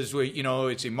advertisers. You know,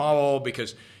 it's immoral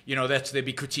because, you know, that's the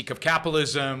big critique of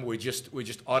capitalism. We're just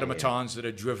automatons that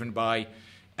are driven by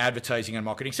advertising and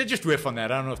marketing. So just riff on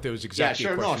that. I don't know if there was exactly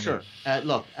a question.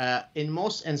 Look, in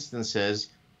most instances,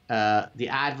 the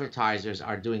advertisers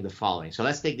are doing the following. So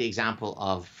let's take the example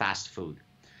of fast food.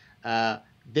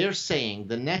 They're saying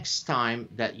the next time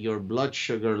that your blood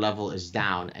sugar level is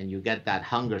down and you get that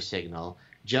hunger signal,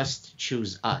 just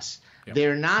choose us. Yep.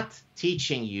 They're not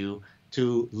teaching you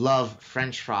to love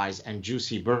French fries and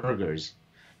juicy burgers.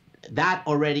 That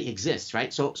already exists,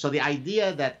 right? So the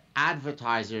idea that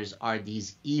advertisers are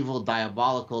these evil,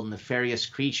 diabolical, nefarious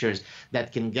creatures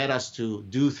that can get us to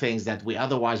do things that we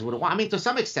otherwise wouldn't want. I mean, to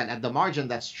some extent, at the margin,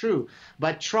 that's true.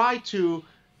 But try to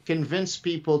convince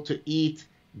people to eat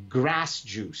grass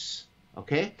juice,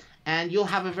 okay? and you'll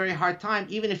have a very hard time,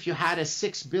 even if you had a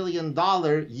 $6 billion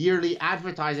yearly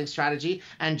advertising strategy,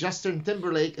 and Justin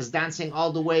Timberlake is dancing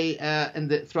all the way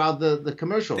throughout the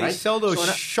commercial. They right? sell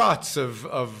those shots of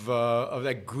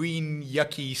that green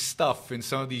yucky stuff in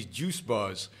some of these juice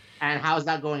bars. And how's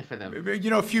that going for them?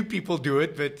 You know, a few people do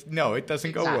it, but no, it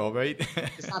doesn't go well, right?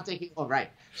 It's not taking off,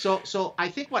 right? So I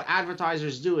think what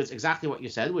advertisers do is exactly what you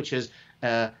said, which is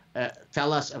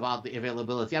tell us about the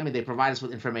availability. I mean, they provide us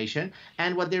with information.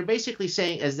 And what they're basically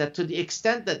saying is that to the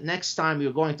extent that next time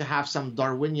you're going to have some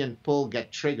Darwinian pull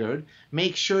get triggered,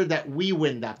 make sure that we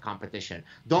win that competition.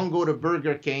 Don't go to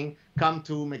Burger King, come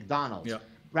to McDonald's, yeah.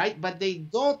 right? But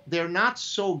they're not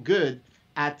so good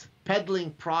at peddling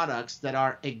products that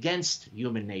are against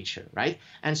human nature, right?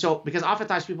 And so, because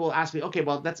oftentimes people ask me, okay,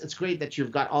 well, it's great that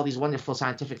you've got all these wonderful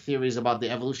scientific theories about the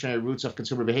evolutionary roots of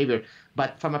consumer behavior,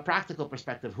 but from a practical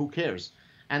perspective, who cares?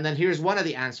 And then here's one of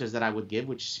the answers that I would give,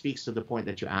 which speaks to the point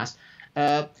that you asked.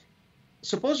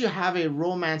 Suppose you have a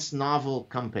romance novel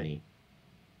company.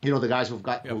 You know, the guys who've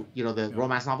got,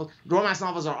 romance novels. Romance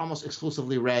novels are almost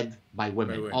exclusively read by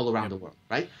women all around the world,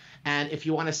 right? And if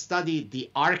you want to study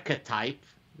the archetype,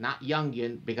 not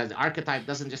Jungian, because the archetype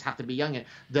doesn't just have to be Jungian,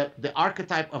 the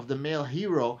archetype of the male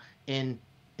hero in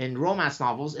romance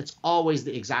novels, it's always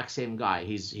the exact same guy.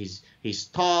 He's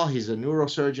tall, he's a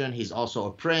neurosurgeon, he's also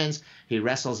a prince, he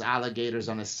wrestles alligators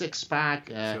on a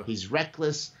six-pack, he's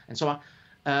reckless, and so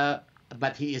on.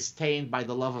 But he is tamed by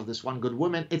the love of this one good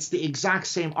woman. It's the exact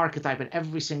same archetype in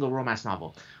every single romance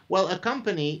novel. Well, a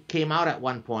company came out at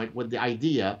one point with the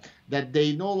idea that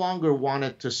they no longer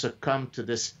wanted to succumb to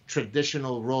this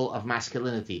traditional role of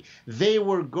masculinity. They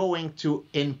were going to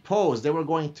impose, they were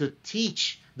going to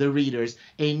teach the readers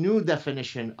a new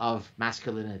definition of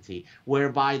masculinity,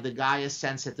 whereby the guy is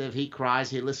sensitive, he cries,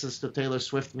 he listens to Taylor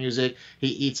Swift music, he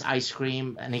eats ice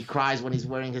cream, and he cries when he's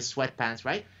wearing his sweatpants,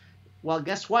 right? Well,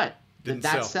 guess what? Did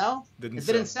that sell? It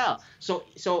didn't sell. So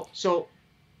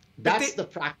that's the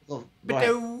practical. But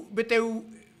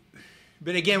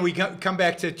again, we come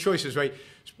back to choices, right?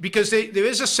 Because there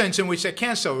is a sense in which they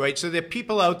can sell, right? So there are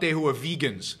people out there who are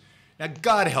vegans. Now,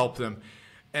 God help them,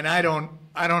 and I don't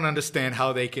understand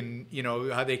how they can,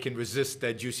 resist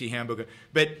that juicy hamburger,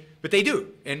 but they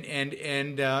do, and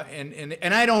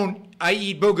I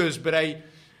eat boogers, but I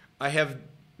have,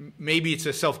 maybe it's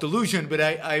a self delusion, but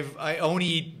I only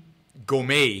eat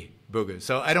gourmet boogers.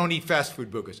 So I don't eat fast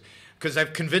food boogers because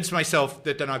I've convinced myself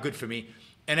that they're not good for me.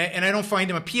 And I don't find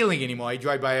them appealing anymore. I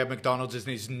drive by a McDonald's and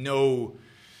there's no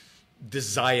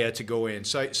desire to go in.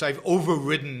 So I've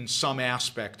overridden some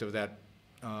aspect of that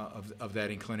of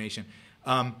that inclination.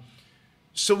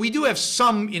 So we do have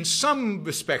in some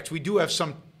respects, we do have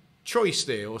some choice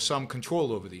there or some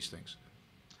control over these things.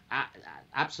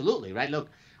 Absolutely, right? Look,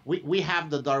 we have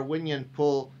the Darwinian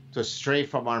pull to stray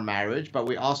from our marriage, but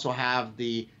we also have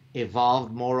the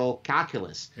evolved moral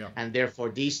calculus. Yeah. And therefore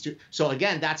these two. So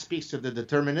again, that speaks to the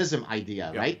determinism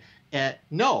idea, right?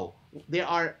 No, there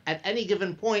are at any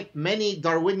given point, many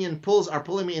Darwinian pulls are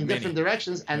pulling me in different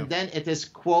directions. And then it is,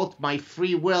 quote, my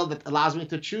free will that allows me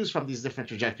to choose from these different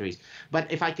trajectories.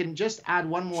 But if I can just add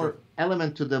one more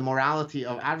element to the morality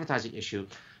of advertising issue.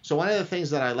 So one of the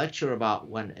things that I lecture about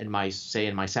in my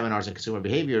seminars on consumer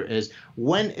behavior is,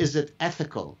 when is it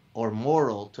ethical or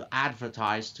moral to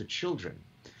advertise to children?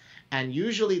 And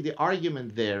usually the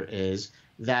argument there is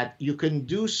that you can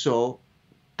do so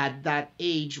at that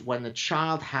age when the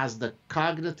child has the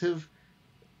cognitive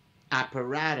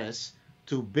apparatus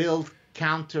to build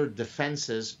counter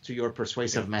defenses to your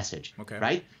persuasive message,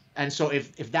 right? And so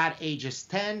if that age is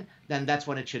 10, then that's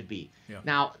when it should be. Yeah.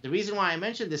 Now, the reason why I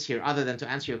mentioned this here, other than to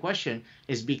answer your question,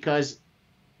 is because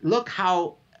look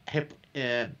how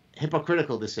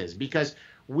hypocritical this is. Because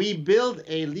we build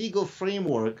a legal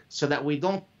framework so that we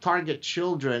don't target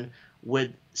children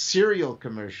with cereal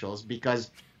commercials, because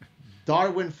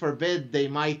Darwin forbid they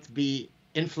might be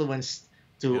influenced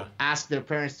to ask their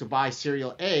parents to buy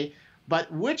cereal A.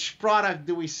 But which product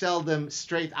do we sell them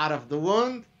straight out of the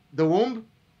womb?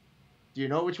 Do you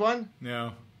know which one?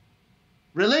 No.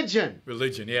 Religion.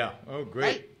 Religion, yeah. Oh, great.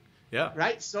 Right? Yeah.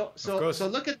 Right. So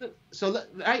look at the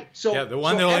the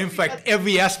one that will infect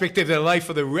every aspect of their life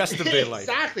for the rest of their life.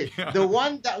 Exactly. Yeah. The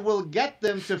one that will get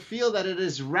them to feel that it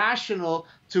is rational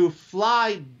to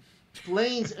fly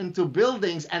planes into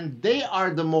buildings and they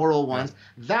are the moral ones.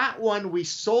 Yeah. That one, we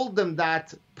sold them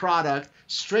that product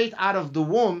straight out of the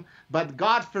womb, but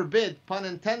God forbid, pun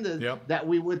intended, that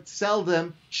we would sell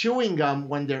them chewing gum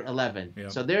when they're 11.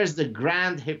 Yep. So there's the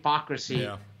grand hypocrisy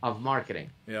of marketing.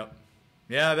 Yeah.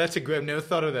 Yeah, that's a great, I've never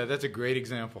thought of that. That's a great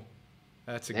example.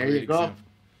 That's a great example.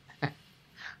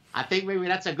 I think maybe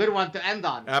that's a good one to end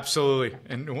on. Absolutely.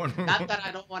 And not that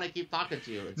I don't want to keep talking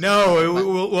to you. No,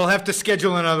 we'll have to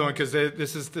schedule another one because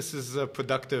this is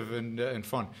productive and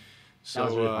fun. So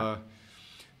really fun.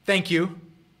 Thank you.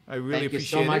 I really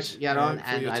appreciate it. Thank you so much, Yaron,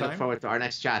 and I look forward to our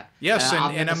next chat. Yes,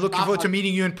 and I'm looking forward to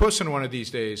meeting you in person one of these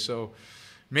days. So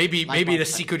maybe the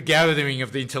secret gathering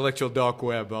of the intellectual dark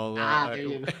web. There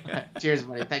you go. Cheers,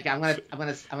 buddy. Thank you. I'm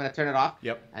gonna turn it off.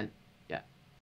 Yep. And